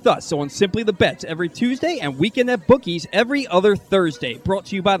money with us on Simply the Bets every Tuesday and Weekend at Bookies every other Thursday. Brought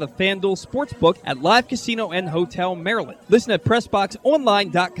to you by the FanDuel Sportsbook at Live Casino and Hotel Maryland. Listen at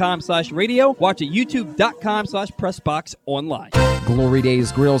PressBoxOnline.com/radio. Watch at YouTube.com/PressBoxOnline. Glory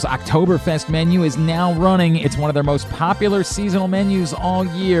Days Grill's Oktoberfest menu is now running. It's one of their most popular seasonal menus all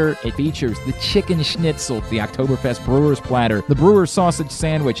year. It features the chicken schnitzel, the Oktoberfest brewer's platter, the brewer's sausage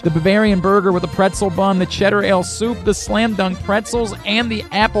sandwich, the Bavarian burger with a pretzel bun, the cheddar ale soup, the slam dunk pretzels, and the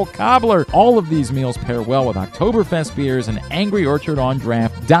apple cobbler. All of these meals pair well with Oktoberfest beers and Angry Orchard on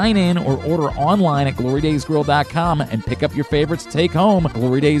draft. Dine in or order online at glorydaysgrill.com and pick up your favorites to take home.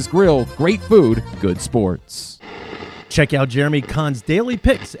 Glory Days Grill, great food, good sports. Check out Jeremy Kahn's daily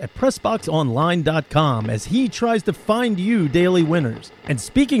picks at PressBoxOnline.com as he tries to find you daily winners. And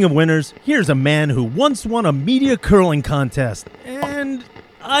speaking of winners, here's a man who once won a media curling contest. And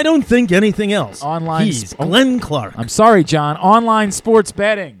I don't think anything else. He's Glenn Clark. I'm sorry, John. Online sports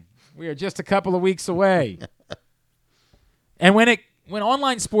betting. We are just a couple of weeks away. And when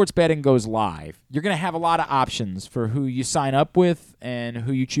online sports betting goes live, you're going to have a lot of options for who you sign up with and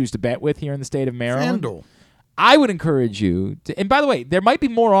who you choose to bet with here in the state of Maryland. FanDuel. I would encourage you to, and by the way, there might be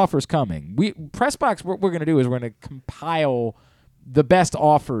more offers coming. PressBox, what we're going to do is we're going to compile the best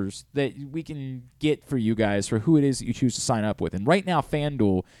offers that we can get for you guys for who it is that you choose to sign up with. And right now,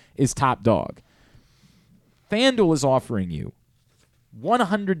 FanDuel is top dog. FanDuel is offering you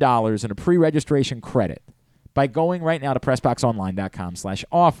 $100 in a pre-registration credit by going right now to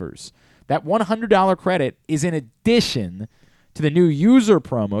PressBoxOnline.com/offers. That $100 credit is in addition to the new user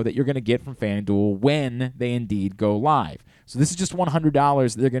promo that you're going to get from FanDuel when they indeed go live. So this is just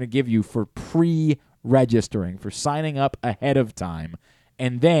 $100 that they're going to give you for pre-registering, for signing up ahead of time,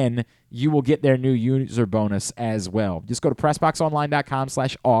 and then you will get their new user bonus as well. Just go to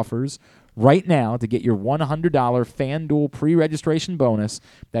PressBoxOnline.com/offers right now to get your $100 FanDuel pre-registration bonus.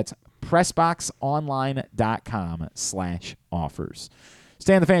 That's PressBoxOnline.com/offers.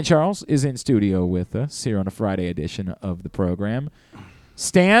 Stan the Fan Charles is in studio with us here on a Friday edition of the program.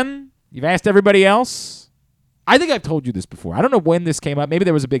 Stan, you've asked everybody else. I think I've told you this before. I don't know when this came up. Maybe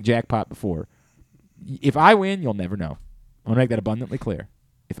there was a big jackpot before. If I win, you'll never know. I want to make that abundantly clear.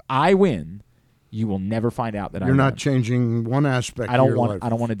 If I win, you will never find out that I won. You're not changing one aspect of your life. I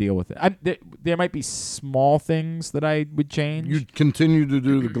don't want to deal with it. There might be small things that I would change. You'd continue to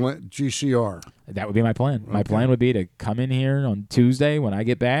do the GCR. That would be my plan. My plan would be to come in here on Tuesday when I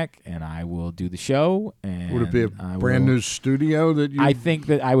get back, and I will do the show. And would it be a brand new studio that you? I think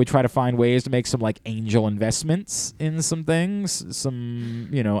that I would try to find ways to make some like angel investments in some things, some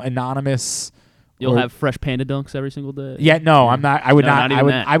anonymous. You'll have fresh Panda Dunks every single day. Yeah, no, I'm not. I would not. Not even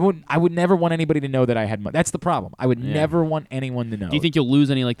that. I would never want anybody to know that I had money. That's the problem. I would never want anyone to know. Do you think you'll lose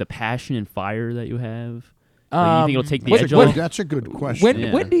any like the passion and fire that you have? Do you think it'll take the edge off? That's a good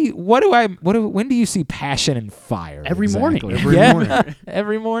question. When do you see passion and fire? Every morning. Every morning.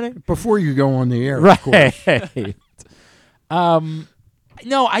 Every morning before you go on the air. Right. Of course.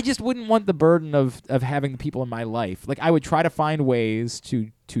 No, I just wouldn't want the burden of having people in my life. Like I would try to find ways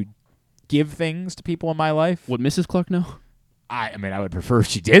to give things to people in my life. Would Mrs. Clark know? I mean, I would prefer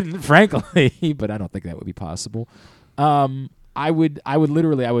she didn't, frankly, but I don't think that would be possible. I would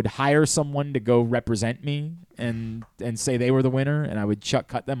hire someone to go represent me and say they were the winner, and I would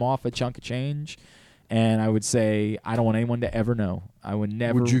cut them off a chunk of change, and I would say I don't want anyone to ever know. I would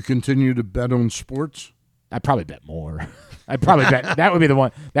never. Would you continue to bet on sports? I'd probably bet more. I'd probably bet that would be the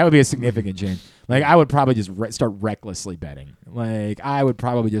one. That would be a significant change. Like I would probably just start recklessly betting. Like I would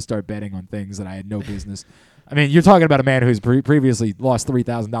probably just start betting on things that I had no business. I mean, you're talking about a man who's previously lost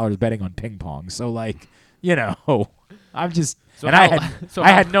 $3,000 betting on ping pong. So like, I'm just. So and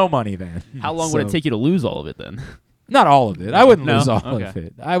I had no money then. How long would it take you to lose all of it then? Not all of it. I wouldn't lose all of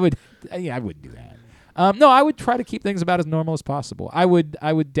it. I wouldn't do that. No, I would try to keep things about as normal as possible. I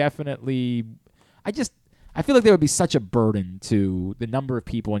would definitely. I feel like there would be such a burden to the number of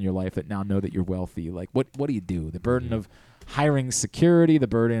people in your life that now know that you're wealthy. Like, what do you do? The burden of hiring security, the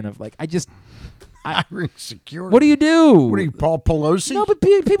burden of hiring security. What do you do? What are you, Paul Pelosi? No, but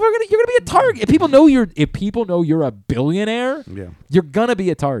you're gonna be a target. If people know you're a billionaire, you're gonna be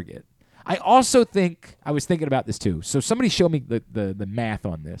a target. I also think I was thinking about this too. So somebody showed me the math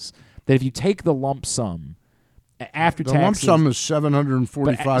on this. That if you take the lump sum after taxes, the lump sum is $745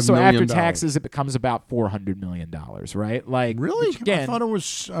 million. So after taxes, it becomes about $400 million, right? Like really? Again, I thought it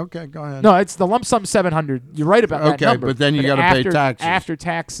was okay. Go ahead. No, it's the lump sum 700. You're right about that number. But then you got to pay taxes. After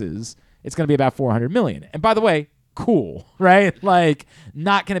taxes, it's going to be about $400 million. And by the way, cool, right? Like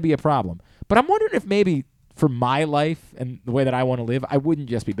not going to be a problem. But I'm wondering if maybe for my life and the way that I want to live, I wouldn't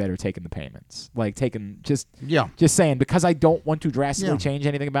just be better taking the payments, like just saying because I don't want to drastically change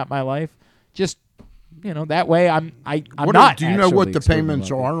anything about my life, just. That way I'm not. Do you know what the payments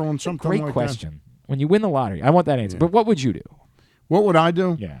are on something like that? Great question. When you win the lottery, I want that answer. But what would you do? What would I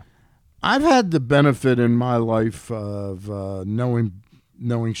do? Yeah. I've had the benefit in my life of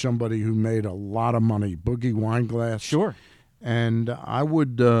knowing somebody who made a lot of money, Boogie Wineglass. Sure. And I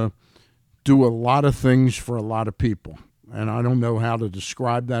would do a lot of things for a lot of people. And I don't know how to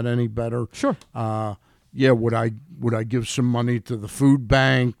describe that any better. Sure. Would I give some money to the food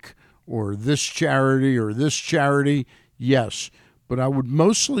bank? Or this charity, yes. But I would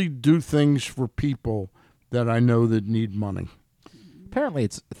mostly do things for people that I know that need money. Apparently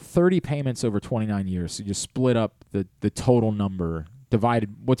it's 30 payments over 29 years. So you just split up the total number,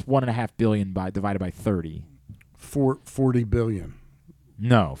 divided, what's $1.5 billion divided by 30? 40 billion.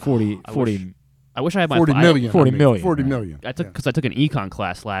 No, 40. I wish I had my 40 million. 40 million. 40 million. I took because I took an econ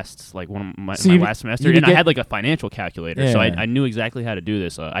class last my last semester, and I had like a financial calculator, so I knew exactly how to do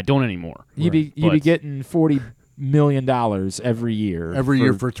this. I don't anymore. You'd be getting $40 million every year.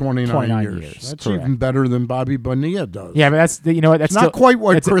 For 29 years. That's correct. Even better than Bobby Bonilla does. Yeah, but that's that's not quite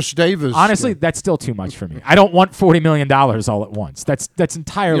what Chris Davis. Honestly, that's still too much for me. I don't want $40 million all at once. That's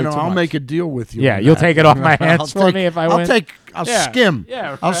entirely too much. I'll make a deal with you. Yeah, you'll take it off my hands for me if I win. I'll skim.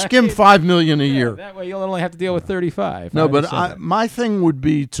 Yeah, right. I'll skim $5 million a year. That way you'll only have to deal with 35. No, but my thing would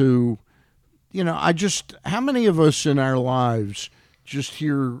be to, how many of us in our lives just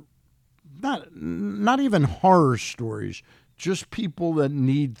hear, not even horror stories, just people that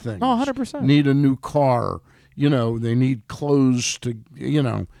need things. Oh, 100%. Need a new car. They need clothes to,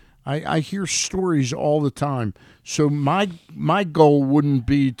 I hear stories all the time. So my goal wouldn't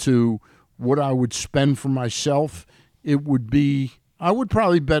be to what I would spend for myself. It would be, I would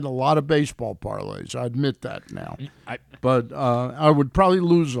probably bet a lot of baseball parlays. I admit that now. But I would probably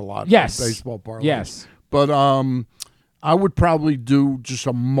lose a lot of baseball parlays. Yes. But I would probably do just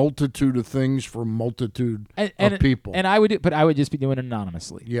a multitude of things for a multitude of people. And I would but I would just be doing it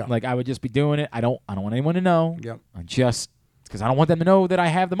anonymously. Yeah. Like I would just be doing it. I don't want anyone to know. Yep. Because I don't want them to know that I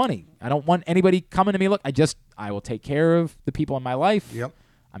have the money. I don't want anybody coming to me. Look, I will take care of the people in my life. Yep.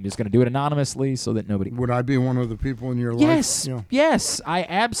 I'm just going to do it anonymously so that nobody. Would I be one of the people in your life? Yes, yes, I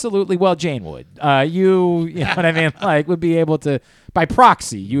absolutely. Well, Jane would. You know what I mean? Like, would be able to, by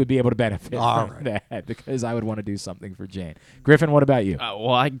proxy, you would be able to benefit from that because I would want to do something for Jane. Griffin, what about you? Well,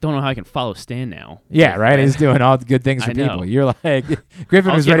 I don't know how I can follow Stan now. Yeah, right. He's doing all the good things for people. You're like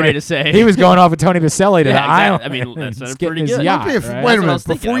Griffin was ready to say he was going off with Tony Baselli to the island. I mean, that's pretty good. Yacht, wait a minute.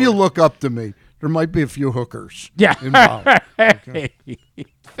 Before you look up to me, there might be a few hookers. Involved. Okay.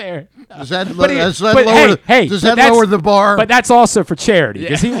 Fair. Does that lower the bar? But that's also for charity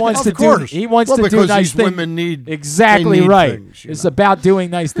because he wants to do. He wants to do nice things. Women need exactly right. Things, it's about doing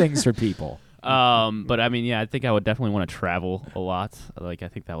nice things for people. But I mean, I think I would definitely want to travel a lot. Like, I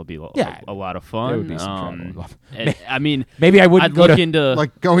think that would be a lot of fun. There would be some travel. I mean, maybe I wouldn't look into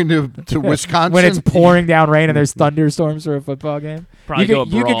like going to Wisconsin when it's pouring down rain and there's thunderstorms for a football game. Probably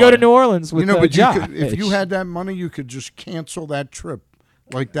you could go to New Orleans with if you had that money, you could just cancel that trip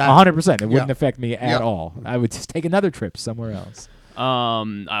like that. 100%. It wouldn't affect me at all. I would just take another trip somewhere else.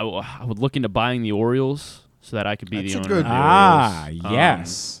 I would look into buying the Orioles. So that I could be the owner. Of the Orioles.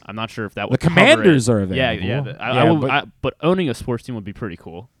 Yes. I'm not sure if that would. The Commanders are available. Yeah. But owning a sports team would be pretty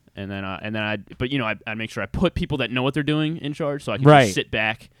cool. And then I'd make sure I put people that know what they're doing in charge, so I can just sit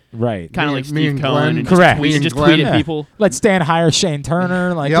back. Right. Kind of like Steve Cohen. And correct. Just tweet at people. Let Stan hire Shane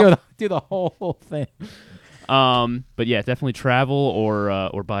Turner. Like do the whole thing. But yeah, definitely travel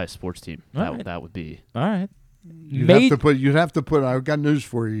or buy a sports team. That would be. All right. You'd have to put. I've got news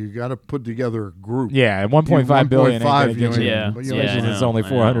for you. You got to put together a group. Yeah, $1.5 billion. It's only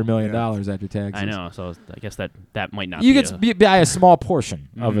 $400 million after taxes. I know. So I guess that might not. You could buy a small portion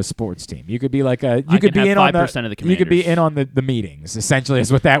of a sports team. You could be like a. You could be in on 5% of the You could be in on the meetings. Essentially,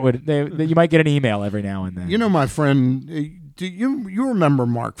 is what that would. You might get an email every now and then. You know, my friend. Do you remember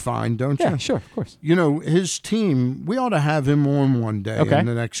Mark Fine, don't you? Yeah, sure, of course. You know, his team, we ought to have him on one day in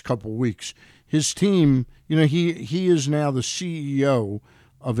the next couple of weeks. His team, you know, he is now the CEO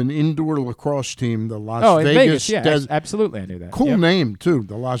of an indoor lacrosse team, the Las Vegas. Yeah, absolutely, I knew that. Cool name, too,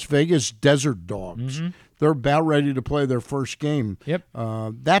 the Las Vegas Desert Dogs. Mm-hmm. They're about ready to play their first game. Yep.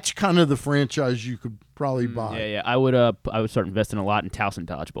 That's kind of the franchise you could probably buy. Yeah. I would start investing a lot in Towson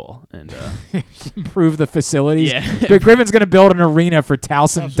Dodgeball and improve the facilities. Yeah. But Griffin's going to build an arena for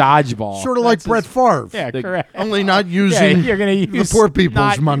Towson Dodgeball. Sort of like Brett Favre. Yeah, correct. Only not using you're gonna use the poor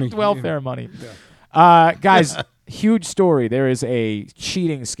people's money. Welfare money. Yeah. Guys, huge story. There is a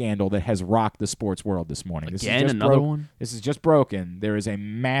cheating scandal that has rocked the sports world this morning. Another one? This is just broken. There is a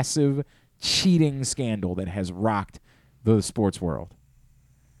massive cheating scandal that has rocked the sports world.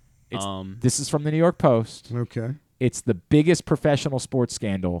 This is from the New York Post. Okay. It's the biggest professional sports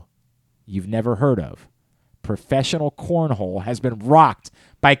scandal you've never heard of. Professional cornhole has been rocked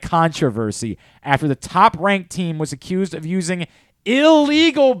by controversy after the top-ranked team was accused of using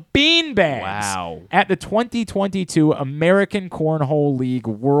illegal beanbags at the 2022 American Cornhole League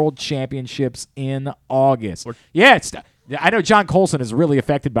World Championships in August. I know John Colson is really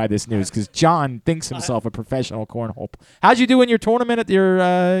affected by this news because John thinks himself a professional cornhole. How'd you do in your tournament at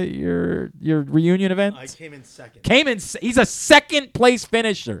your reunion event? I came in second. He's a second place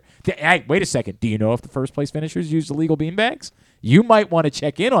finisher. Hey, wait a second. Do you know if the first place finishers used illegal beanbags? You might want to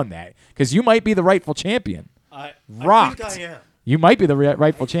check in on that because you might be the rightful champion. I Rocked. think I am. You might be the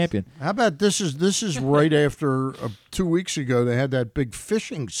rightful champion. How about this is right after 2 weeks ago they had that big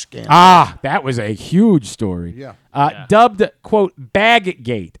fishing scandal. That was a huge story. Yeah. Dubbed, quote,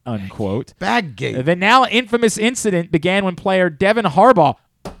 Baggate, unquote. Baggate. The now infamous incident began when player Devin Harbaugh.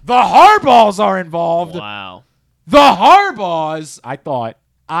 The Harbaughs are involved. Wow. The Harbaughs. I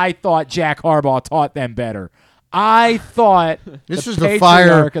thought Jack Harbaugh taught them better. I thought this is the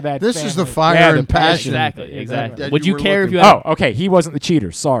fire. This family. is the fire and passion. Exactly. Would you care if you had? Oh, okay. He wasn't the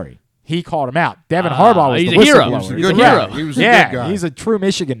cheater. Sorry. He called him out. Devin Harbaugh was he's the a hero. whistleblower. He's a good hero. He was a good guy. He's a true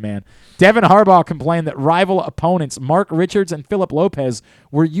Michigan man. Devin Harbaugh complained that rival opponents Mark Richards and Philip Lopez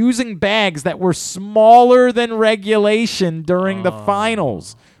were using bags that were smaller than regulation during the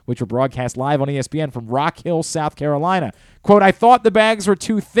finals, which were broadcast live on ESPN from Rock Hill, South Carolina. Quote, I thought the bags were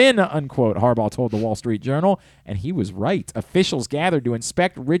too thin, unquote, Harbaugh told the Wall Street Journal, and he was right. Officials gathered to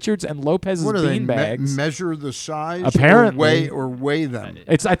inspect Richards and Lopez's beanbags. Measure the size apparently, or weigh them?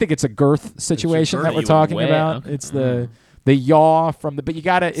 I think it's a girth situation that we're talking about. Okay. It's the yaw from the, but you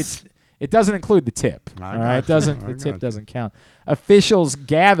gotta, it doesn't include the tip. All right, the tip doesn't count. Officials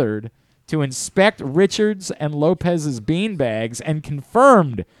gathered to inspect Richards and Lopez's beanbags and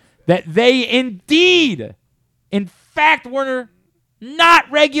confirmed that they indeed, in fact, were not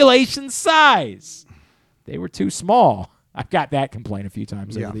regulation size. They were too small. I've got that complaint a few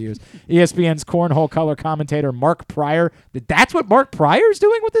times over the years. ESPN's cornhole color commentator Mark Pryor. That's what Mark Pryor's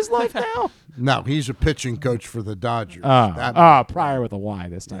doing with his life now? No, he's a pitching coach for the Dodgers. Pryor with a Y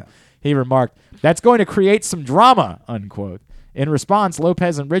this time. Yeah. He remarked, that's going to create some drama, unquote. In response,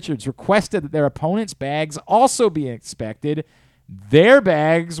 Lopez and Richards requested that their opponents' bags also be inspected. Their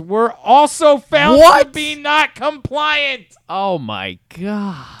bags were also found to be not compliant. Oh, my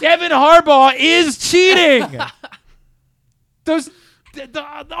God. Devin Harbaugh is cheating.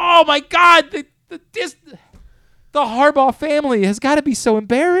 Oh, my God. The Harbaugh family has got to be so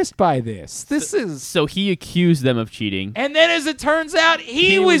embarrassed by this. So he accused them of cheating. And then, as it turns out,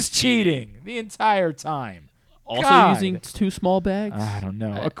 he was cheating the entire time. Also using too small bags? I don't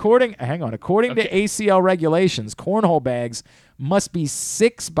know. According to ACL regulations, cornhole bags must be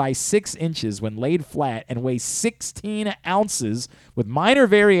 6 by 6 inches when laid flat and weigh 16 ounces with minor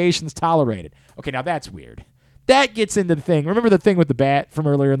variations tolerated. Okay, now that's weird. That gets into the thing. Remember the thing with the bat from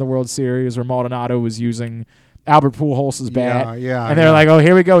earlier in the World Series where Maldonado was using Albert Pujols' bat? Yeah. And they're like, oh,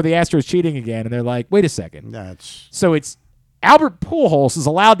 here we go. The Astros cheating again. And they're like, wait a second. So it's Albert Pujols is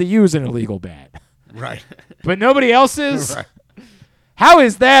allowed to use an illegal bat. Right. But nobody else is? Right. How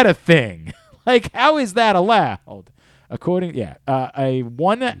is that a thing? Like, how is that allowed? A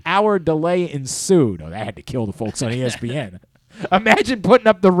 1 hour delay ensued. Oh, that had to kill the folks on ESPN. Imagine putting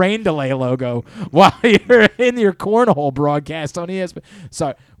up the rain delay logo while you're in your cornhole broadcast on ESPN.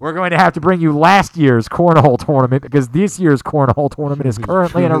 So we're going to have to bring you last year's cornhole tournament because this year's cornhole tournament is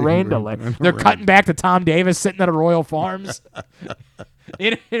currently in a rain delay. They're cutting back to Tom Davis sitting at a Royal Farms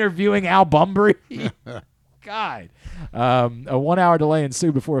interviewing Al Bunbury. God. A 1 hour delay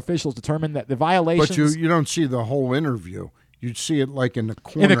ensued before officials determined that the violations... But you don't see the whole interview. You'd see it like in the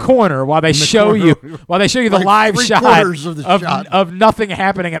corner. In the corner while they show you the like live shot shot of nothing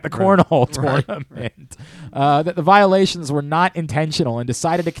happening at the cornhole tournament. That the violations were not intentional and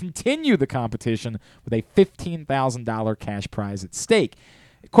decided to continue the competition with a $15,000 cash prize at stake.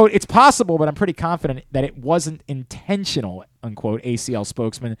 Quote, it's possible, but I'm pretty confident that it wasn't intentional, unquote, ACL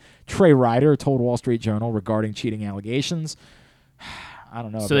spokesman Trey Ryder told Wall Street Journal regarding cheating allegations. I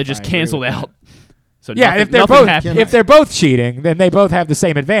don't know. So they just canceled out. So yeah, if they're both cheating, then they both have the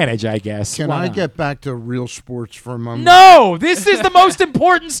same advantage, I guess. Can I get back to real sports for a moment? No, this is the most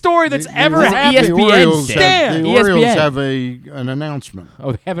important story that's ever happened. The Orioles have an announcement.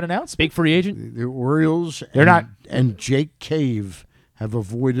 Oh, they have an announcement? Big free agent? The Orioles and Jake Cave have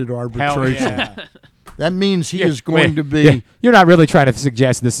avoided arbitration. Yeah. That means he is going to be... Yeah. You're not really trying to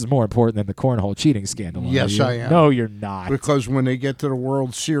suggest this is more important than the cornhole cheating scandal, Yes, I am. No, you're not. Because when they get to the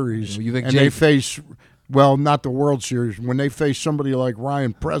World Series they face... Well, not the World Series. When they face somebody like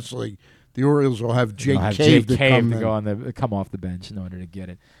Ryan Presley, the Orioles will have Jake Cave to come off the bench in order to get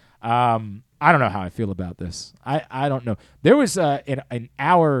it. I don't know how I feel about this. I don't know. There was in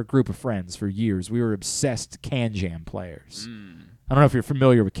our group of friends for years, we were obsessed Can Jam players. I don't know if you're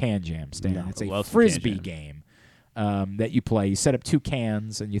familiar with Can Jam, Stan. No, it's a Frisbee game that you play. You set up 2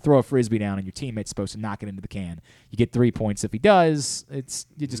 cans, and you throw a Frisbee down, and your teammate's supposed to knock it into the can. You get 3 points. If he does, you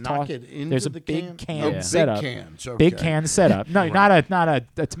just knock toss it into There's a the big can? can setup. Big cans, okay. Big can setup. No, Right. not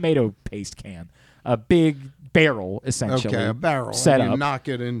a tomato paste can. A big barrel, essentially. Okay, a barrel. Set and you up. knock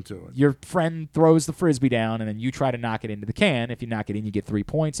it into it. Your friend throws the Frisbee down, and then you try to knock it into the can. If you knock it in, you get 3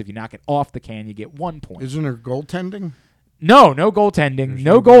 points. If you knock it off the can, you get 1 point. Isn't there goaltending? No goaltending.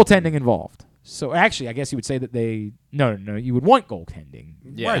 No goaltending involved. So actually, I guess you would say that they no. You would want goaltending.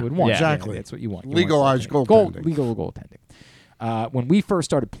 Yeah, you would want exactly. That's what you want. You Legalized want goaltending. Legal goaltending. When we first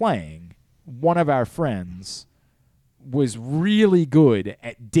started playing, one of our friends was really good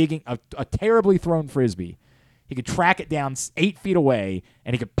at digging a terribly thrown Frisbee. He could track it down 8 feet away,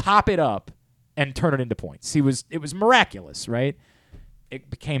 and he could pop it up and turn it into points. It was miraculous, right? It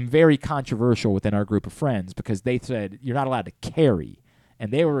became very controversial within our group of friends because they said you're not allowed to carry,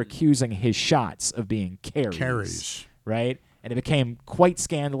 and they were accusing his shots of being carries. Right? And it became quite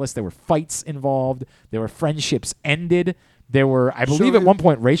scandalous. There were fights involved. There were friendships ended. There were, I believe, at one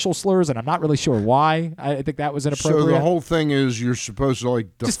point racial slurs, and I'm not really sure why. I think that was inappropriate. So the whole thing is you're supposed to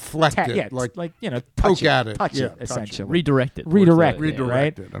deflect it, like poke at it, touch it, essentially, redirect it, redirect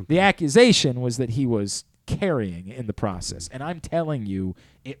right? it. Okay. The accusation was that he was carrying in the process, and I'm telling you,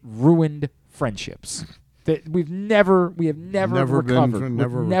 it ruined friendships. That we have never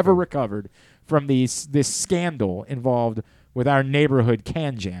recovered from this scandal involved with our neighborhood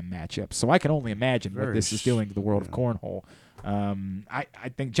Can Jam matchups. So I can only imagine what this is doing to the world of cornhole. I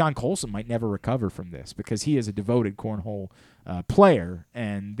think John Colson might never recover from this because he is a devoted cornhole player,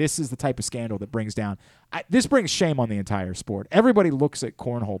 and this is the type of scandal that brings down. This brings shame on the entire sport. Everybody looks at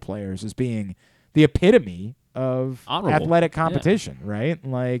cornhole players as being the epitome of honorable athletic competition, right?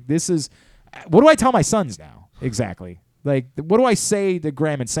 Like, this is what do I tell my sons now exactly? Like, what do I say to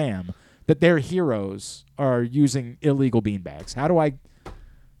Graham and Sam that their heroes are using illegal beanbags? How do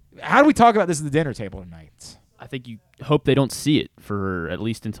we talk about this at the dinner table tonight? I think you hope they don't see it for at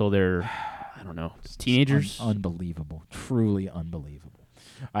least until they're, I don't know, teenagers. Unbelievable. Truly unbelievable.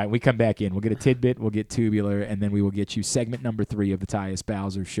 All right, we come back in. We'll get a tidbit, we'll get tubular, and then we will get you segment number 3 of the Tyus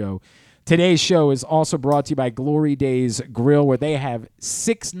Bowser Show. Today's show is also brought to you by Glory Days Grill, where they have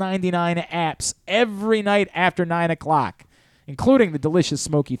 $6.99 apps every night after 9 o'clock, including the delicious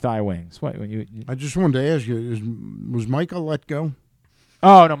smoky thigh wings. I just wanted to ask you, was Micah let go?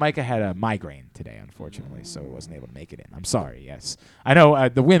 Oh, no, Micah had a migraine today, unfortunately, so he wasn't able to make it in. I'm sorry, yes. I know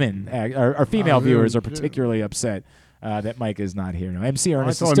the women, our female viewers, are particularly upset that Mike is not here now. MC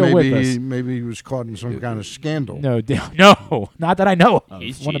Ernest is still with us. Maybe he was caught in some kind of scandal. No, not that I know of.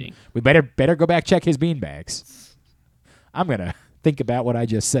 He's cheating. We better go back check his beanbags. I'm going to think about what I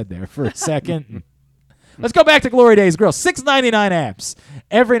just said there for a second. Let's go back to Glory Days Grill. $6.99 apps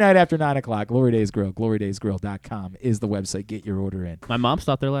every night after 9 o'clock. Glory Days Grill. GloryDaysGrill.com is the website. Get your order in. My mom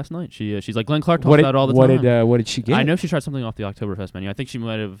stopped there last night. She's like, Glenn Clark talks about it all the time. What did she get? I know she tried something off the Oktoberfest menu. I think she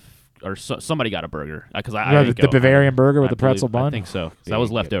might have or somebody got a burger because the Bavarian burger with the pretzel bun. I think so. That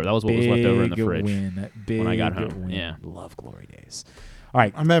was left over. That was what was left over in the fridge when I got home. Yeah, love Glory Days. All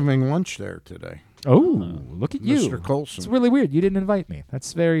right, I'm having lunch there today. Oh, look at you, Mr. Colson. It's really weird. You didn't invite me.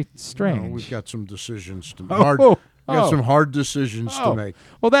 That's very strange. No, we've got some decisions to make. Some hard decisions to make.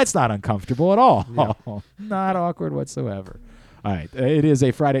 Well, that's not uncomfortable at all. Yeah. Not awkward whatsoever. All right, it is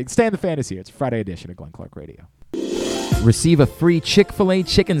a Friday. Stan the Fan is here. It's a Friday edition of Glenn Clark Radio. Receive a free Chick-fil-A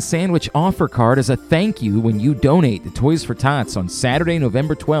chicken sandwich offer card as a thank you when you donate to Toys for Tots on Saturday,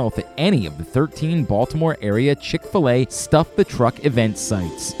 November 12th at any of the 13 Baltimore area Chick-fil-A Stuff the Truck event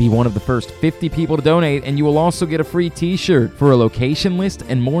sites. Be one of the first 50 people to donate, and you will also get a free t-shirt. For a location list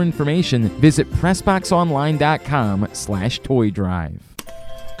and more information, visit PressBoxOnline.com/Toy Drive.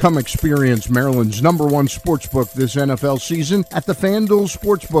 Come experience Maryland's #1 sportsbook this NFL season at the FanDuel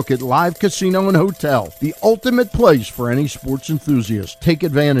Sportsbook at Live Casino and Hotel, the ultimate place for any sports enthusiast. Take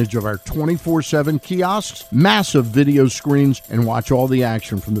advantage of our 24/7 kiosks, massive video screens, and watch all the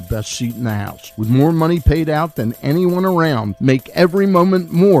action from the best seat in the house. With more money paid out than anyone around, make every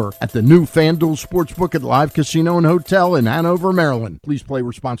moment more at the new FanDuel Sportsbook at Live Casino and Hotel in Hanover, Maryland. Please play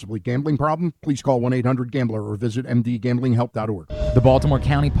responsibly. Gambling problem? Please call 1-800-GAMBLER or visit mdgamblinghelp.org. The Baltimore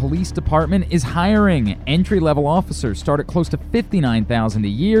County Police Department is hiring. Entry-level officers start at close to $59,000 a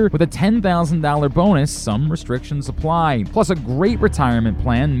year with a $10,000 bonus. Some restrictions apply. Plus a great retirement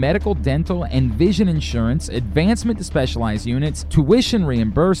plan, medical, dental, and vision insurance, advancement to specialized units, tuition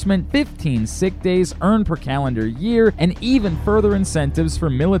reimbursement, 15 sick days earned per calendar year, and even further incentives for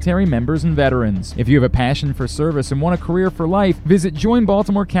military members and veterans. If you have a passion for service and want a career for life, visit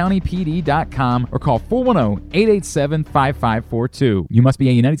joinbaltimorecountypd.com or call 410-887-5542. You must be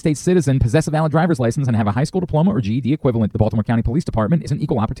a United States citizen, possess a valid driver's license, and have a high school diploma or GED equivalent. The Baltimore County Police Department is an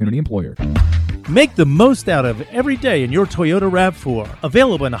equal opportunity employer. Make the most out of every day in your Toyota RAV4.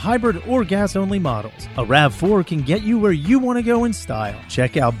 Available in hybrid or gas-only models. A RAV4 can get you where you want to go in style.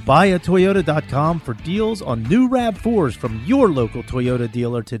 Check out buyatoyota.com for deals on new RAV4s from your local Toyota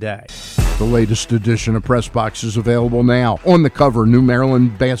dealer today. The latest edition of Press Box is available now. On the cover, New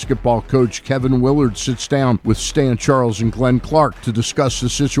Maryland basketball coach Kevin Willard sits down with Stan Charles and Glenn Clark to discuss the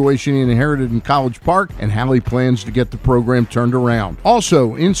situation he inherited in College Park and how he plans to get the program turned around.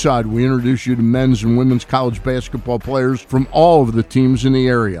 Also, inside, we introduce you to men's and women's college basketball players from all of the teams in the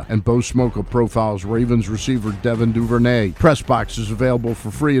area. And Bo Smoka profiles Ravens receiver Devin Duvernay. Press Box is available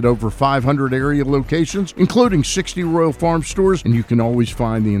for free at over 500 area locations, including 60 Royal Farm stores, and you can always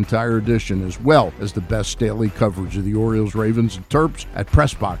find the entire edition as well as the best daily coverage of the Orioles, Ravens, and Terps at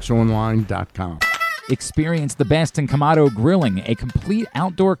PressBoxOnline.com. Experience the best in Kamado Grilling, a complete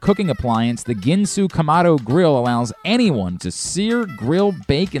outdoor cooking appliance. The Ginsu Kamado Grill allows anyone to sear, grill,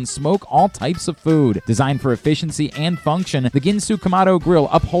 bake, and smoke all types of food. Designed for efficiency and function, the Ginsu Kamado Grill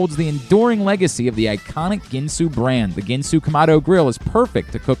upholds the enduring legacy of the iconic Ginsu brand. The Ginsu Kamado Grill is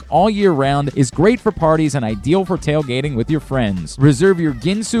perfect to cook all year round, is great for parties, and ideal for tailgating with your friends. Reserve your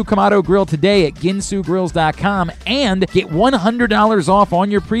Ginsu Kamado Grill today at ginsugrills.com and get $100 off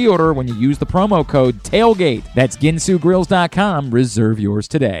on your pre-order when you use the promo code TAILGATE. That's ginsugrills.com. Reserve yours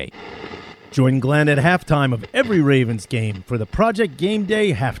today. Join Glenn at halftime of every Ravens game for the Project Game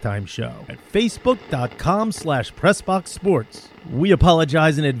Day halftime show at facebook.com/PressBoxSports. We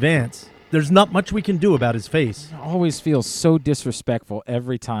apologize in advance. There's not much we can do about his face. Always feels so disrespectful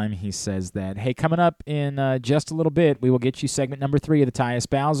every time he says that. Hey, coming up in just a little bit, we will get you segment number 3 of the Tyus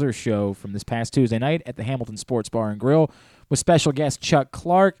Bowser Show from this past Tuesday night at the Hamilton Sports Bar and Grill with special guest Chuck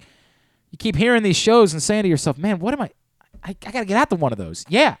Clark. You keep hearing these shows and saying to yourself, man, what am I got to get out to one of those.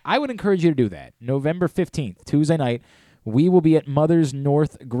 Yeah, I would encourage you to do that. November 15th, Tuesday night, we will be at Mother's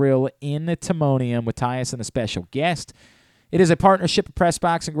North Grill in Timonium with Tyus and a special guest. It is a partnership of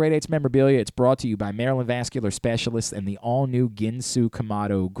PressBox and Grade 8's memorabilia. It's brought to you by Maryland Vascular Specialists and the all-new Ginsu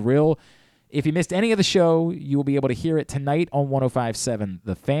Kamado Grill. If you missed any of the show, you will be able to hear it tonight on 105.7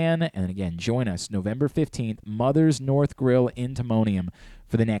 The Fan. And again, join us November 15th, Mother's North Grill in Timonium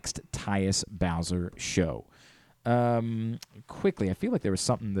for the next Tyus Bowser Show. Quickly, I feel like there was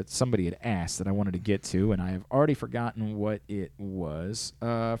something that somebody had asked that I wanted to get to, and I have already forgotten what it was.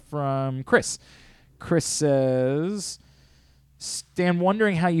 From Chris. Chris says, Stan,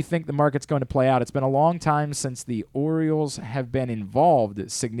 wondering how you think the market's going to play out. It's been a long time since the Orioles have been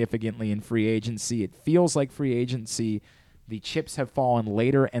involved significantly in free agency. It feels like free agency, the chips have fallen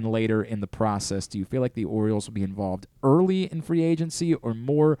later and later in the process. Do you feel like the Orioles will be involved early in free agency or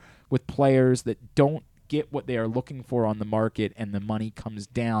more with players that don't get what they are looking for on the market and the money comes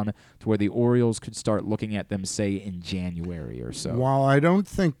down to where the Orioles could start looking at them, say, in January or so? While I don't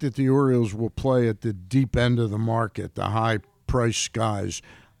think that the Orioles will play at the deep end of the market, the high price guys,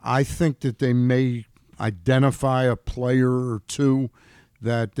 I think that they may identify a player or two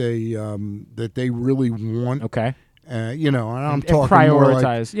that they really want. Okay. And I'm And talking more like,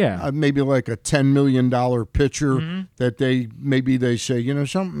 prioritize, maybe like a $10 million pitcher Mm-hmm. that they say,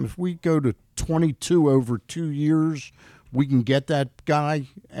 something, if we go to 22 over 2 years, we can get that guy,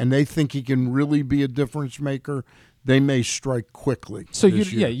 and they think he can really be a difference maker, they may strike quickly. So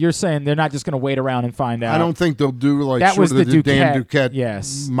this year. you're saying they're not just going to wait around and find out. I don't think they'll do like that sort was of the Dan Duquette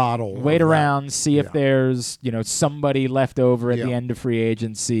yes. model. Wait of that. around, see if there's somebody left over at the Yeah. end of free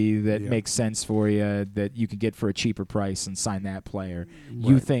agency that Yeah. makes sense for you that you can get for a cheaper price and sign that player.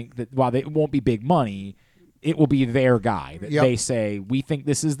 You think that while it won't be big money, it will be their guy that Yep. they say we think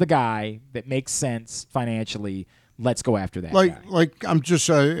this is the guy that makes sense financially. Let's go after that guy. Like I'm just,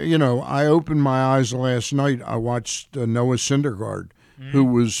 I opened my eyes last night. I watched Noah Syndergaard, who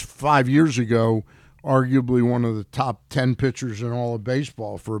was 5 years ago arguably one of the top 10 pitchers in all of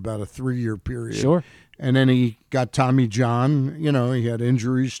baseball for about a 3-year period. Sure. And then he got Tommy John. He had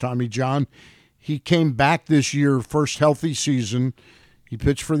injuries, Tommy John. He came back this year, first healthy season. He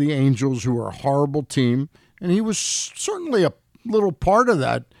pitched for the Angels, who are a horrible team. And he was certainly a little part of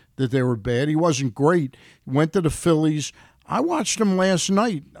that they were bad. He wasn't great. He went to the Phillies. I watched him last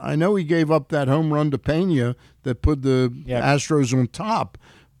night. I know he gave up that home run to Pena that put the Astros on top,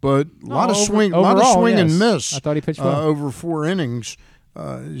 but a lot of swing and miss. I thought he pitched well. Over 4 innings.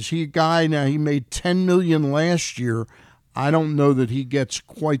 Is he a guy now? He made $10 million last year. I don't know that he gets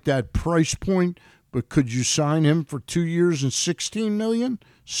quite that price point, but could you sign him for 2 years and $16 million,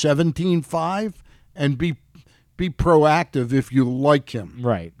 $17.5, and be proactive if you like him?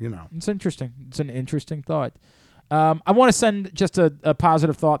 Right. It's interesting. It's an interesting thought. I want to send just a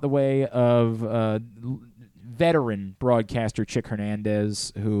positive thought the way of veteran broadcaster Chick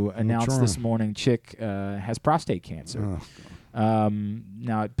Hernandez, who announced this morning Chick has prostate cancer.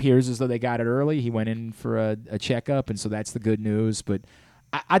 Now, it appears as though they got it early. He went in for a checkup, and so that's the good news. But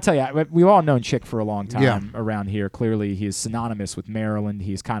I tell you, we've all known Chick for a long time around here. Clearly, he is synonymous with Maryland.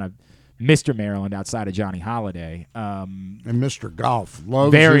 He's kind of Mr. Maryland outside of Johnny Holiday. And Mr. Golf.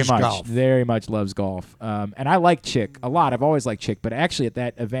 Loves very his much, golf. Very much loves golf. And I like Chick a lot. I've always liked Chick. But actually at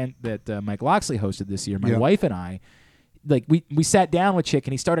that event that Mike Loxley hosted this year, my wife and I, we sat down with Chick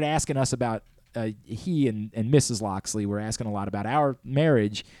and he started asking us about, he and Mrs. Loxley were asking a lot about our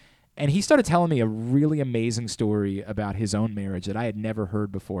marriage. And he started telling me a really amazing story about his own marriage that I had never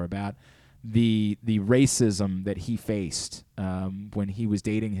heard before, about the racism that he faced when he was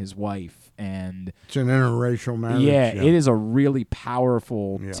dating his wife. And it's an interracial marriage. Yeah, it is a really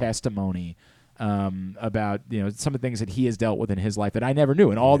powerful testimony about some of the things that he has dealt with in his life that I never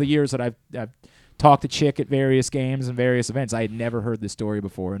knew. In all the years that I've talked to Chick at various games and various events, I had never heard this story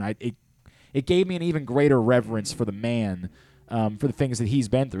before, and it gave me an even greater reverence for the man, for the things that he's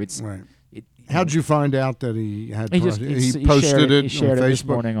been through. It's right. How'd you find out that he had? He posted it. He shared on it Facebook this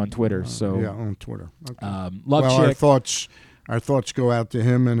morning on Twitter. on Twitter. Okay. Love Chick. Our thoughts go out to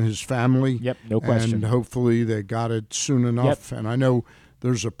him and his family. Yep, no question. And hopefully they got it soon enough. Yep. And I know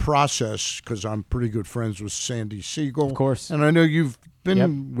there's a process because I'm pretty good friends with Sandy Siegel. Of course. And I know you've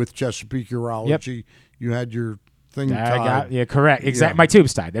been with Chesapeake Urology. Yep. You had your thing tied. Correct. Exactly. My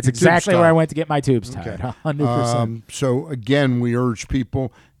tubes tied. That's exactly where I went to get my tubes tied. 100%. So again, we urge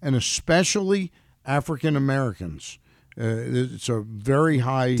people, and especially African Americans. It's a very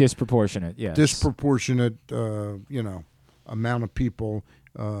high disproportionate amount of people,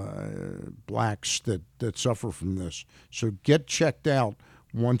 blacks that suffer from this. So get checked out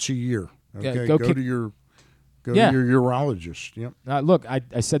once a year. Okay, go to your urologist. Yep. Look,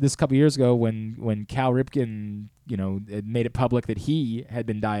 I said this a couple years ago when Cal Ripken, had made it public that he had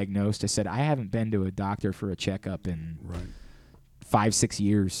been diagnosed. I said I haven't been to a doctor for a checkup in 5, 6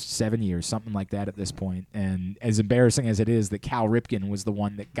 years, 7 years, something like that at this point. And as embarrassing as it is that Cal Ripken was the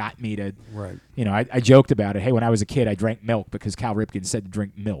one that got me to, I joked about it. Hey, when I was a kid, I drank milk because Cal Ripken said to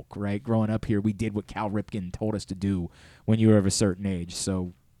drink milk, right? Growing up here, we did what Cal Ripken told us to do when you were of a certain age.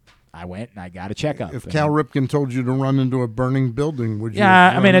 So I went and I got a checkup. If Cal Ripken told you to run into a burning building, would you?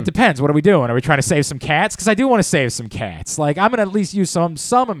 Yeah, I mean, it depends. What are we doing? Are we trying to save some cats? Because I do want to save some cats. Like, I'm going to at least use some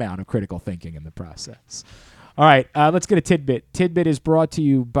amount of critical thinking in the process. All right, let's get a tidbit. Tidbit is brought to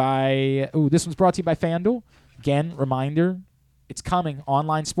you by, this one's brought to you by FanDuel. Again, reminder, it's coming.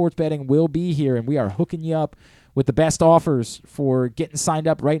 Online sports betting will be here, and we are hooking you up with the best offers for getting signed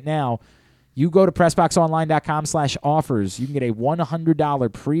up right now. You go to PressBoxOnline.com/offers. You can get a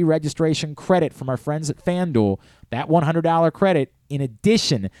 $100 pre-registration credit from our friends at FanDuel. That $100 credit in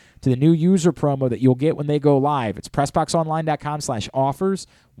addition to the new user promo that you'll get when they go live. It's PressBoxOnline.com/offers.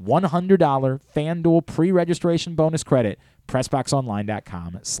 $100 FanDuel pre-registration bonus credit.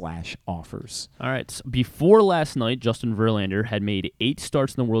 PressBoxOnline.com/offers. All right. So before last night, Justin Verlander had made 8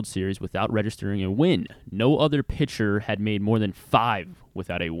 starts in the World Series without registering a win. No other pitcher had made more than 5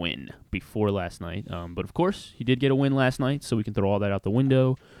 without a win before last night. But, of course, he did get a win last night, so we can throw all that out the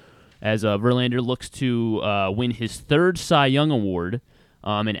window. As Verlander looks to win his 3rd Cy Young Award.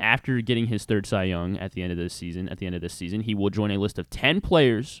 And after getting his 3rd Cy Young at the end of this season, he will join a list of 10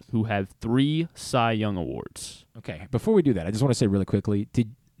 players who have 3 Cy Young Awards. Okay, before we do that, I just want to say really quickly,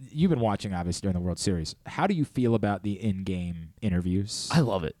 you've been watching, obviously, during the World Series. How do you feel about the in-game interviews? I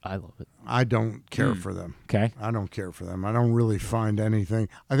love it. I don't care for them. Okay. I don't care for them. I don't really find anything.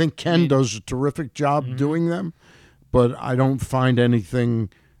 I think Ken does a terrific job doing them, but I don't find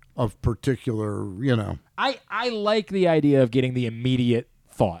anything of particular, I like the idea of getting the immediate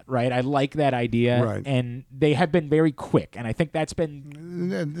thought, right? I like that idea, Right. And they have been very quick, and I think that's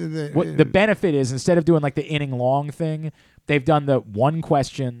been what the benefit is. Instead of doing like the inning-long thing, they've done the one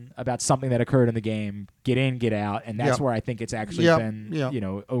question about something that occurred in the game, get in, get out, and that's where I think it's actually been,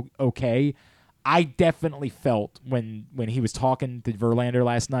 okay. I definitely felt when he was talking to Verlander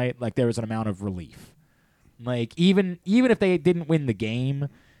last night, like there was an amount of relief. Like even if they didn't win the game,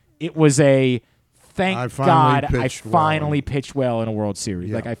 it was a thank God I finally pitched well in a World Series.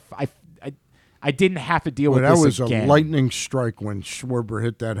 Yeah. Like I didn't have to deal with that this was again. a lightning strike when Schwarber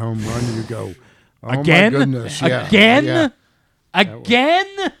hit that home run. You go, oh again? my goodness, yeah. Again? Yeah. Again?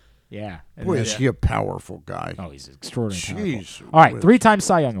 Yeah. Boy, is he a powerful guy. Oh, he's extraordinarily Jeez. powerful. All right, 3-time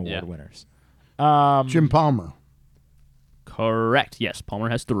Cy Young Award winners. Jim Palmer. Correct. Yes, Palmer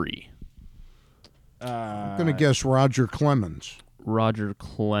has 3. I'm going to guess Roger Clemens. Roger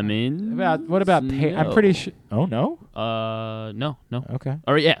Clemens. What about I'm pretty sure. Oh no. No. Okay.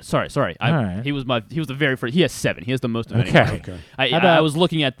 Or yeah, sorry. All right. He was the very first. He has 7. He has the most of any. Okay. I was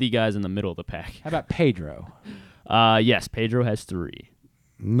looking at the guys in the middle of the pack. How about Pedro? Yes, Pedro has 3.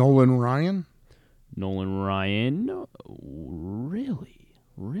 Nolan Ryan.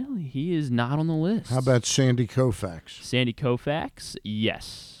 Really, he is not on the list. How about Sandy Koufax? Sandy Koufax?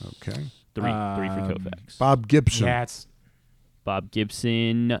 Yes. Okay. 3 for Koufax. Bob Gibson. Yeah, it's Bob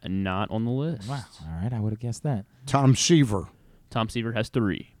Gibson, not on the list. wow. All right, I would have guessed that. Tom Seaver. Tom Seaver has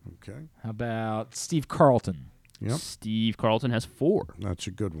 3. Okay. How about Steve Carlton? Yep. Steve Carlton has 4. That's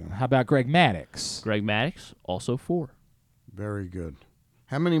a good one. How about Greg Maddux? Greg Maddux, also 4. Very good.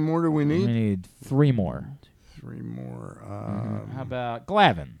 How many more do we We need? need 3 more. 3 more. How about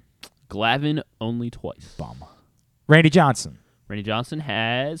Glavine? Glavine, only twice. Bum. Randy Johnson. Randy Johnson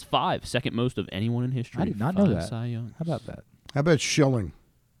has 5, second most of anyone in history. I did not know 5 that. Cy Youngs. How about that? How about Schilling?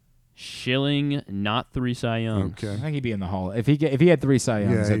 Schilling, not 3 Cy Youngs. Okay. I think he'd be in the Hall. If he had 3 Cy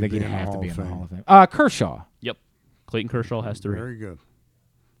Youngs, Yeah, I think he'd he'd be in the have to Hall be of in the Fame. Hall of Fame. Kershaw. Yep. Clayton Kershaw has 3. Very good.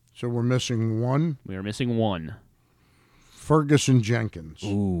 So we're missing 1. We are missing 1. Ferguson Jenkins.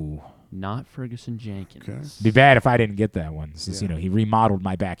 Ooh. Not Ferguson Jenkins. Okay. Be bad if I didn't get that one, since Yeah. he remodeled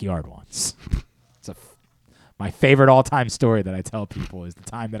my backyard once. It's my favorite all-time story that I tell people is the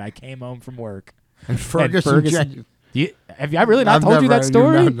time that I came home from work. And Ferguson Jenkins. Have I really not I've told you that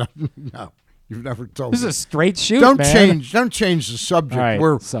story? No, you've never told This is me. a straight shoot, Don't man. change the subject. All right,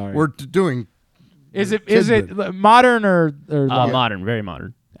 we're sorry. doing. Is it modern or Modern, very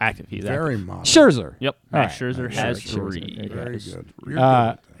modern. Active. He's very active. modern. Scherzer? Yep. All Max right. Scherzer has 3. Very good.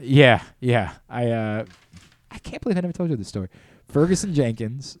 You're Yeah. I can't believe I never told you this story. Ferguson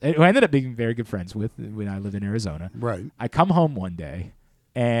Jenkins, who I ended up being very good friends with when I lived in Arizona. Right. I come home one day,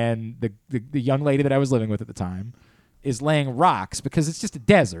 and the young lady that I was living with at the time is laying rocks because it's just a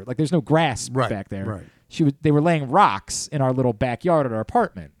desert. Like there's no grass back there. Right. They were laying rocks in our little backyard at our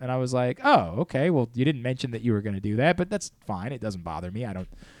apartment, and I was like, "Oh, okay. Well, you didn't mention that you were going to do that, but that's fine. It doesn't bother me.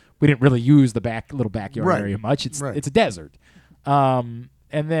 We didn't really use the little backyard area much. It's a desert."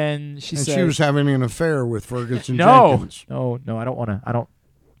 And then she said she was having an affair with Ferguson No, Jenkins. no, I don't want to. I don't.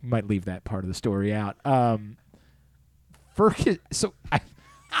 Might leave that part of the story out. Ferguson. So all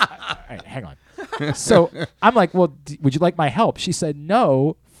right, hang on. So I'm like, well, would you like my help? She said,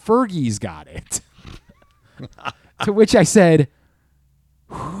 no, Fergie's got it. To which I said,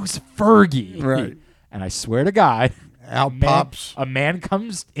 who's Fergie? Right. And I swear to God, pops. A man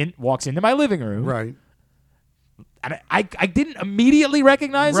walks into my living room. Right. And I didn't immediately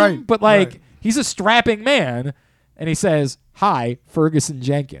recognize him, but he's a strapping man. And he says, hi, Ferguson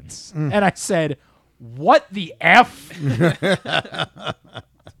Jenkins. And I said, what the F?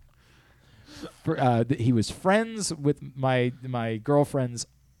 He was friends with my girlfriend's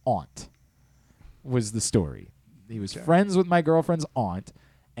aunt, was the story. He was friends with my girlfriend's aunt,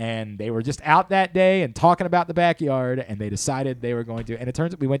 and they were just out that day and talking about the backyard, and they decided they were going to. And it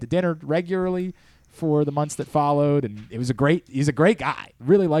turns out we went to dinner regularly for the months that followed, and he's a great guy.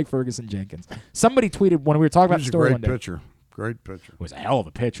 Really like Ferguson Jenkins. Somebody tweeted when we were talking about the story one day. Great pitcher. Was a hell of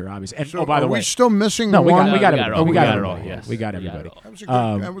a pitcher, obviously. And so by the way, we still missing no, one? We got it all. We got it all. Yes, we got everybody.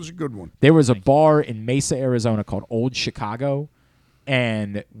 That was a good one. There was a bar in Mesa, Arizona called Old Chicago,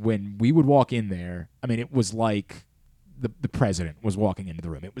 and when we would walk in there, I mean, it was like the president was walking into the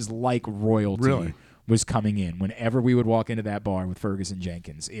room. It was like royalty was coming in. Whenever we would walk into that bar with Ferguson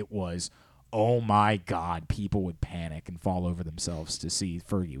Jenkins, it was, oh my God, people would panic and fall over themselves to see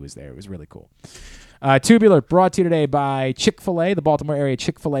Fergie was there. It was really cool. Tubular, brought to you today by Chick-fil-A, the Baltimore area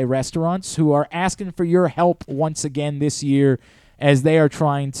Chick-fil-A restaurants, who are asking for your help once again this year as they are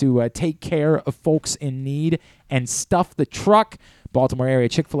trying to take care of folks in need and stuff the truck. Baltimore area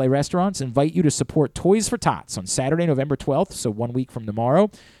Chick-fil-A restaurants invite you to support Toys for Tots on Saturday, November 12th, so 1 week from tomorrow.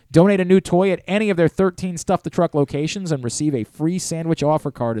 Donate a new toy at any of their 13 Stuff the Truck locations and receive a free sandwich offer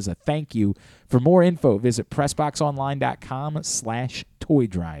card as a thank you. For more info, visit PressBoxOnline.com/Toy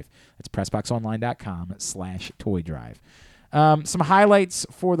Drive. That's PressBoxOnline.com/Toy Drive. Some highlights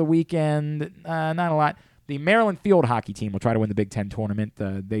for the weekend, not a lot. The Maryland field hockey team will try to win the Big Ten tournament.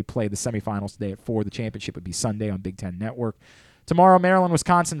 They play the semifinals today at 4. The championship would be Sunday on Big Ten Network. Tomorrow,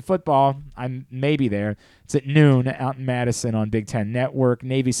 Maryland-Wisconsin football. I may be there. It's at noon out in Madison on Big Ten Network.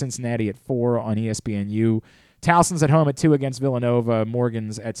 Navy-Cincinnati at 4 on ESPNU. Towson's at home at 2 against Villanova.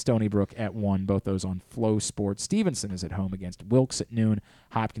 Morgan's at Stony Brook at 1. Both those on Flow Sports. Stevenson is at home against Wilkes at noon.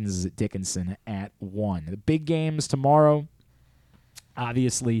 Hopkins is at Dickinson at 1. The big games tomorrow,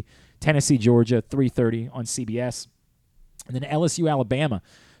 obviously, Tennessee-Georgia, 3:30 on CBS. And then LSU-Alabama.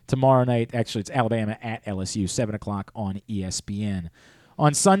 Tomorrow night, actually, it's Alabama at LSU, 7 o'clock on ESPN.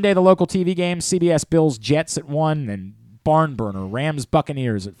 On Sunday, the local TV games, CBS Bills Jets at 1, and Barn Burner, Rams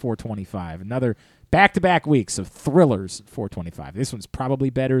Buccaneers at 4:25. Another back-to-back weeks of thrillers at 4:25. This one's probably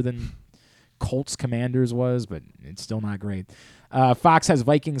better than Colts Commanders was, but it's still not great. Fox has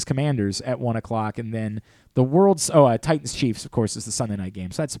Vikings Commanders at 1 o'clock, and then the Titans Chiefs, of course, is the Sunday night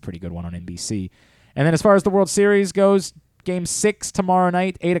game, so that's a pretty good one on NBC. And then as far as the World Series goes, Game 6 tomorrow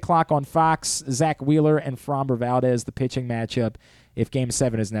night, 8 o'clock on Fox. Zach Wheeler and Framber Valdez, the pitching matchup. If Game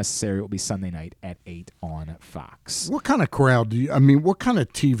 7 is necessary, it will be Sunday night at 8 on Fox. What kind of crowd what kind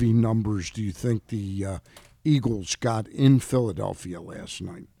of TV numbers do you think the Eagles got in Philadelphia last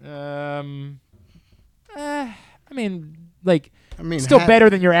night? Still better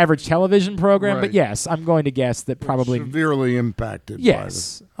than your average television program, right. But yes, I'm going to guess that probably severely impacted.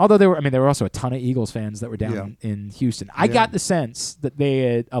 Yes, although there were also a ton of Eagles fans that were down in Houston. I got the sense that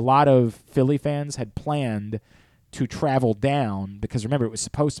a lot of Philly fans had planned to travel down because remember it was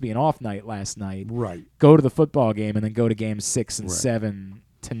supposed to be an off night last night. Right. Go to the football game and then go to Games 6 and 7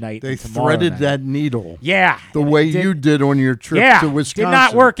 tonight. They and tomorrow threaded night. That needle. Yeah. The way you did on your trip to Wisconsin. Did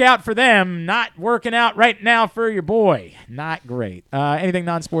not work out for them. Not working out right now for your boy. Not great. Anything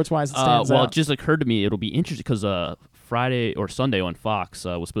non-sports-wise that stands out? Well, it just occurred to me it'll be interesting because Friday or Sunday on Fox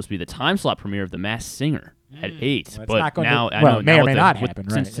was supposed to be the time slot premiere of The Masked Singer at 8. Well, but now, I know may or may not happen.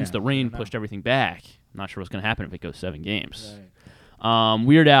 Since the rain pushed everything back, I'm not sure what's going to happen if it goes 7 games. Right.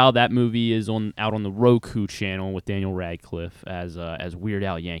 Weird Al, that movie is out on the Roku channel with Daniel Radcliffe as Weird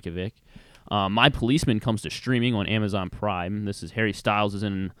Al Yankovic. My Policeman comes to streaming on Amazon Prime. This is Harry Styles is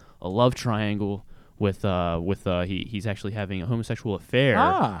in a love triangle with he's actually having a homosexual affair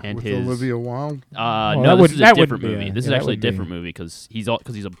with Olivia Wilde. No, this is a different movie. This is actually a different movie because he's a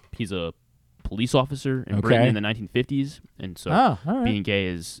police officer in Britain in the 1950s, and so being gay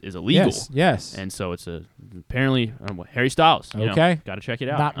is illegal. Yes. And so it's apparently Harry Styles. Got to check it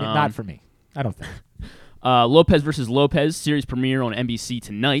out. Not for me. I don't think. Lopez versus Lopez series premiere on NBC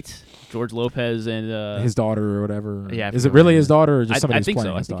tonight. George Lopez and his daughter or whatever. Yeah, is it really his daughter or just somebody I think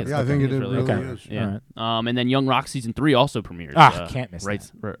playing so. his daughter? I think it really is. Yeah. Right. And then Young Rock season 3 also premieres. Can't miss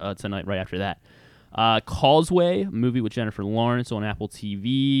that. Tonight, right after that. Causeway, a movie with Jennifer Lawrence on Apple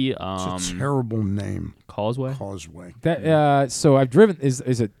TV. It's a terrible name. Causeway. That so I've driven. Is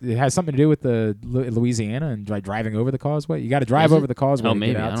it? It has something to do with the Louisiana and driving over the causeway. You got to drive over the causeway. Oh,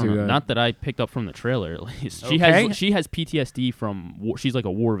 maybe. To get out I don't know. Not that I picked up from the trailer. At least she has PTSD from war. She's like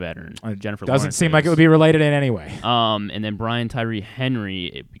a war veteran. Jennifer doesn't Lawrence seem like it would be related in any way. And then Brian Tyree Henry,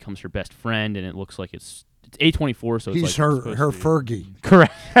 it becomes her best friend, and it looks like it's A24, so he's it's like her Fergie.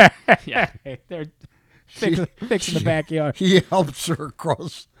 Correct. Yeah, they're fixing the backyard. He helps her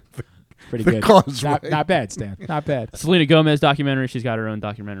across pretty the good. causeway. Not bad, Stan. Not bad. Selena Gomez documentary. She's got her own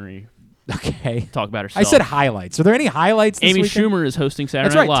documentary. Okay. Talk about herself. I said highlights. Are there any highlights this Amy weekend? Schumer is hosting Saturday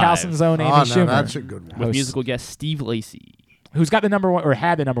That's right. Night Live. Towson's own Amy Schumer. That's a good one. With musical guest Steve Lacy. Who's got the number one or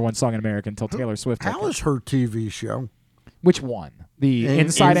had the number one song in America until Taylor Swift. How is her TV show? Which one? The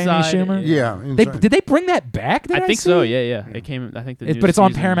Inside Amy Schumer? Yeah. Did they bring that back? I think so. Yeah. It came. I think the but it's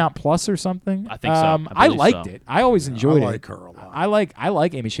on Paramount Plus or something. I think so. I liked it. I always enjoyed it. I like her a lot. I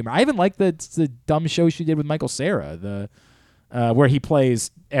like Amy Schumer. I even like the dumb show she did with Michael Cera, where he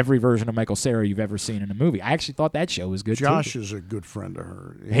plays every version of Michael Cera you've ever seen in a movie. I actually thought that show was good. Josh too. is a good friend of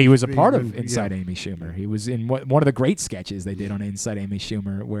her. He was a part of Inside Amy Schumer. He was in one of the great sketches they did on Inside Amy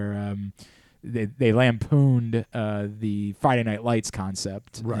Schumer, where they lampooned the Friday Night Lights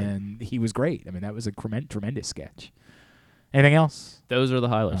concept, and he was great. I mean, that was a tremendous sketch. Anything else? Those are the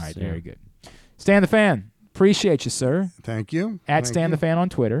highlights. All right, very good. Stan the Fan, appreciate you, sir. Thank you. At Stan the Fan on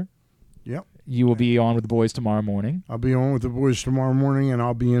Twitter. Yep. You will be on with the boys tomorrow morning. I'll be on with the boys tomorrow morning, and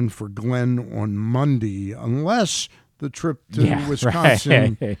I'll be in for Glenn on Monday, unless the trip to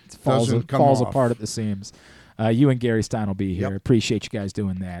Wisconsin falls apart at the seams. You and Gary Stein will be here. Appreciate you guys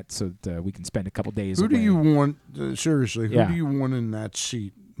doing that, so that we can spend a couple days. Who away. do you want? Seriously, who do you want in that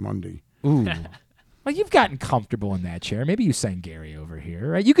seat Monday? Ooh. Well, you've gotten comfortable in that chair. Maybe you send Gary over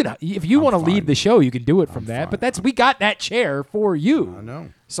here, right? You can, if you want to lead the show, you can do it from that. But we got that chair for you. I know.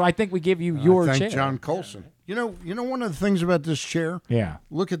 So I think we give you your chair. Thank John Colson. You know one of the things about this chair. Yeah.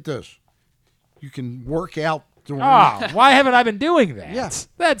 Look at this. You can work out. Why haven't I been doing that? Yeah.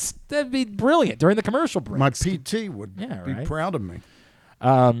 That'd be brilliant during the commercial breaks. My PT would be proud of me.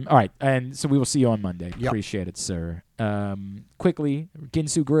 All right, and so we will see you on Monday. Yep. Appreciate it, sir. Quickly,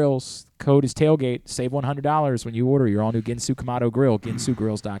 Ginsu Grills. Code is Tailgate. Save $100 when you order your all-new Ginsu Kamado Grill,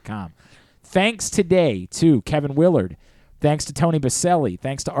 ginsugrills.com. Thanks today to Kevin Willard. Thanks to Tony Baselli.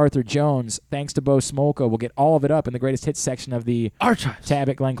 Thanks to Arthur Jones. Thanks to Bo Smolka. We'll get all of it up in the greatest hits section of the tab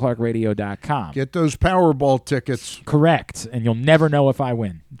at GlennClarkRadio.com. Get those Powerball tickets. Correct, and you'll never know if I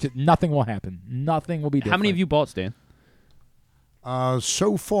win. Nothing will happen. Nothing will be different. How many have you bought, Stan?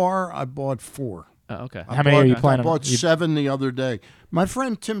 So far, I bought 4. Oh, okay. How many are you planning? I bought 7 the other day. My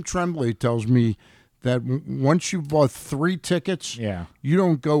friend Tim Tremblay tells me that once you've bought 3 tickets, you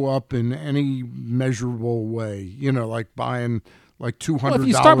don't go up in any measurable way. You know, like buying like $200. Well, if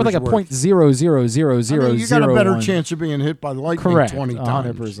you start with like a .0000001, you got a better chance of being hit by lightning 20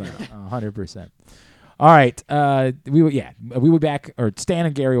 times. 100%. All right, we will be back, or Stan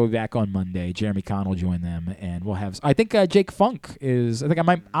and Gary will be back on Monday. Jeremy Kahn will join them, and we'll have. I think Jake Funk is. I think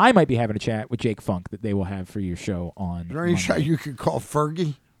I might be having a chat with Jake Funk that they will have for your show on. Is there any shot you could call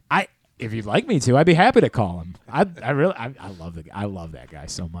Fergie? If you'd like me to, I'd be happy to call him. I love that guy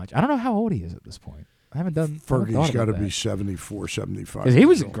so much. I don't know how old he is at this point. I haven't done. Fergie's got to be 74, 75. Because he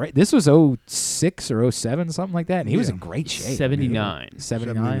was great. This was 06 or 07, something like that, and he was in great shape. 79.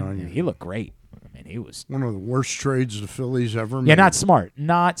 79. Yeah, he looked great. He was one of the worst trades the Phillies ever made. Yeah, not smart.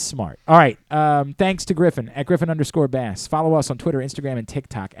 All right. Thanks to Griffin at Griffin_Bass. Follow us on Twitter, Instagram, and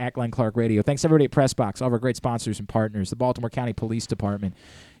TikTok at Glenn Clark Radio. Thanks everybody at Pressbox, all of our great sponsors and partners, the Baltimore County Police Department,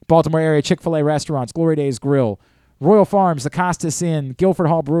 Baltimore area Chick-fil-A restaurants, Glory Days Grill, Royal Farms, the Costas Inn, Guilford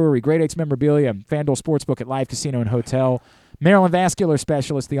Hall Brewery, Great Eights Memorabilia, FanDuel Sportsbook at Live Casino and Hotel, Maryland Vascular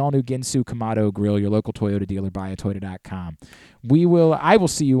Specialist, the all-new Ginsu Kamado Grill, your local Toyota dealer, buyatoyota.com. I will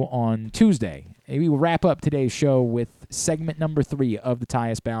see you on Tuesday. We will wrap up today's show with segment number 3 of the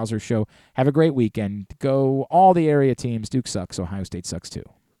Tyus Bowser Show. Have a great weekend. Go all the area teams. Duke sucks. Ohio State sucks too.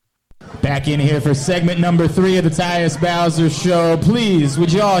 Back in here for segment number 3 of the Tyus Bowser Show. Please,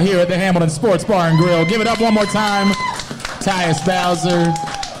 would you all here at the Hamilton Sports Bar and Grill give it up one more time? Tyus Bowser,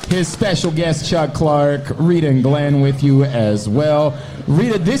 his special guest Chuck Clark, Rita and Glenn with you as well.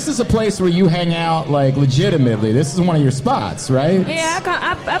 Rita, this is a place where you hang out, like, legitimately. This is one of your spots, right? Yeah,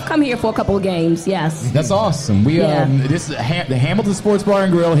 I've come here for a couple of games, yes. That's awesome. This is the Hamilton Sports Bar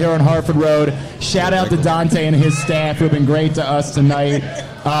and Grill here on Hartford Road. Shout out to Dante and his staff who have been great to us tonight.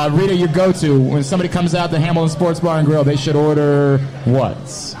 Rita, your go-to, when somebody comes out to Hamilton Sports Bar and Grill, they should order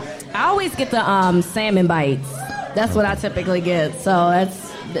what? I always get the salmon bites. That's what I typically get. So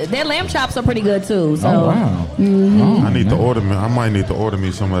their lamb chops are pretty good too. So. Oh wow! Mm-hmm. I need to order me. I might need to order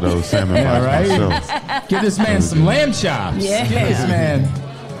me some of those salmon bites myself. Give this man some lamb chops. Yeah. Give this man.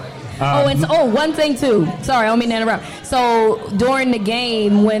 One thing too. Sorry, I don't mean to interrupt. So during the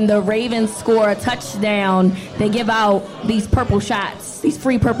game, when the Ravens score a touchdown, they give out these purple shots, these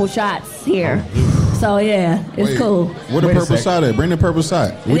free purple shots here. So yeah, it's cool. Where the purple shot at? Bring the purple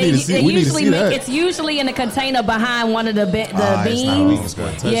shot. We need to see that. It's usually in a container behind one of the beams.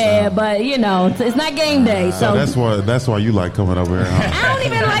 Yeah, but you know, it's not game day. So that's why you like coming over here. Huh? I don't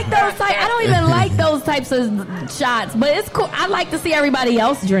even like those types of shots, but it's cool. I like to see everybody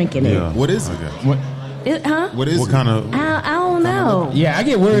else drinking it. Yeah. What is it? What kind of? I don't know. Yeah, I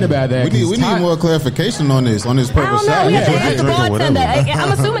get worried about that. We need more clarification on this purple I don't know. shot. We have to ask the bartender.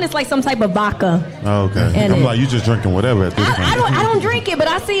 I'm assuming it's like some type of vodka. Oh, okay. I'm like, you just drinking whatever at this point. I don't drink it, but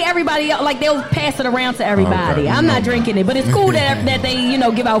I see everybody else, like they'll pass it around to everybody. Okay. I'm not drinking it, but it's cool that they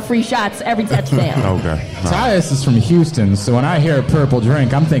give out free shots every touchdown. Okay. Tyus is from Houston, so when I hear a purple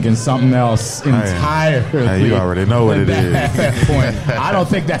drink, I'm thinking something else entirely. Hey, you already know what it is. At that point, I don't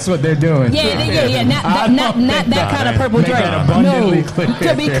think that's what they're doing. Yeah. Not that kind of purple drink. Abundantly clear.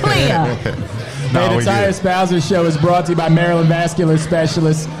 To be clear. The Tyus Bowser Show is brought to you by Maryland Vascular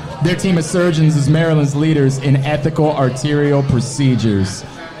Specialists. Their team of surgeons is Maryland's leaders in ethical arterial procedures.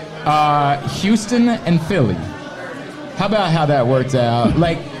 Houston and Philly. How about how that worked out?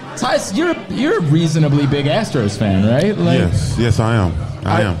 Like, Tyus, you're a reasonably big Astros fan, right? Like, Yes, I am.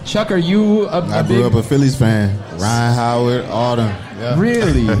 I am. Chuck, are you I grew up a Phillies fan. Ryan Howard, all them. Yep.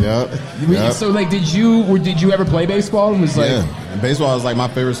 Really? Yep. So, like, did you ever play baseball? And was like, and baseball was like my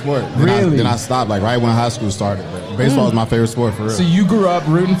favorite sport. Then I stopped, like right when high school started. But baseball was my favorite sport for real. So you grew up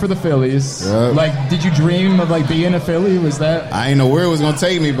rooting for the Phillies. Yep. Like, did you dream of like being a Philly? Was that? I didn't know where it was gonna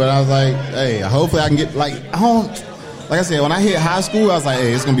take me, but I was like, hey, hopefully I can get like like I said, when I hit high school, I was like,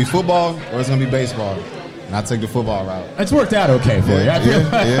 hey, it's gonna be football or it's gonna be baseball. And I took the football route. It's worked out okay for you. I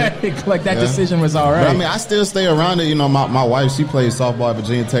feel like that decision was all right. But I mean, I still stay around it. You know, my wife, she plays softball at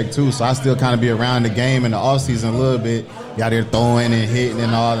Virginia Tech too, so I still kind of be around the game in the off season a little bit. You out there throwing and hitting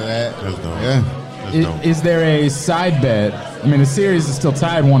and all of that. That's dope. Is there a side bet? I mean, the series is still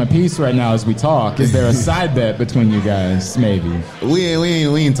tied 1 apiece right now as we talk. Is there a side bet between you guys? Maybe. We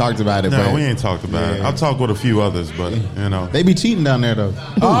ain't talked about it. No, but we ain't talked about it. I've talked with a few others, but you know they be cheating down there though.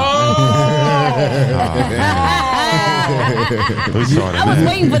 I was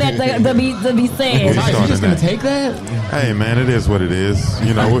waiting for that to be said. You just gonna take that? Hey man, it is what it is.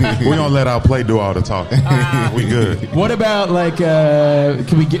 You know, we're gonna let our play do all the talking. We good. What about like?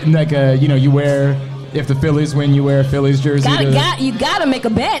 Can we get like you wear? If the Phillies win, you wear a Phillies jersey. You gotta make a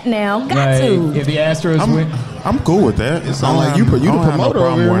bet now. Got to. If the Astros win, I'm cool with that. It sounds like you the promoter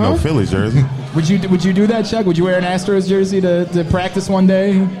over here, wearing no Phillies jersey. Would you do that, Chuck? Would you wear an Astros jersey to practice one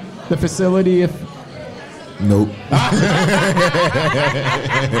day? The facility, if. Nope.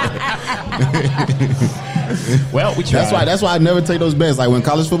 Well, we try. That's why I never take those bets. Like when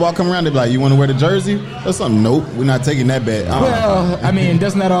college football come around, they be like, "You want to wear the jersey?" Or something. Nope, we're not taking that bet. Well, I mean,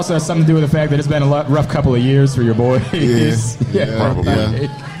 doesn't that also have something to do with the fact that it's been a rough couple of years for your boys? Probably.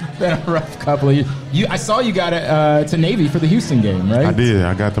 It's been a rough couple of years. I saw you got to Navy for the Houston game, right? I did.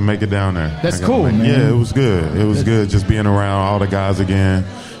 I got to make it down there. That's cool, man. Yeah, it was good. It was good just being around all the guys again,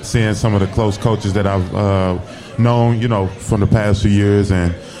 seeing some of the close coaches that I've known, from the past few years.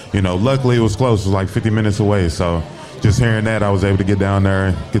 And, luckily it was close. It was like 50 minutes away. So just hearing that, I was able to get down there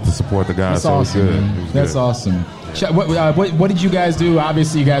and get to support the guys. That's awesome, it was good. man. It was That's good. awesome. What did you guys do?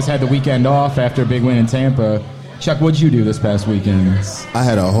 Obviously, you guys had the weekend off after a big win in Tampa. Chuck, what did you do this past weekend? I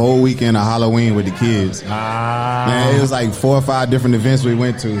had a whole weekend of Halloween with the kids. Man, it was like 4 or 5 different events we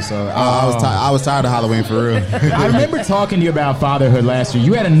went to. So I was tired of Halloween for real. I remember talking to you about fatherhood last year.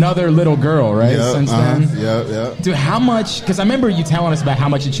 You had another little girl, right? Yep, since then? Yep. Dude, how much? Because I remember you telling us about how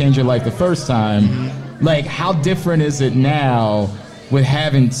much it changed your life the first time. Mm-hmm. Like, how different is it now with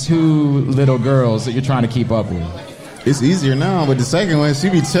having 2 little girls that you're trying to keep up with? It's easier now, but the second one,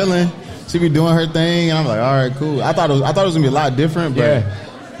 she be chilling. She be doing her thing, and I'm like, all right, cool. I thought it was gonna be a lot different, but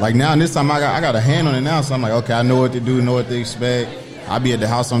like now, and this time I got a hand on it now, so I'm like, okay, I know what to do, know what to expect. I be at the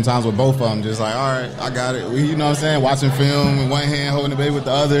house sometimes with both of them, just like, all right, I got it. You know what I'm saying? Watching film with one hand, holding the baby with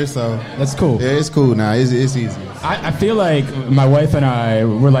the other. So that's cool. Yeah, it's cool now. It's easy. I feel like my wife and I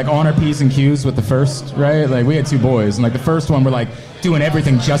were like on our P's and Q's with the first, right? Like we had 2 boys, and like the first one we're like doing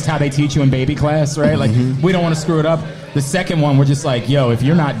everything just how they teach you in baby class, right? Like we don't want to screw it up. The second one, we're just like, yo, if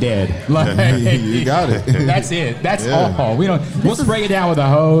you're not dead, like, you got it. That's it. That's all. We'll spray it down with a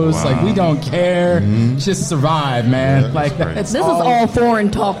hose. Wow. Like we don't care. Just survive, man. Yeah, like this is all foreign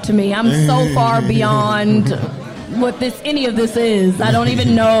talk to me. I'm so far beyond what any of this is. I don't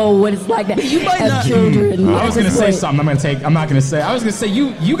even know what it's like that. You might have children. I was gonna say something. I'm not gonna say. I was gonna say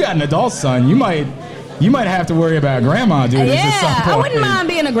you got an adult son. You might have to worry about grandma doing this at some point. I wouldn't mind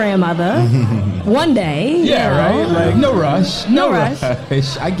being a grandmother one day. Yeah, right? Like, no rush. No rush.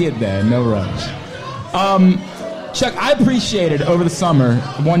 I get that. No rush. Chuck, I appreciated over the summer,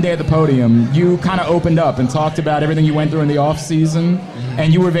 one day at the podium, you kind of opened up and talked about everything you went through in the off season,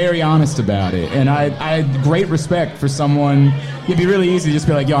 and you were very honest about it. And I had great respect for someone. It'd be really easy to just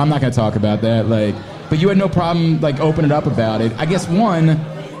be like, yo, I'm not going to talk about that. Like, but you had no problem, like, opening up about it. I guess, one,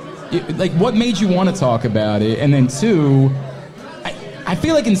 like, what made you want to talk about it? And then 2, I I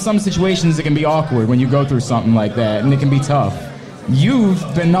feel like in some situations it can be awkward when you go through something like that, and it can be tough. You've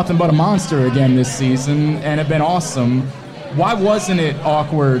been nothing but a monster again this season and have been awesome. Why wasn't it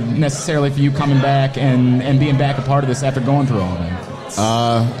awkward necessarily for you coming back and being back a part of this after going through all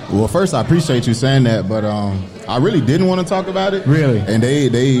that? Well, first, I appreciate you saying that, but I really didn't want to talk about it. Really? And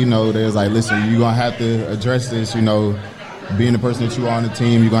they was like, listen, you're going to have to address this, being the person that you are on the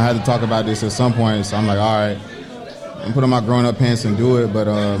team, you're going to have to talk about this at some point. So I'm like, all right, I'm putting my grown-up pants and do it. But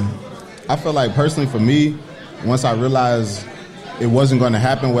I feel like personally for me, once I realized it wasn't going to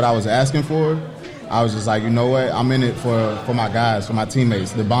happen what I was asking for, I was just like, you know what, I'm in it for my guys, for my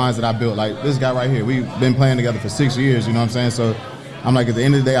teammates, the bonds that I built. Like this guy right here, we've been playing together for 6 years, you know what I'm saying? So I'm like, at the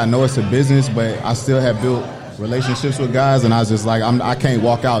end of the day, I know it's a business, but I still have built relationships with guys, and I was just like, I can't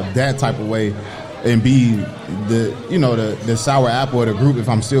walk out that type of way and be the sour apple of the group if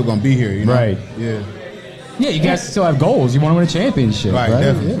I'm still going to be here, Right. Yeah. Yeah, you guys still have goals. You want to win a championship, right?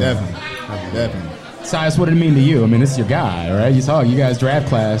 Definitely. Silas, what did it mean to you? I mean, this is your guy, right? You guys draft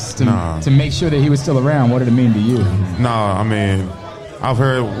class to make sure that he was still around. What did it mean to you? No, I mean, I've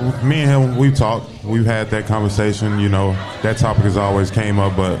heard, me and him, we've talked. We've had that conversation, that topic has always came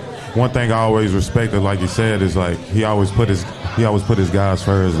up. But one thing I always respected, like you said, is like he always put his guys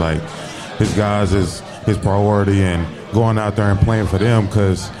first. Like his guys is his priority, and going out there and playing for them,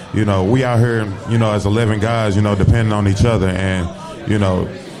 because, we out here, as 11 guys, depending on each other. And,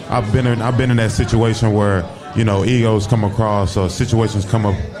 I've been in that situation where, egos come across, or situations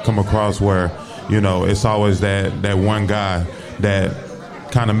come across where, it's always that one guy that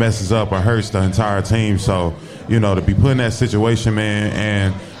kind of messes up or hurts the entire team. So, to be put in that situation, man,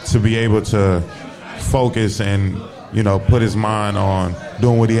 and to be able to focus and, put his mind on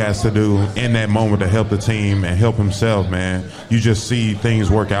doing what he has to do in that moment to help the team and help himself, man, you just see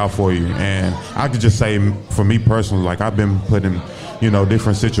things work out for you. And I could just say, for me personally, like I've been put in,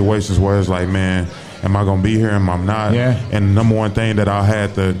 different situations where it's like, man, am I going to be here? Am I not? Yeah. And the number one thing that I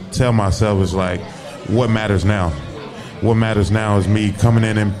had to tell myself is like, what matters now? What matters now is me coming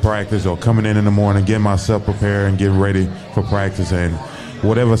in practice, or coming in the morning, getting myself prepared and getting ready for practice. And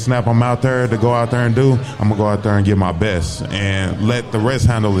whatever snap I'm out there to go out there and do, I'm going to go out there and give my best and let the rest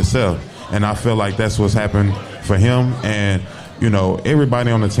handle itself. And I feel like that's what's happened for him. And, everybody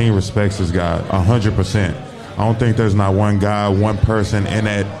on the team respects this guy 100%. I don't think there's not one guy, one person in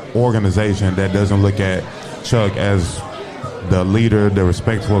that organization that doesn't look at Chuck as the leader, the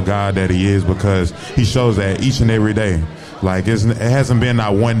respectful guy that he is, because he shows that each and every day. Like, it hasn't been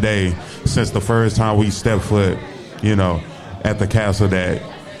not one day since the first time we stepped foot, at the castle that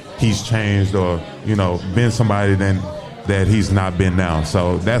he's changed or, been somebody that he's not been now.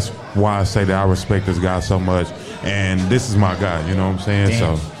 So that's why I say that I respect this guy so much. And this is my guy, you know what I'm saying?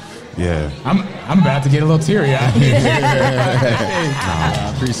 Damn. So, yeah. I'm about to get a little teary-eyed. I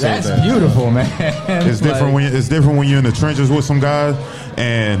appreciate That's that. beautiful, man. It's different when you're in the trenches with some guys,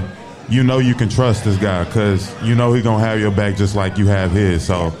 and you can trust this guy, because he's gonna have your back just like you have his.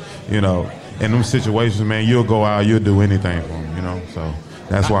 So in them situations, man, you'll go out, you'll do anything for him. So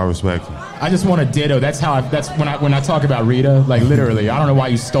that's why I respect him. I just want to ditto. That's when I talk about Rita, like literally, I don't know why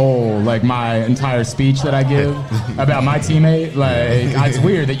you stole like my entire speech that I give about my teammate. Like, it's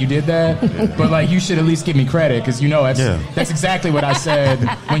weird that you did that, but like you should at least give me credit, because that's exactly what I said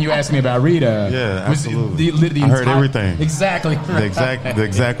when you asked me about Rita. Yeah, absolutely. The I heard everything. Exactly. The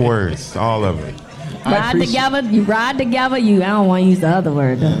exact words, all of it. Ride together, you ride together, I don't want to use the other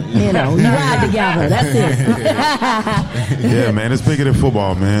word, you ride together, that's it. Yeah, man, it's bigger than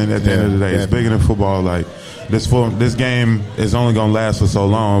football, man, at the end of the day. It's bigger than football. Like, this game is only going to last for so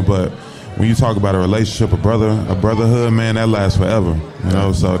long, but when you talk about a relationship, a brotherhood, man, that lasts forever,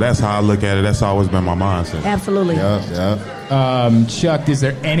 so that's how I look at it. That's always been my mindset. Absolutely. Chuck, is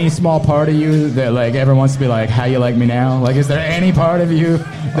there any small part of you that like ever wants to be like, how you like me now? Like, is there any part of you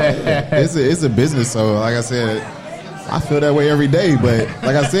that it's a business, so like I said, I feel that way every day, but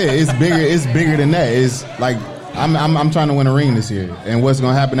like I said, it's bigger than that. It's like I'm trying to win a ring this year, and what's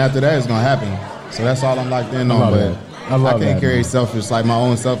gonna happen after that is gonna happen. So that's all I'm locked in on. But I can't carry my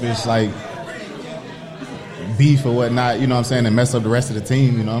own selfish like beef or whatnot, you know what I'm saying, and mess up the rest of the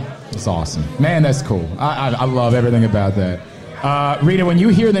team, It's awesome. Man, that's cool. I love everything about that. Rita, when you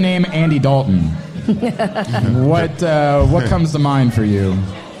hear the name Andy Dalton, what comes to mind for you?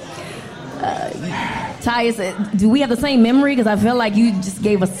 Tyus, do we have the same memory? Because I feel like you just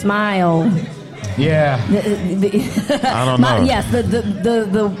gave a smile. Yeah. I don't know. Yes,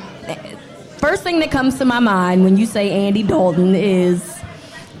 the first thing that comes to my mind when you say Andy Dalton is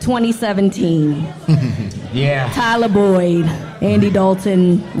 2017. Yeah. Tyler Boyd, Andy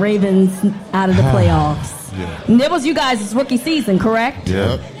Dalton, Ravens out of the playoffs. Yeah. And that was you guys' rookie season, correct?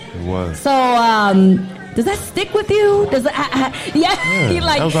 Yep, it was. So, does that stick with you? Does it?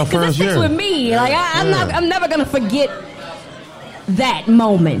 Like, that was our 'cause first it sticks year. with me. Like, I'm never gonna forget that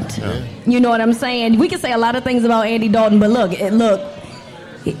moment. Yeah. You know what I'm saying? We can say a lot of things about Andy Dalton, but look,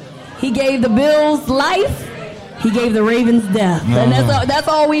 he gave the Bills life. He gave the Ravens death. And that's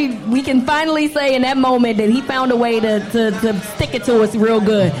all we can finally say in that moment, that he found a way to stick it to us real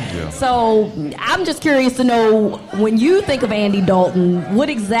good. Yeah. So I'm just curious to know, when you think of Andy Dalton, what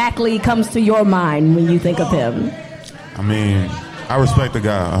exactly comes to your mind when you think of him? I mean, I respect the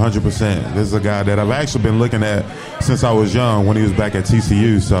guy 100%. This is a guy that I've actually been looking at since I was young, when he was back at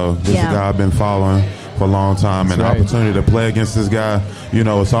TCU. So this is a guy I've been following for a long time. And the opportunity to play against this guy,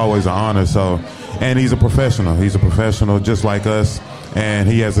 it's always an honor. So, and he's a professional. He's a professional just like us. And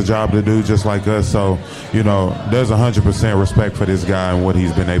he has a job to do just like us. So, there's 100% respect for this guy and what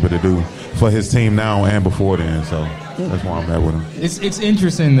he's been able to do for his team now and before then. So that's why I'm at with him. It's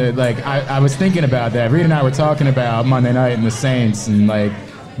interesting that, I was thinking about that. Reed and I were talking about Monday night and the Saints, and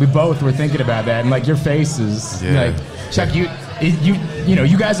we both were thinking about that, and your faces, Chuck, you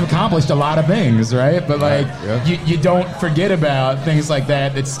guys have accomplished a lot of things, right? But you don't forget about things like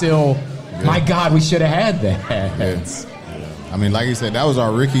that. It's still, my God, we should have had that. Yeah. I mean, like you said, that was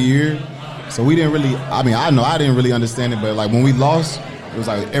our rookie year, so we didn't really. I mean, I didn't really understand it, but when we lost, it was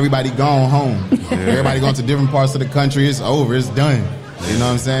like everybody gone home. Everybody going to different parts of the country. It's over. It's done. You know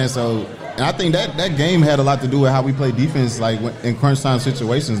what I'm saying? So, and I think that game had a lot to do with how we play defense, in crunch time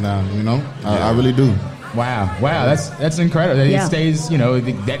situations now. I really do. Wow, that's incredible. It stays,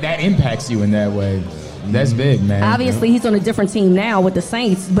 that impacts you in that way. That's big, man. Obviously, he's on a different team now with the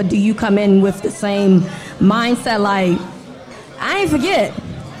Saints, but do you come in with the same mindset, I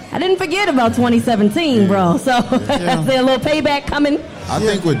didn't forget about 2017, bro. So, is there a little payback coming? I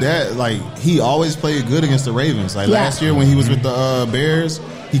think with that, he always played good against the Ravens. Last year when he was with the Bears,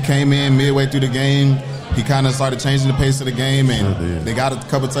 he came in midway through the game. He kind of started changing the pace of the game, and they got a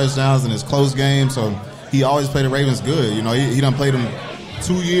couple touchdowns in his close game. So he always played the Ravens good. He done played them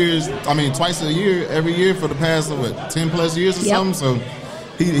twice a year, every year for the past 10 plus years or something. So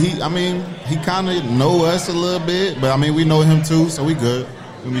he kind of know us a little bit, but we know him too, so we good.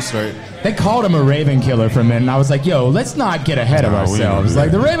 We'll be straight. They called him a Raven killer for a minute, and I was like, yo, let's not get ahead of ourselves.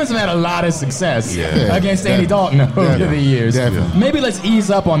 The Ravens have had a lot of success against Andy Dalton over the years. Definitely. Maybe let's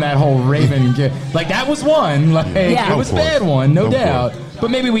ease up on that whole Raven that was one. It was a bad one, no doubt. But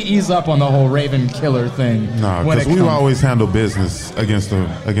maybe we ease up on the whole Raven killer thing. No, because we've always handled business against the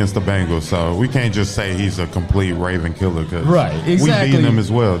Bengals, so we can't just say he's a complete Raven killer. Cause we beating him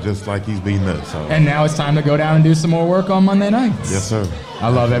as well, just like he's beating us. So. And now it's time to go down and do some more work on Monday nights. Yes, sir. I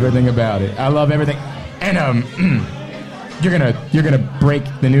love everything about it. I love everything. And you're gonna break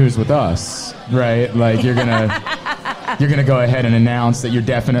the news with us, right? You're gonna go ahead and announce that you're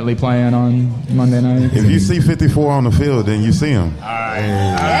definitely playing on Monday night. If you see 54 on the field, then you see him. All right.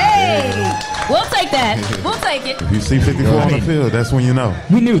 Hey, we'll take that. We'll take it. If you see 54 on the field, that's when you know.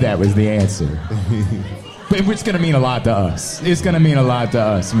 We knew that was the answer. But it's going to mean a lot to us. It's going to mean a lot to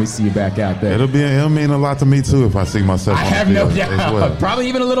us when we see you back out there. It'll mean a lot to me, too, if I see myself on the field. I have no doubt. Well. Probably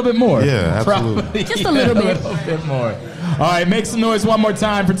even a little bit more. Yeah, absolutely. Just a little bit. A little bit more. All right, make some noise one more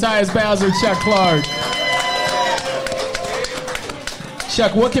time for Tyus Bowser, Chuck Clark.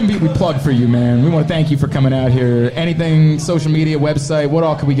 Chuck, what can we plug for you, man? We want to thank you for coming out here. Anything, social media, website, what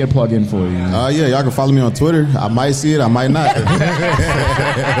all can we get a plug in for you? Y'all can follow me on Twitter. I might see it, I might not.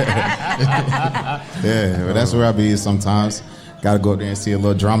 But that's where I be sometimes. Got to go up there and see a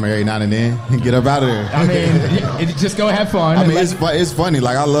little drama every now and then and get up out of there. Just go have fun. It's funny.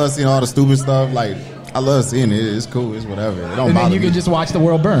 I love seeing all the stupid stuff. I love seeing it. It's cool. It's whatever. It don't bother me. And then you can just watch the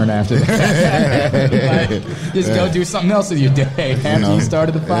world burn after that. Go do something else with your day after you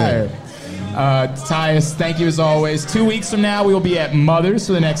started the fire. Tyus, thank you as always. 2 weeks from now, we will be at Mother's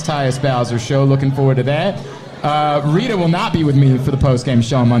for the next Tyus Bowser show. Looking forward to that. Rita will not be with me for the post-game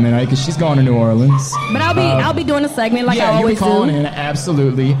show on Monday night because she's going to New Orleans. But I'll be doing a segment I always do. Yeah, you're calling in,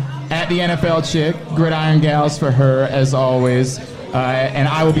 absolutely. At the NFL Chick, Gridiron Gals for her, as always. And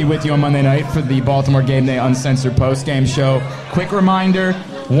I will be with you on Monday night for the Baltimore Game Day Uncensored post-game show. Quick reminder,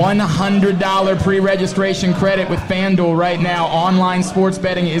 $100 pre-registration credit with FanDuel right now. Online sports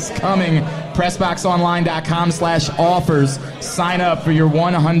betting is coming. PressBoxOnline.com/offers. Sign up for your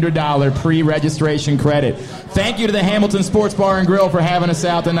 $100 pre-registration credit. Thank you to the Hamilton Sports Bar and Grill for having us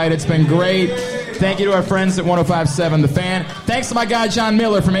out tonight. It's been great. Thank you to our friends at 105.7 The Fan. Thanks to my guy John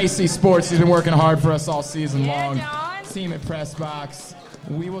Miller from AC Sports. He's been working hard for us all season long. Team at PressBox.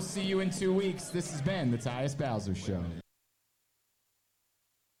 We will see you in 2 weeks. This has been the Tyus Bowser Show.